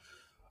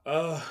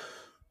 Uh,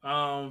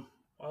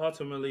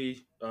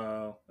 Ultimately,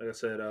 like I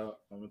said,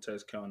 I'm a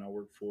tax accountant. I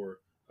work for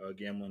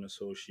Gambling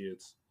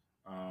Associates.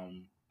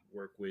 Um,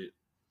 Work with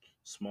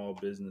small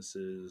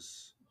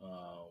businesses,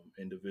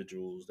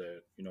 individuals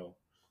that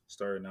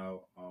starting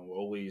out. We're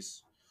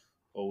always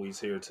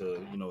here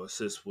to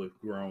assist with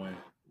growing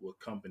with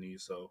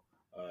companies. So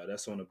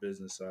that's on the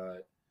business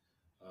side.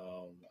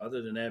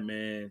 Other than that,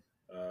 man,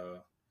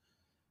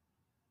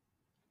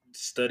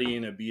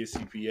 studying to be a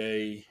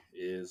CPA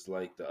is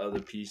like the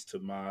other piece to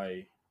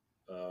my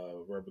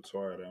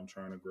repertoire that I'm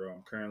trying to grow.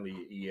 I'm currently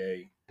an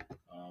EA,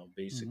 Mm-hmm.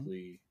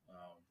 basically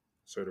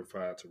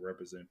certified to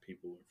represent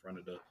people in front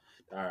of the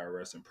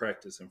IRS and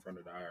practice in front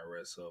of the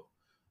IRS. So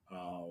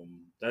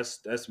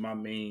that's my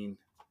main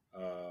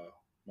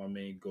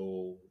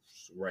goals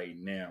right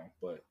now.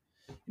 But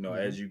Mm-hmm.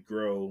 as you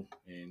grow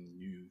and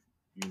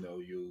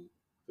you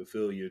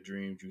fulfill your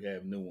dreams, you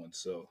have new ones.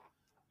 So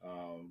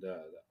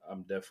that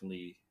I'm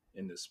definitely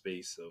in the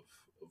space of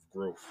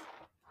growth,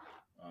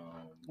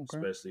 Okay.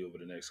 especially over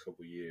the next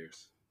couple of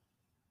years.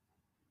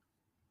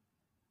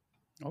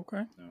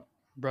 Okay. Yeah.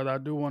 Brother, I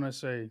do want to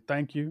say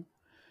thank you.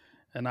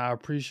 And I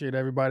appreciate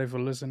everybody for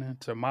listening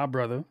to my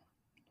brother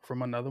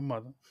from another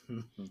mother.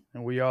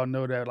 And we all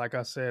know that, like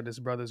I said, this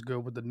brother's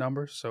good with the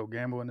numbers. So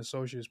Gamble and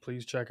Associates,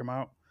 please check him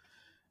out.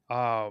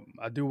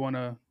 I do want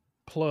to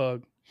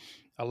plug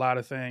a lot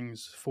of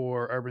things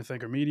for Urban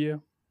Thinker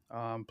Media.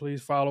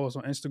 Please follow us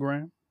on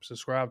Instagram,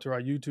 subscribe to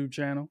our YouTube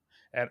channel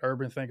at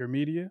Urban Thinker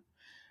Media,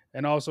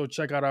 and also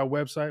check out our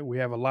website. We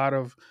have a lot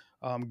of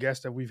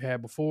guests that we've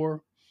had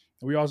before.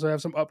 We also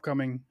have some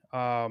upcoming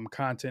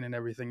content and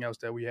everything else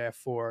that we have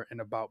for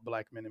and about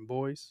Black men and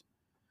boys.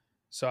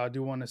 So I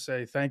do want to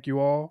say thank you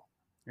all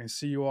and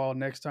see you all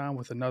next time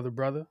with another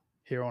brother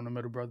here on the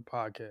Middle Brother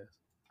Podcast.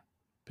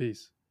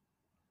 Peace.